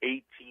age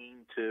 18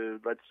 to,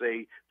 let's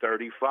say,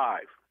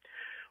 35.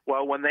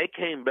 Well, when they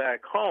came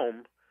back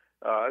home,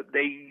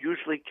 they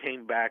usually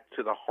came back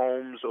to the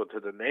homes or to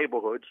the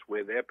neighborhoods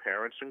where their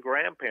parents and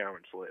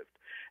grandparents lived.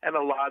 And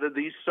a lot of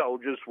these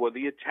soldiers were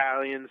the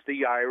Italians,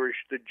 the Irish,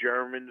 the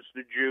Germans,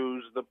 the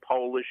Jews, the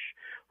Polish,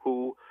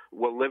 who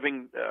were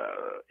living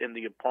in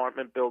the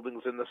apartment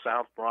buildings in the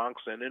South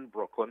Bronx and in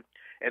Brooklyn.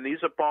 And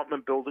these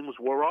apartment buildings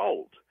were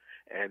old,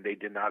 and they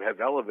did not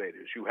have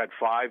elevators. You had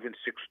 5- and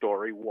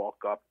 6-story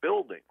walk-up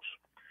buildings.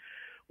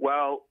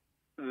 Well,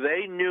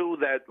 they knew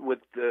that with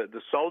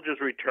the soldiers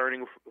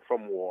returning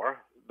from war,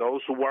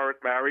 those who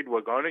weren't married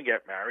were going to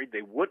get married.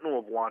 They wouldn't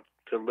have wanted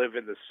to live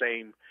in the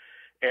same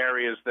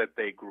areas that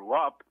they grew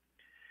up.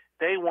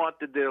 They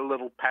wanted their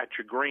little patch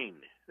of green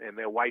and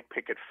their white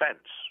picket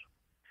fence.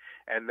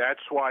 And that's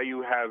why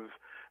you have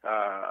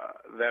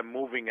them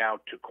moving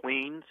out to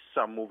Queens,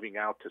 some moving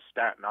out to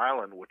Staten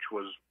Island, which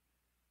was,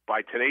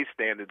 by today's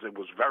standards, it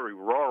was very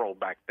rural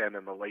back then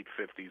in the late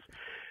 50s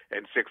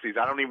and 60s.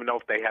 I don't even know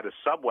if they had a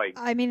subway.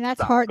 I mean,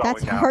 that's hard.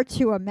 That's hard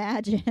to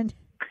imagine.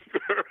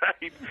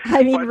 Right.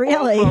 I mean, but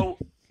really. Also,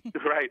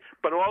 right.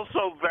 But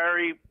also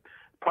very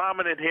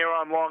prominent here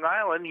on Long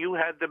Island, you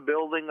had the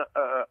building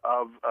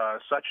of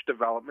such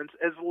developments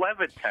as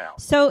Levittown.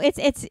 So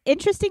it's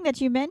interesting that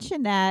you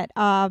mentioned that,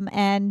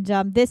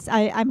 this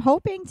I'm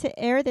hoping to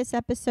air this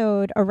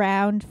episode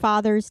around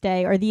Father's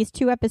Day, or these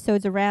two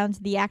episodes around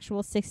the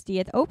actual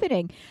 60th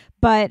opening.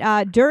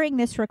 But during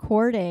this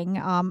recording,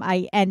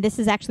 and this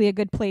is actually a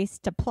good place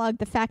to plug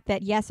the fact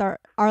that yes,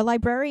 our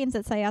librarians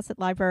at Syosset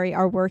Library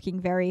are working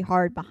very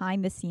hard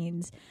behind the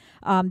scenes.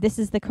 This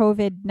is the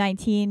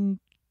COVID-19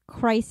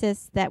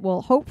 crisis that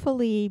will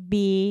hopefully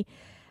be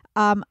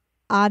on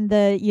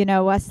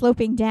the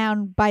sloping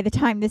down by the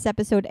time this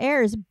episode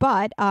airs,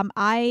 but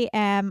I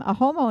am a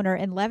homeowner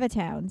in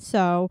Levittown,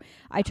 so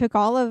I took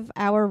all of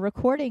our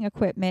recording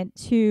equipment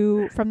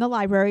from the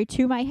library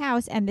to my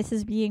house, and this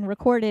is being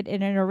recorded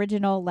in an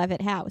original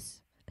Levitt house.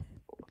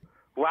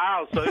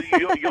 Wow, so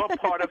you're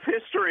part of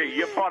history.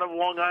 You're part of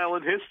Long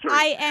Island history.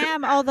 I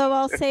am, although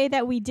I'll say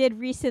that we did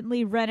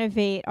recently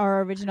renovate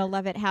our original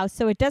Levitt house,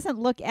 so it doesn't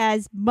look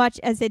as much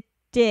as it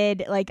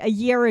did like a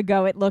year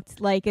ago. It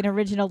looked like an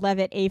original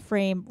Levitt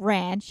A-frame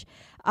ranch.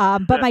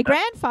 But my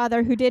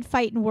grandfather, who did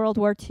fight in World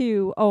War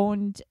II,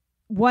 owned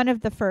one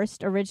of the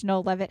first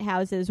original Levitt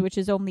houses, which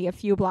is only a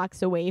few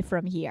blocks away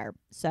from here.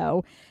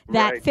 So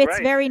that fits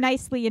very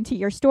nicely into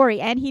your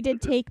story. And he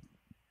did take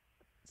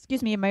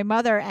my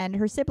mother and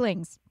her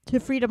siblings to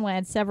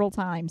Freedomland several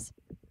times.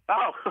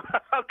 Oh,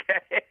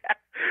 okay.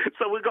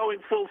 So we're going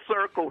full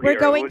circle here. We're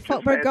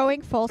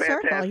going full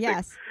circle,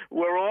 yes.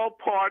 We're all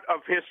part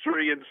of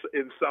history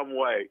in some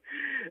way.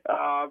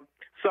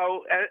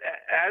 So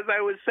as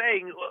I was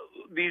saying,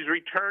 these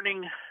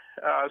returning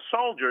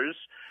soldiers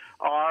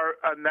are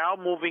now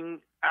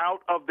moving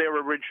out of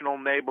their original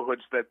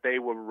neighborhoods that they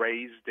were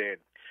raised in.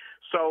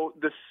 So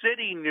the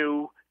city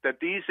knew that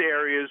these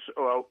areas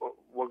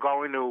were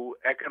going to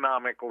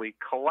economically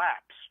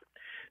collapse.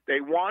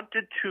 They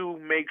wanted to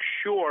make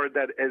sure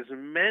that as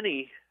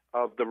many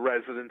of the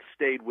residents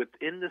stayed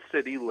within the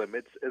city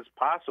limits as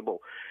possible.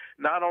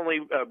 Not only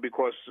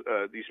because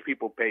these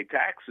people pay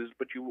taxes,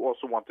 but you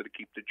also wanted to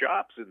keep the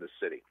jobs in the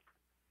city.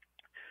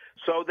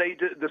 So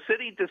the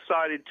city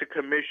decided to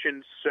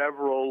commission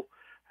several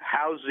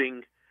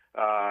housing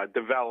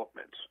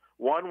developments.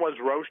 One was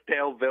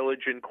Rochdale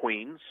Village in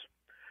Queens.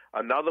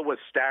 Another was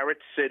Starrett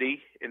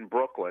City in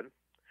Brooklyn.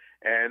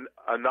 And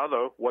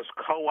another was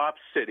Co-op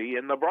City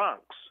in the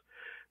Bronx.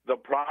 The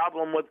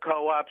problem with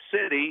Co-op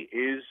City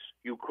is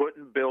you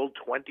couldn't build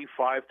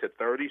 25 to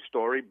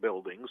 30-story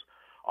buildings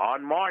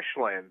on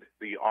marshland.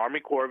 The Army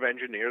Corps of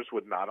Engineers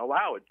would not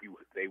allow it.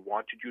 They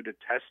wanted you to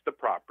test the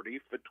property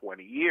for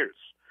 20 years.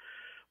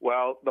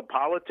 Well, the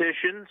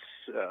politicians,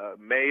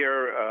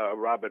 Mayor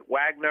Robert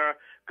Wagner,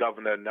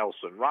 Governor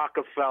Nelson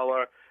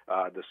Rockefeller,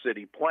 the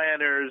city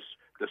planners,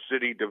 the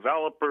city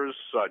developers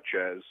such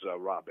as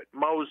Robert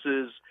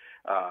Moses,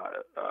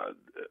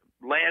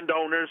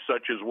 landowners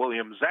such as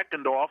William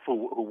Zeckendorf,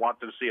 who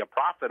wanted to see a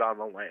profit on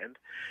the land,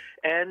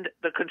 and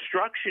the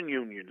construction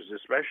unions,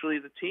 especially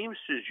the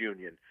Teamsters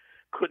Union,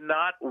 could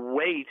not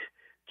wait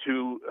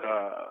to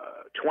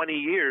 20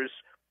 years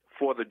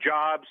for the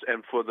jobs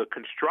and for the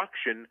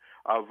construction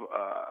of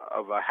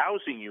a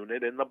housing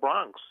unit in the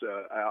Bronx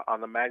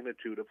on the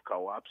magnitude of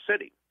Co-op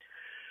City.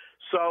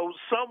 So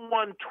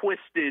someone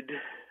twisted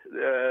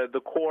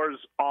the Corps'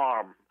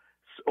 arm,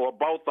 or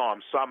both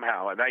arms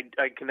somehow, and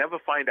I can never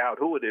find out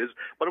who it is,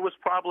 but it was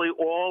probably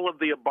all of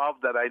the above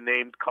that I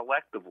named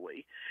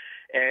collectively.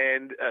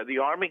 And the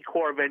Army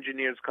Corps of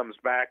Engineers comes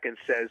back and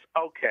says,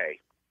 okay,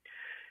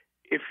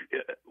 if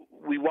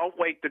we won't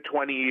wait the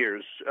 20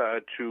 years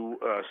to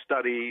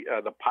study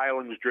the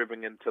pilings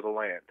driven into the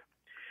land.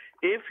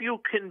 If you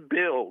can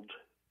build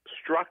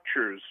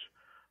structures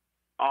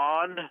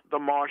on the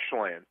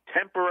marshland,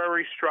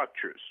 temporary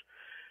structures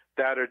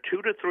that are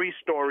 2 to 3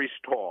 stories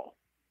tall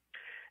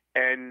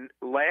and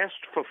last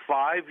for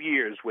 5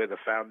 years, where the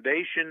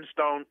foundations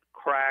don't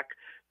crack,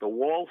 the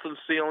walls and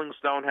ceilings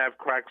don't have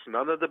cracks,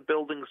 none of the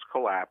buildings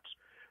collapse,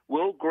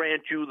 we'll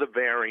grant you the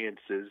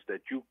variances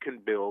that you can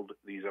build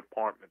these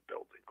apartment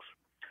buildings.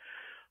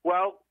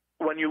 Well,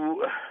 when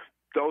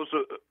those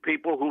are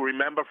people who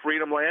remember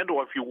Freedomland,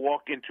 or if you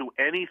walk into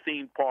any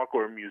theme park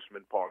or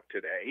amusement park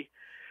today,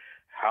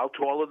 how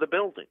tall are the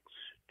buildings?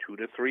 2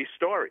 to 3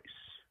 stories.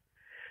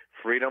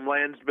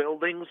 Freedomland's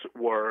buildings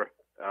were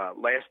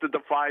lasted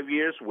the 5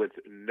 years with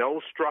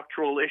no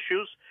structural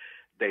issues.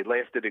 They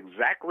lasted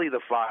exactly the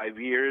 5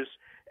 years,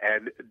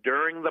 and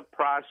during the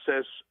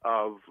process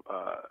of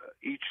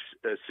each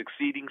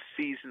succeeding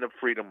season of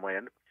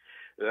Freedomland,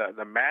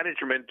 the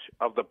management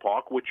of the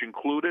park, which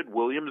included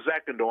William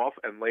Zeckendorf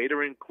and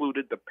later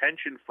included the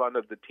pension fund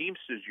of the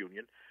Teamsters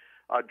Union,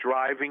 are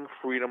driving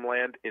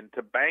Freedomland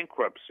into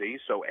bankruptcy.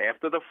 So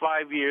after the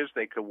 5 years,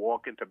 they could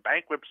walk into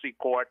bankruptcy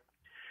court,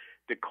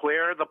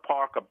 declare the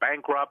park a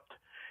bankrupt,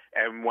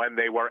 and when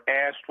they were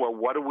asked, well,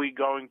 what are we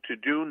going to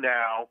do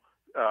now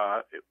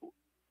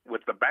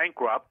with the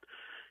bankrupt?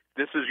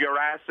 This is your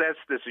assets,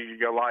 this is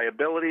your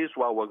liabilities.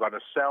 Well, we're going to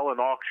sell and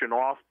auction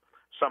off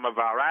some of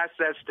our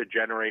assets to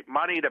generate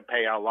money to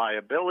pay our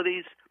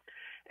liabilities,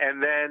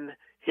 and then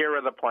here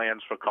are the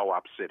plans for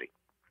Co-op City.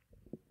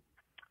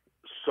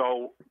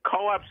 So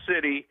Co-op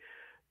City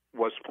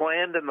was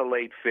planned in the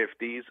late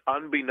 50s,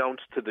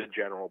 unbeknownst to the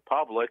general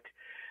public.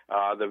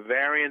 The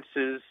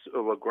variances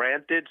were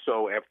granted,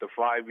 so after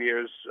 5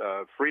 years,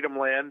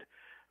 Freedomland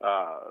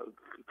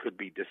could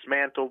be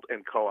dismantled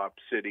and Co-op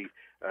City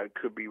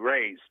could be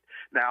raised.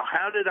 Now,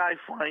 how did I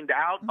find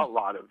out a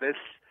lot of this?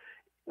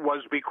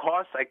 Was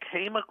because I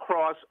came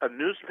across a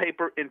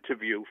newspaper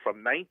interview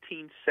from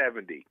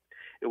 1970.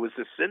 It was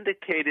a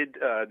syndicated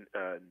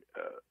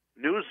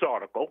news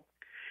article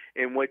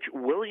in which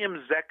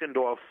William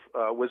Zeckendorf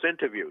was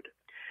interviewed.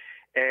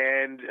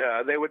 And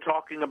they were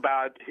talking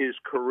about his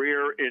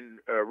career in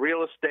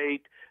real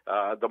estate,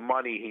 the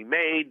money he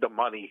made, the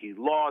money he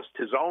lost,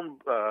 his own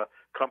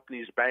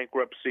company's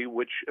bankruptcy,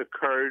 which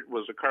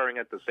was occurring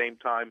at the same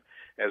time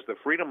as the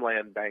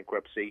Freedomland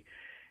bankruptcy.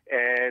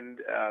 And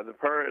the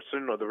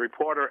person or the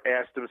reporter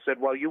asked him,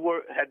 said, well,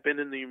 you had been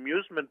in the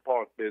amusement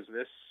park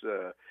business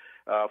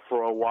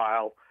for a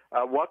while.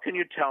 What can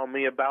you tell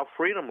me about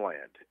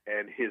Freedomland?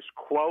 And his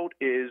quote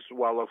is,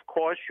 well, of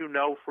course, you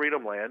know,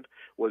 Freedomland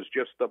was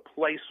just a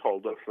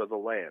placeholder for the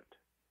land.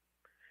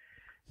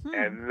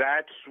 And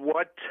that's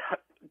what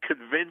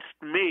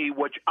convinced me,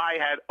 which I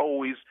had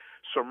always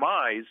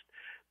surmised,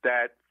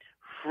 that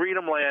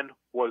Freedomland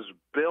was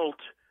built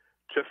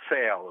to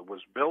fail. It was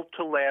built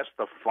to last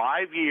the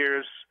 5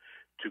 years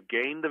to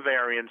gain the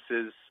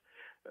variances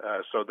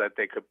so that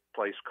they could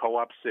place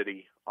Co-op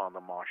City on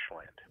the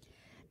marshland.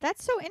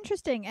 That's so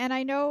interesting. And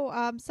I know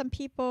some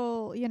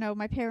people, you know,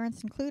 my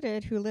parents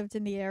included, who lived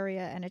in the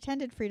area and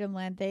attended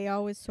Freedomland, they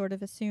always sort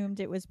of assumed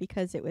it was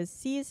because it was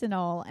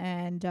seasonal.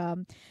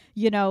 And,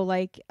 you know,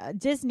 like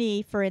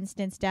Disney, for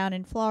instance, down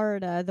in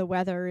Florida, the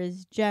weather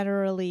is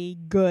generally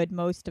good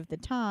most of the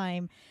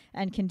time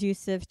and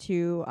conducive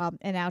to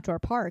an outdoor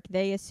park.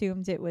 They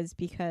assumed it was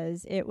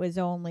because it was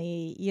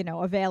only, you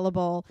know,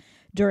 available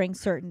during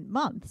certain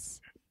months.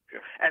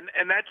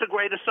 And that's a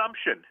great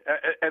assumption,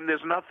 and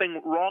there's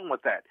nothing wrong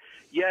with that.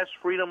 Yes,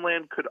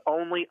 Freedomland could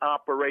only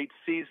operate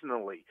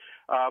seasonally.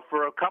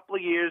 For a couple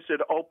of years,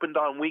 it opened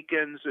on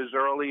weekends as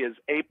early as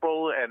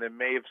April, and it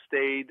may have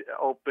stayed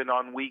open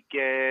on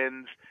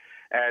weekends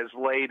as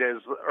late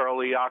as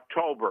early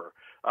October.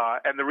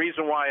 And the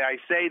reason why I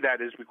say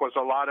that is because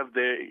a lot of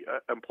the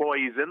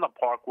employees in the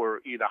park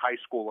were either high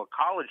school or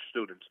college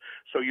students,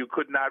 so you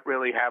could not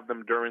really have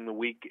them during the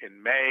week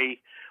in May,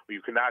 or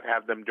you could not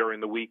have them during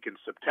the week in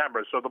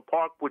September. So the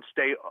park would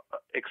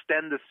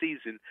extend the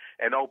season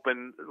and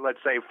open, let's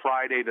say,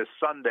 Friday to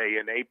Sunday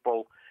in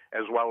April,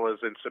 as well as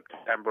in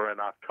September and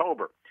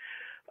October.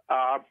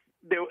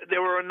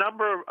 There were a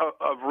number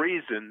of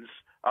reasons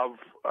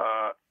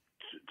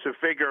to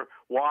figure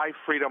why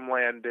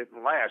Freedomland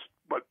didn't last,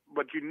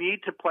 but you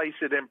need to place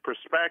it in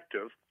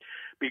perspective,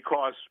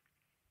 because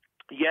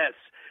yes,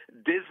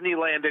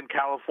 Disneyland in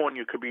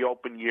California could be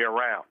open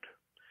year-round.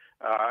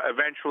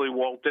 Eventually,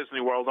 Walt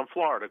Disney World in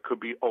Florida could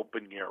be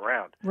open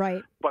year-round.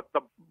 Right. But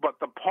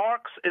the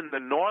parks in the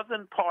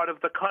northern part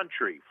of the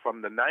country,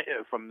 from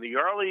the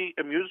early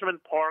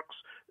amusement parks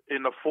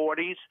in the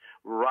 40s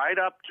right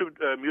up to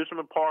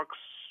amusement parks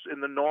in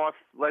the north,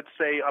 let's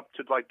say up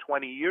to like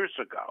 20 years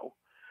ago,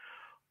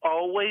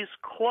 always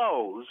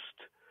closed,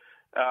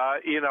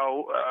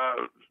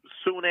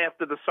 soon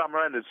after the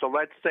summer ended. So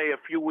let's say a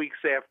few weeks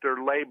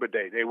after Labor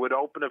Day. They would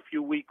open a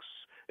few weeks,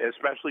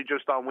 especially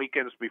just on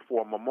weekends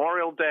before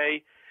Memorial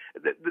Day,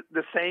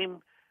 the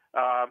same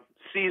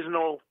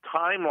seasonal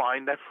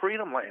timeline that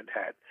Freedomland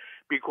had.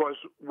 Because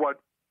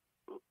what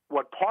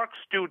parks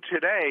do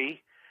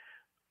today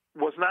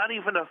was not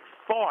even a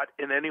thought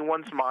in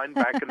anyone's mind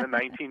back in the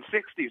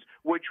 1960s,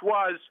 which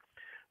was,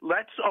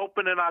 let's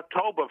open in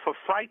October for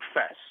Fright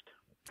Fest.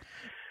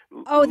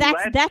 Oh,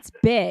 that's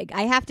big.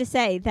 I have to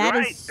say that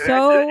right. is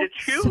so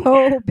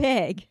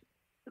big.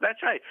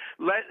 That's right.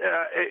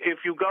 If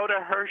you go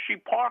to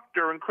Hershey Park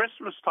during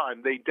Christmas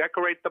time, they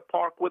decorate the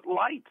park with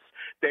lights.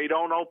 They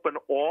don't open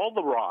all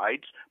the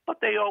rides, but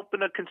they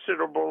open a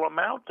considerable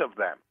amount of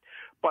them.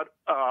 But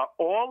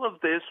all of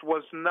this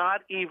was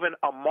not even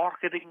a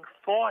marketing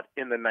thought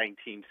in the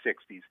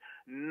 1960s.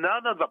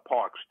 None of the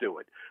parks do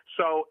it.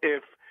 So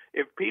if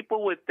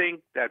people would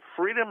think that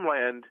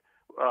Freedomland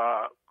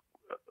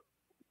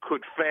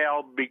could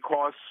fail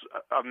because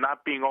of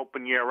not being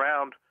open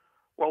year-round,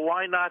 well,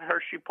 why not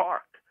Hershey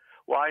Park?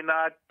 Why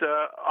not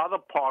other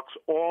parks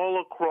all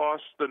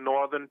across the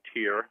northern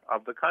tier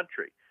of the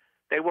country?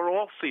 They were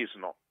all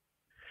seasonal.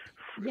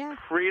 Yeah.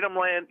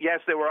 Freedomland,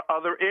 yes, there were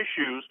other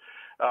issues,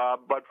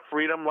 but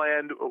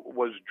Freedomland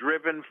was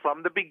driven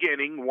from the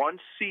beginning. Once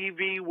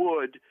C.V.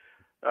 Wood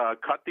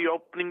cut the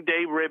opening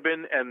day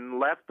ribbon and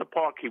left the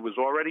park, he was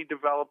already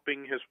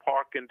developing his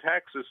park in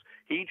Texas.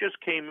 He just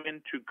came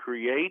in to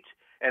create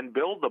and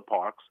build the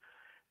parks,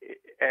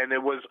 and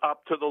it was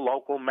up to the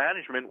local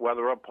management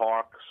whether a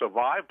park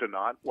survived or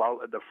not.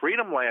 Well, the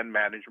Freedomland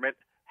management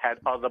had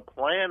other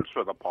plans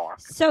for the park.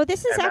 So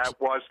this is that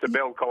was to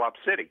build Co-op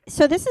City.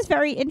 So this is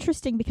very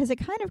interesting because it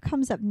kind of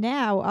comes up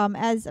now,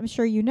 as I'm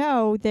sure you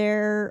know,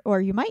 or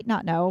you might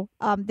not know,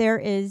 there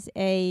is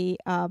a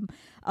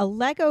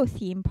Lego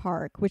theme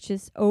park which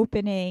is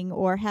opening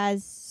or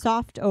has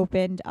soft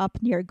opened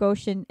up near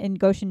Goshen,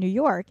 New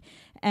York.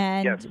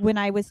 And yes. When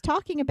I was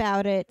talking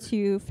about it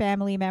to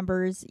family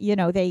members,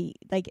 they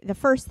the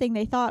first thing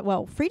they thought,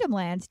 well,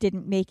 Freedomland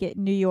didn't make it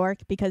in New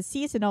York because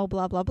seasonal,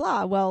 blah, blah,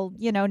 blah. Well,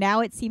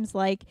 now it seems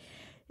like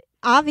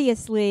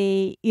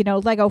obviously,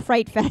 Lego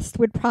Fright Fest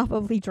would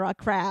probably draw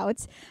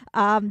crowds.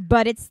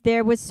 But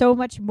there was so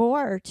much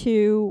more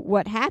to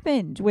what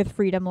happened with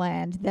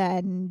Freedomland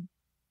than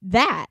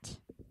that.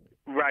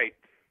 Right.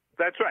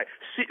 That's right.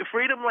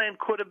 Freedomland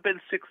could have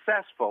been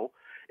successful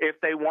if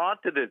they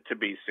wanted it to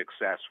be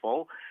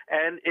successful,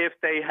 and if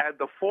they had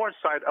the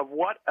foresight of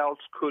what else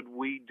could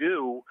we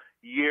do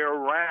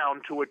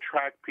year-round to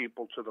attract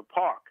people to the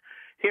park.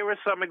 Here are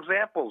some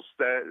examples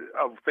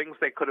of things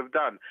they could have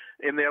done.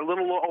 In their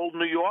little old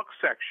New York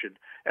section,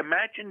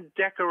 imagine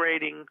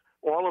decorating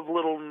all of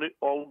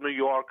old New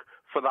York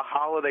for the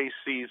holiday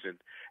season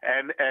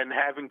and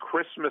having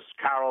Christmas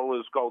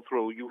carolers go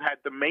through. You had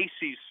the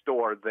Macy's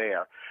store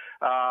there.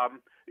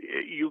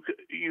 You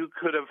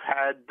could have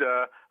had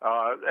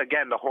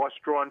again the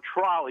horse-drawn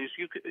trolleys.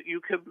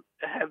 You could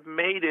have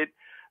made it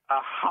a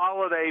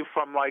holiday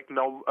from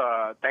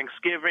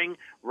Thanksgiving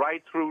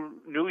right through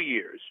New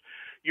Year's.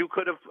 You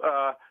could have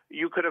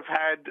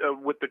had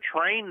with the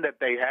train that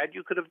they had.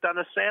 You could have done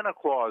a Santa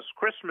Claus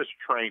Christmas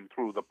train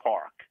through the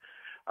park.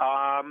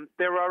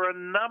 There are a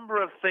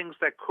number of things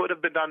that could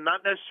have been done,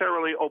 not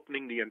necessarily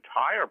opening the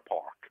entire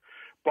park,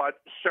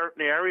 but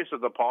certain areas of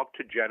the park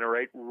to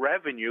generate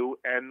revenue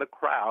and the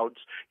crowds.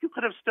 You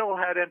could have still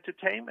had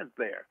entertainment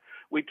there.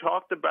 We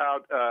talked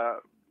about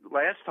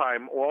last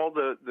time all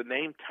the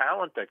name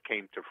talent that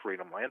came to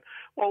Freedomland.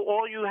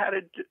 Well, you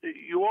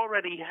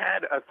already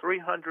had a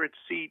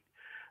 300-seat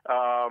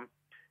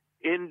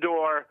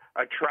indoor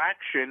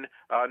attraction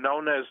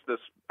known as the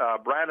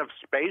Brand of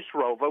Space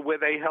Rover, where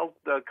they held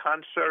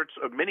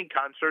mini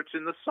concerts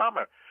in the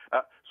summer.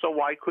 So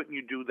why couldn't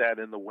you do that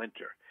in the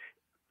winter?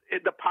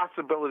 The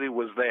possibility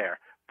was there,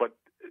 but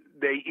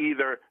they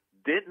either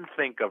didn't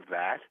think of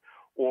that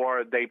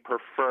or they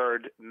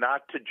preferred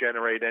not to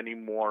generate any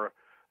more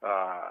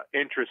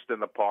interest in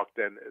the park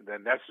than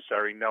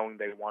necessary, knowing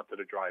they wanted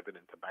to drive it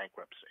into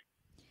bankruptcy.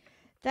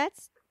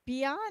 That's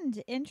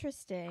beyond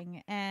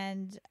interesting.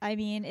 And I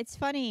mean, it's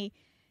funny,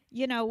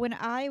 when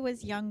I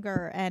was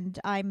younger, and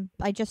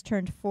I just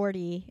turned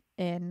 40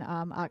 in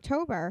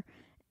October.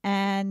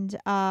 And,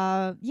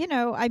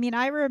 I mean,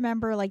 I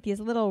remember like these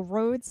little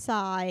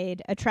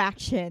roadside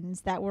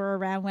attractions that were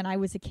around when I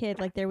was a kid.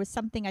 Like there was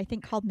something I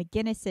think called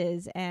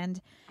McGinnis's, and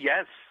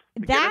Yes.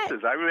 that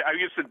McGinnis's. I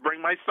used to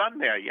bring my son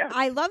there. Yes.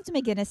 I loved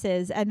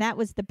McGinnis's, and that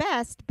was the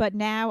best. But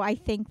now I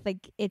think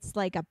like it's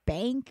like a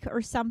bank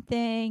or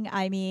something.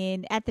 I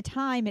mean, at the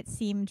time it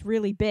seemed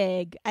really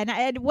big, and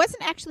it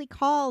wasn't actually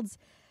called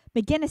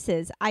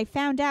McGinnis's. I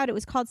found out it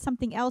was called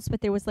something else,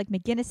 but there was like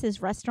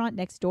McGinnis's restaurant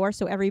next door,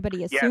 so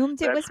everybody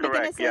assumed it was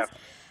correct. McGinnis's.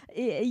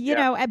 Yes. You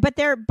know,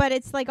 but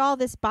it's like all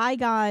this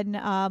bygone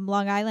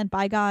Long Island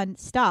bygone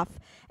stuff.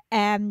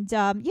 And we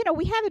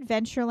have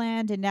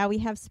Adventureland, and now we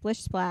have Splish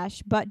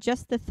Splash. But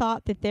just the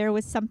thought that there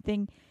was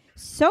something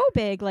so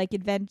big like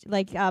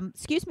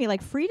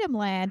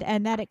Freedomland,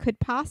 and that it could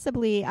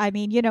possibly, I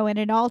mean, in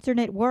an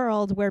alternate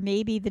world where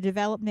maybe the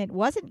development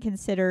wasn't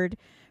considered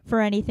for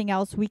anything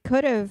else, we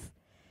could have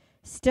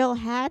still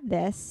had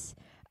this.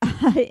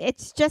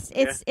 It's just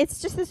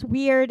this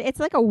weird. It's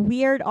like a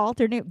weird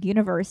alternate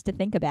universe to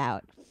think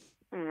about.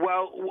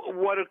 Well,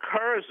 what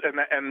occurs,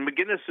 and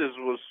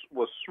McGinnis's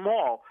was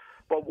small.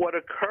 But what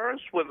occurs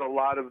with a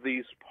lot of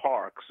these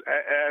parks,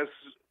 as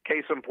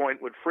case in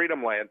point with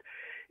Freedomland,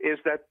 is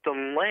that the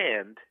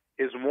land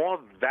is more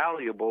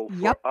valuable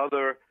for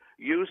other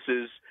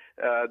uses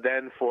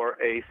than for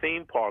a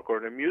theme park or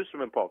an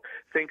amusement park.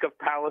 Think of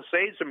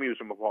Palisades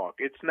Amusement Park.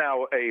 It's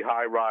now a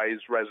high-rise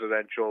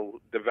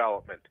residential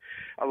development.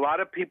 A lot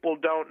of people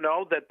don't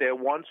know that there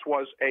once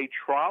was a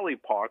trolley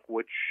park,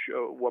 which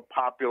were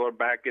popular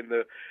back in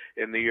the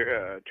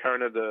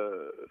turn of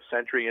the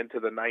century into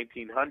the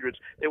 1900s.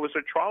 There was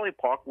a trolley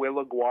park where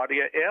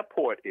LaGuardia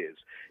Airport is.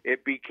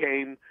 It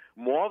became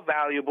more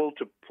valuable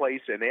to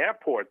place an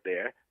airport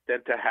there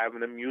than to have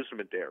an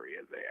amusement area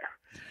there.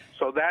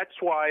 So that's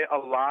why a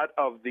lot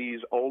of these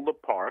older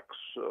parks,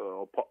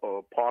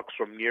 parks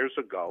from years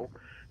ago,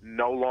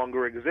 no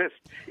longer exist.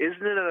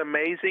 Isn't it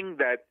amazing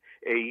that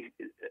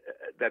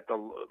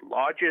the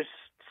largest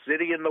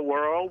city in the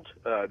world,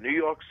 New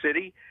York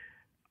City,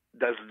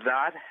 does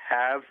not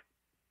have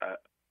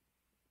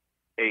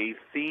a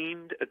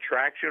themed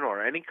attraction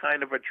or any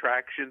kind of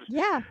attractions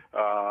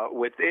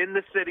within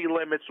the city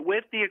limits,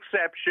 with the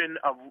exception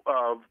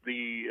of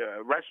the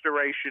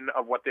restoration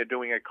of what they're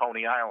doing at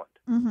Coney Island.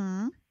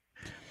 Mm-hmm.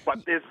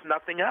 But there's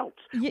nothing else.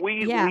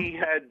 We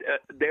had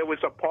there was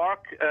a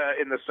park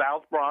in the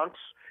South Bronx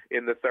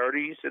in the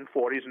 30s and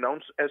 40s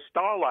known as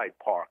Starlight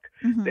Park.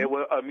 Mm-hmm. There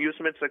were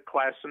amusements at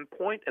Classen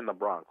Point in the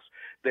Bronx.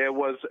 There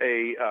was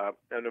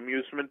an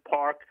amusement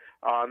park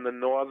on the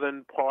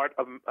northern part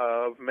of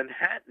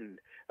Manhattan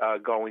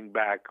going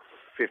back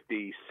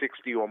 50,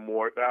 60 or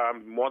more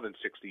than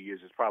 60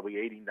 years. It's probably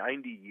 80,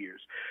 90 years.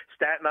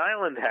 Staten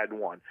Island had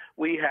one.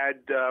 We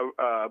had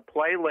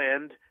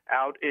Playland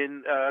out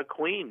in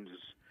Queens.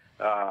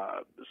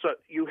 So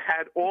you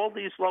had all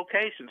these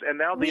locations, and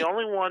now the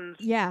only ones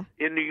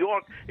in New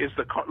York is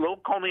the little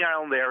Coney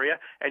Island area,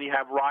 and you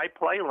have Rye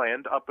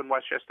Playland up in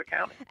Westchester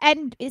County.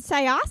 And in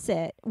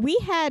Syosset, we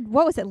had,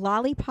 what was it,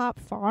 Lollipop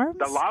Farms?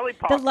 The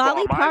Lollipop Farm. I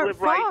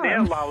live right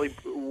near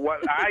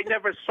I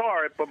never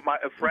saw it, but my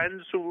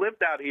friends who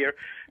lived out here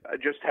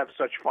just have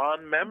such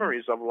fond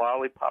memories of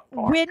Lollipop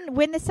Park.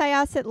 When the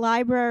Syosset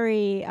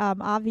Library,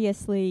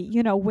 obviously,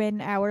 when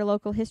our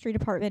local history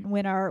department,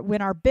 when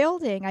our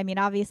building, I mean,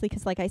 obviously,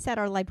 because like I said,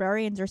 our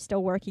librarians are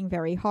still working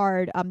very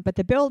hard, but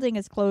the building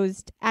is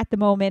closed at the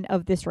moment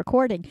of this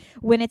recording.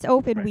 When it's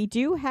open, we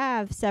do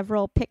have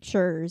several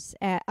pictures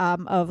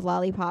of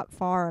Lollipop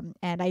Farm,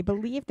 and I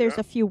believe there's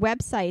a few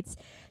websites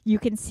you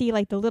can see,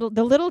 like the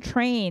little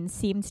train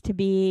seems to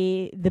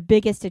be the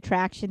biggest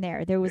attraction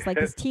there. There was like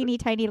this teeny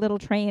tiny little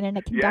train, and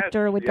a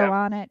conductor would go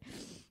on it.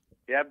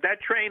 Yeah,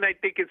 that train I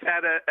think is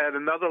at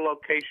another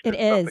location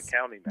in Suffolk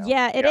County now.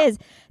 Yeah, it is.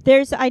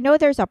 I know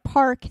there's a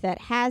park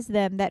that has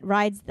them that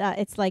rides.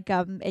 It's like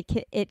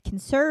it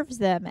conserves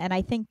them, and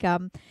I think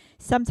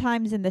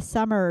sometimes in the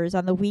summers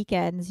on the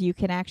weekends you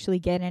can actually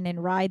get in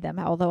and ride them.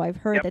 Although I've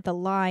heard that the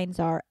lines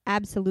are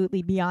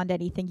absolutely beyond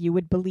anything you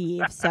would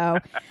believe. So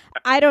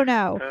I don't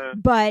know,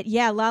 but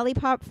yeah,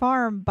 Lollipop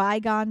Farm,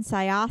 bygone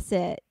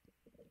Syosset.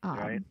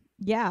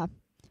 Yeah.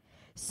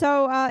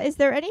 So is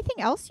there anything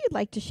else you'd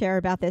like to share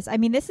about this? I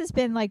mean, this has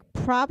been like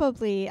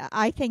probably,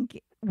 I think,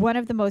 one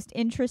of the most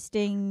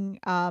interesting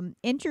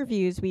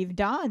interviews we've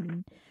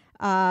done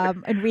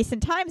in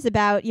recent times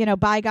about,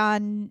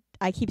 bygone,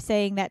 I keep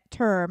saying that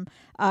term,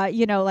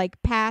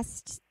 like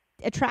past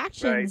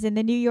attractions in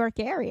the New York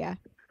area.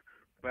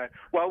 Right.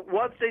 Well,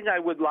 one thing I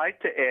would like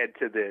to add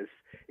to this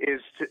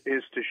is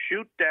to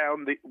shoot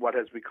down what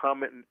has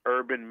become an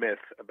urban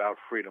myth about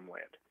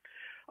Freedomland.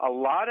 A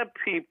lot of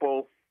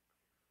people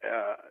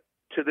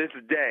to this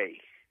day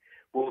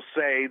will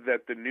say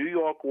that the New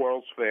York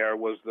World's Fair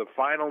was the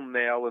final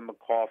nail in the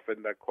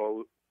coffin that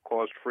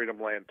caused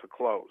Freedomland to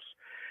close.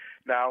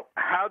 Now,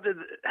 how did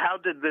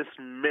this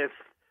myth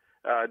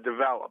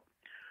develop?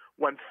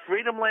 When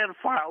Freedomland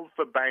filed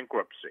for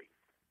bankruptcy,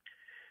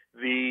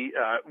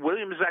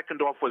 William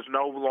Zeckendorf was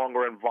no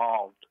longer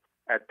involved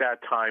at that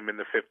time in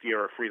the fifth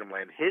year of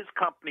Freedomland. His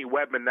company,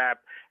 Webb & Knapp,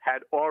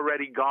 had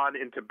already gone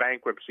into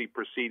bankruptcy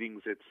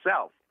proceedings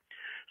itself.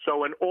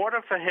 So in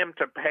order for him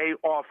to pay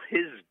off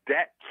his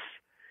debts,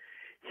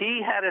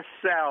 he had to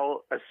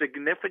sell a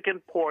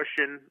significant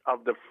portion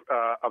of the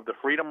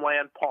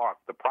Freedomland Park.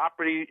 The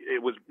property,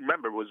 it was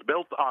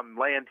built on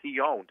land he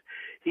owned.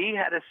 He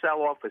had to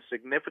sell off a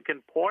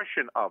significant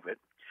portion of it,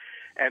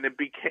 and it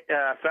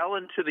fell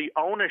into the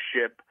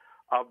ownership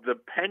of the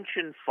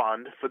pension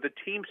fund for the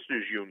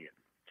Teamsters Union.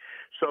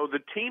 So the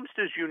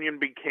Teamsters Union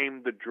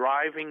became the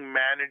driving,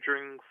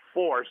 managing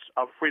force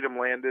of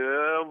Freedomland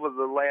over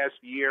the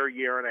last year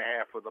and a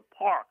half of the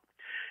park.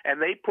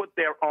 And they put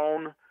their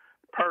own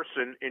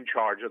person in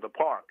charge of the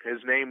park.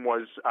 His name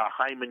was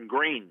Hyman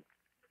Green.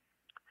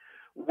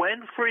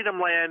 When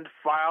Freedomland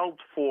filed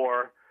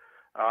for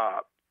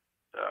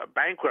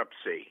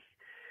bankruptcy,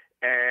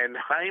 and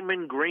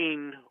Hyman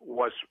Green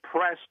was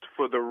pressed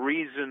for the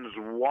reasons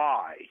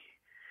why,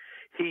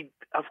 he,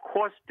 of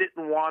course,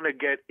 didn't want to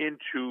get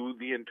into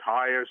the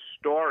entire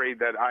story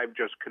that I've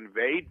just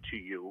conveyed to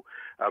you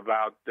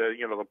about the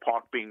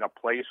park being a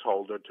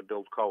placeholder to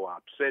build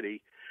Co-op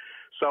City.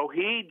 So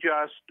he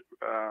just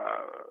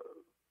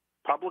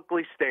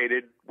publicly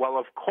stated, well,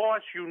 of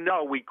course,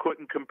 we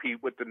couldn't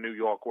compete with the New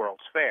York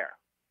World's Fair.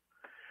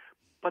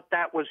 But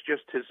that was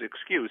just his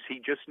excuse. He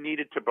just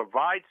needed to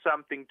provide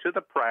something to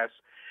the press.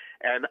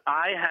 And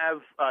I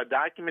have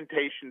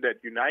documentation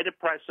that United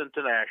Press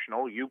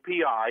International,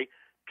 UPI,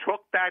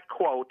 took that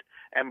quote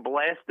and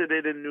blasted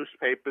it in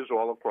newspapers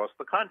all across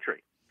the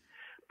country.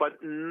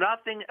 But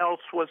nothing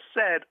else was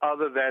said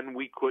other than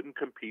we couldn't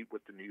compete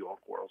with the New York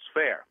World's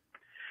Fair.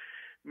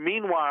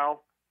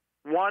 Meanwhile,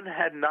 one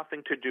had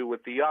nothing to do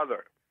with the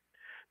other.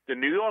 The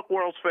New York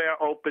World's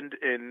Fair opened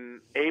in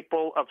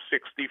April of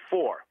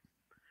 '64,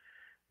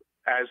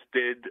 as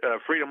did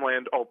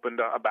Freedomland opened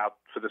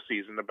for the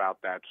season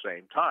about that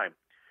same time.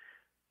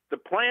 The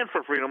plan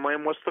for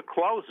Freedomland was to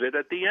close it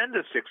at the end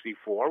of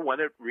 '64 when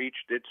it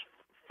reached its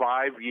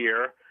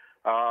 5-year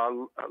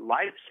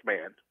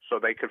lifespan, so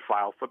they could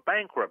file for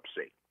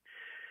bankruptcy.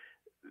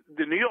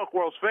 The New York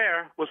World's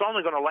Fair was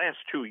only going to last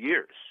 2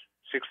 years,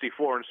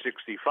 '64 and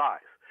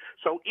 '65.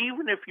 So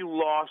even if you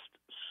lost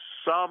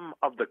some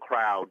of the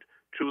crowd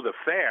to the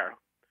fair,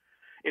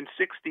 in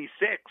 '66,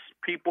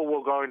 people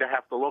were going to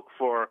have to look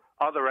for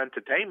other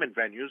entertainment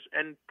venues,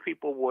 and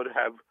people would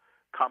have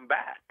come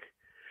back.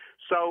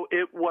 So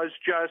it was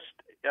just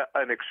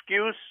an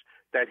excuse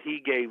that he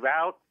gave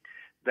out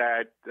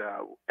that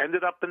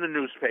ended up in the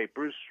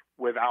newspapers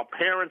with our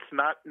parents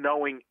not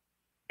knowing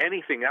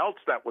anything else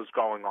that was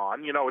going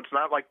on. It's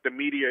not like the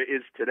media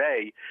is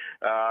today,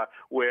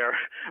 where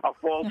a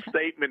false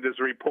statement is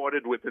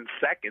reported within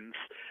seconds.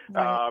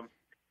 Right.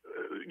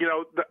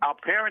 Our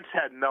parents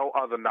had no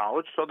other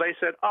knowledge, so they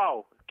said,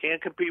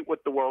 can't compete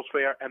with the World's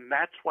Fair, and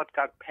that's what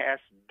got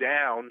passed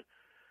down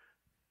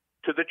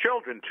to the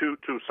children,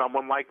 to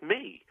someone like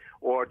me,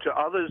 or to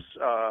others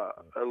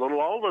a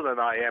little older than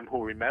I am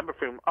who remember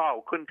from,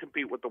 couldn't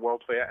compete with the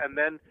World's Fair, and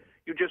then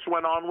you just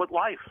went on with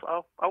life.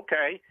 Oh,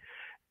 okay.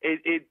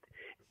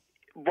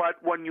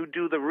 But when you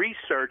do the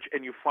research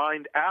and you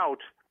find out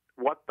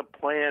what the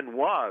plan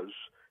was,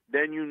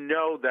 then you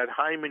know that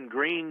Hyman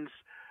Green's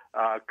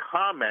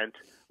comment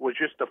was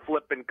just a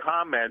flippant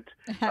comment,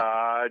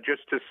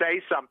 just to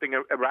say something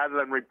rather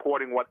than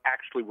reporting what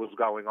actually was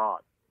going on.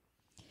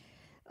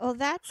 Well,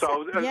 that's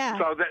so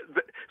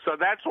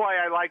that's why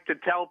I like to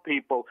tell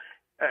people.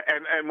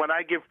 And when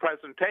I give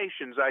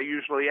presentations, I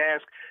usually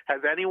ask,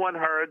 has anyone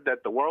heard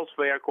that the World's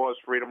Fair caused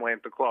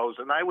Freedomland to close?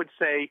 And I would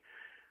say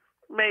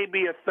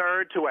maybe a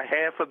third to a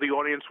half of the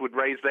audience would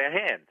raise their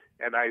hand.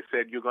 And I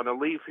said, you're going to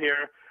leave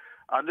here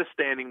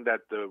understanding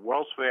that the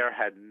World's Fair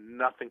had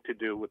nothing to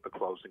do with the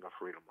closing of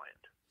Freedomland.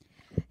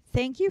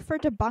 Thank you for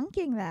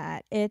debunking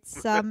that.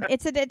 It's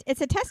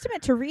a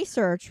testament to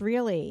research,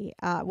 really,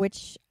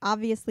 which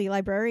obviously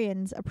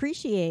librarians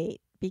appreciate,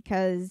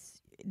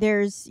 because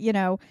there's,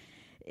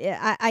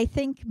 I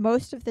think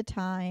most of the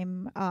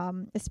time,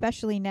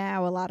 especially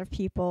now, a lot of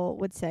people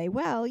would say,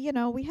 well,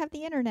 we have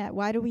the internet.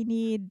 Why do we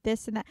need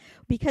this and that?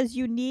 Because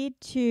you need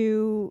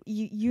to,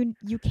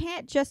 you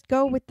can't just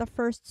go with the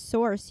first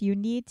source. You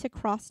need to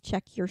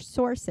cross-check your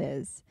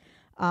sources.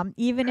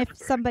 Even if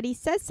somebody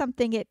says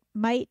something, it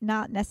might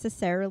not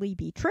necessarily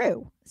be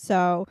true.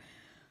 So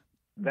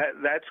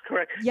that's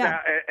correct. Yeah. Now,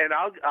 and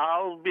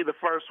I'll be the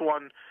first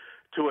one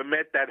to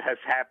admit that has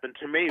happened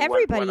to me.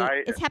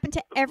 Everybody. It's happened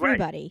to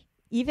everybody. Right.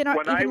 Even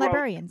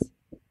librarians.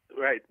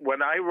 Right.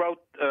 When I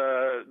wrote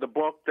the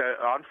book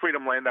on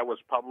Freedomland that was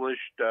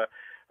published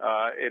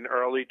in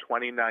early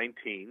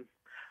 2019,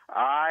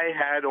 I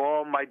had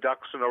all my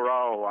ducks in a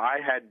row. I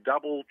had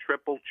double,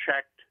 triple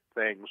checked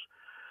things.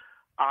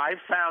 I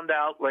found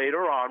out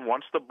later on,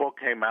 once the book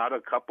came out, a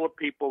couple of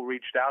people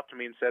reached out to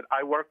me and said,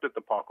 I worked at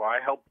the park, or I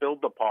helped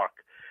build the park.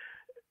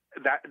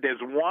 that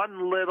there's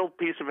one little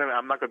piece of,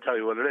 I'm not going to tell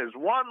you what it is,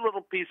 one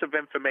little piece of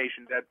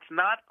information that's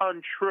not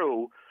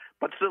untrue,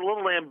 but it's a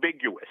little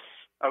ambiguous.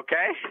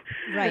 Okay,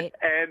 right.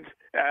 And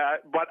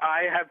but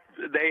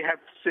they have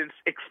since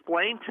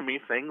explained to me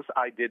things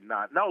I did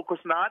not know,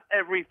 because not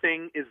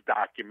everything is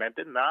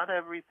documented, not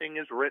everything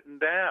is written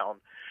down.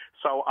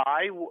 So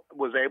I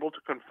was able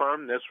to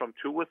confirm this from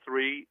 2 or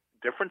 3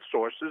 different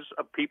sources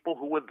of people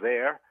who were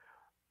there,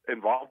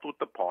 involved with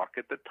the park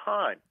at the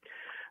time.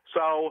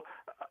 So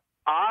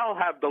I'll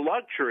have the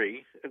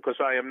luxury, because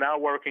I am now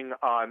working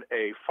on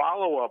a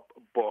follow-up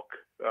book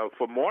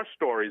for more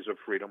stories of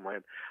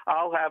Freedomland.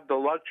 I'll have the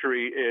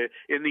luxury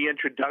in the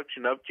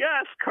introduction of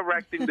just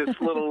correcting this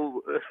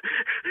little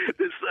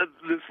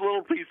this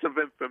little piece of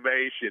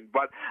information.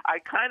 But I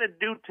kind of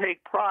do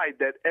take pride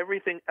that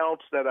everything else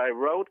that I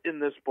wrote in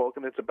this book,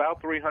 and it's about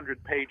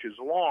 300 pages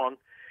long,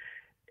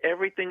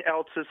 everything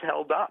else is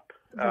held up.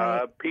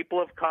 Right. People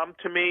have come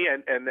to me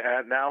and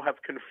now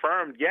have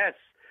confirmed, yes,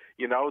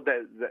 you know,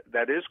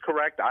 that is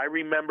correct. I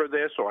remember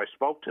this, or I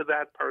spoke to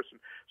that person.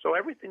 So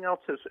everything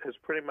else has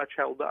pretty much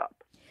held up.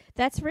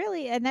 That's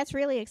really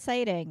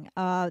exciting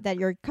that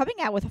you're coming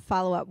out with a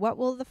follow-up. What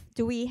will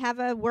do we have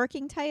a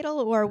working title,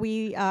 or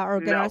we're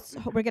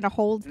gonna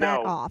hold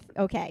that off?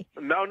 Okay.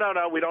 No.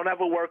 We don't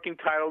have a working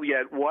title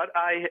yet.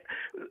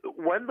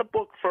 When the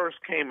book first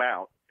came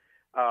out,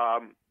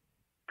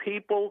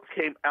 people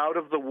came out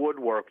of the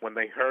woodwork when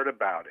they heard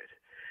about it.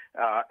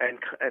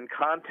 And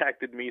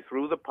contacted me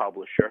through the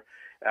publisher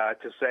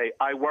to say,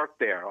 I worked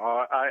there.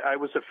 I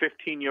was a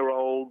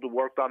 15-year-old who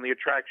worked on the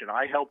attraction.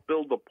 I helped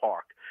build the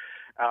park,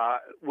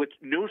 with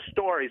new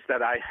stories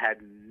that I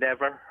had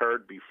never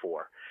heard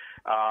before.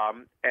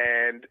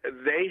 And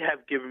they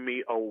have given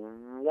me a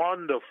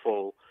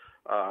wonderful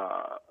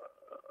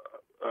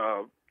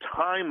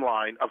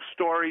timeline of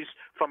stories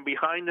from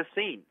behind the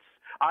scenes.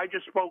 I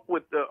just spoke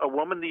with a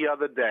woman the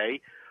other day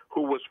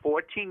who was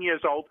 14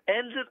 years old,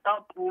 ended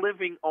up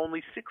living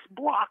only 6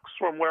 blocks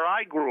from where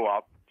I grew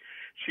up.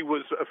 She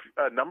was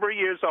a number of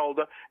years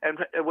older, and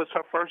it was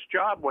her first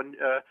job when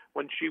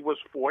she was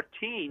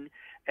 14,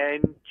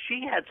 and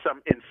she had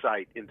some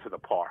insight into the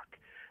park.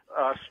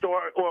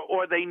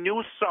 Or they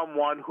knew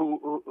someone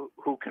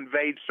who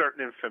conveyed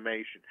certain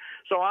information.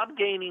 So I'm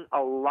gaining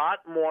a lot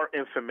more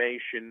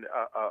information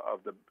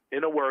of the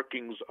inner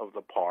workings of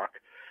the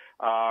park.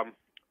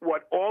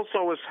 What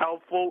also is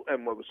helpful,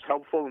 and what was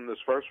helpful in this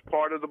first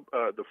part of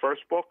the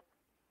first book,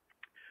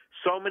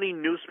 so many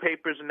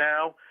newspapers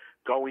now,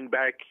 going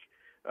back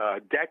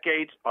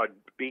decades, are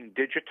being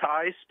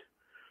digitized.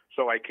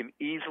 So I can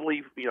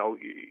easily,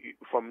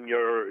 from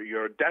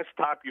your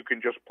desktop, you can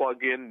just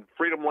plug in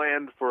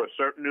Freedomland for a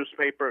certain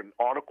newspaper, and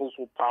articles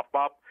will pop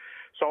up.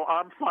 So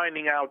I'm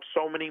finding out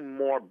so many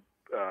more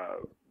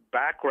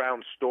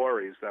background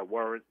stories that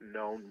weren't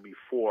known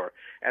before.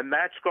 And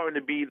that's going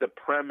to be the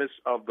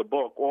premise of the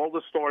book, all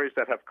the stories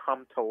that have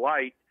come to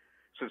light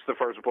since the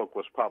first book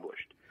was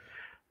published.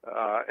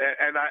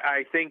 And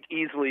I think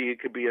easily it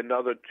could be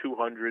another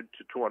 200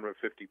 to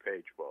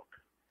 250-page book.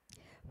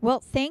 Well,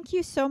 thank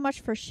you so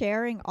much for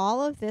sharing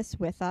all of this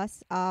with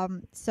us.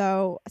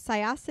 So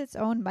Syosset's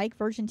own Mike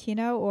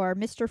Virgintino, or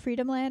Mr.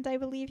 Freedomland, I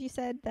believe you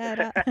said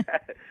that.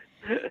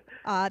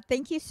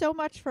 Thank you so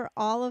much for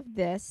all of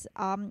this.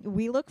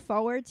 We look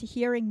forward to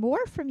hearing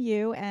more from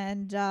you,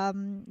 and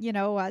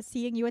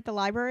seeing you at the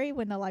library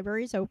when the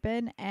library's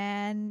open.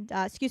 And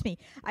I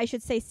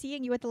should say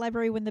seeing you at the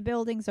library when the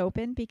building's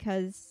open,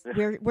 because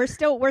we're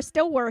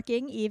still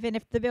working, even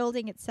if the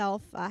building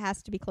itself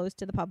has to be closed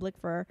to the public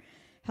for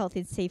health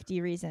and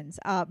safety reasons.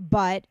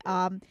 But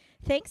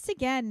thanks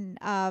again.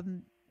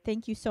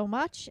 Thank you so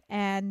much.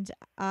 And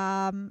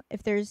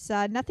if there's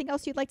nothing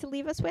else you'd like to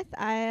leave us with,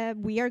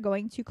 we are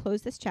going to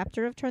close this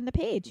chapter of Turn the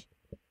Page.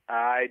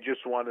 I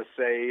just want to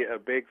say a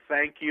big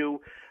thank you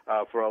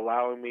for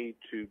allowing me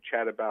to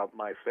chat about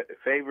my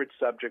favorite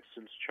subject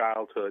since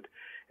childhood.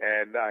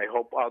 And I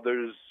hope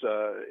others,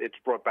 it's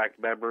brought back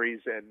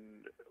memories and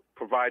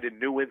provided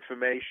new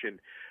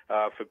information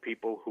for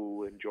people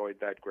who enjoyed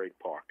that great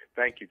park.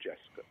 Thank you,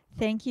 Jessica.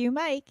 Thank you,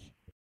 Mike.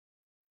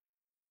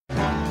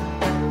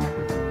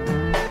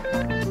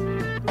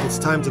 It's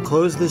time to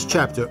close this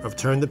chapter of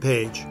Turn the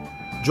Page.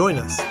 Join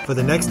us for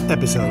the next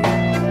episode.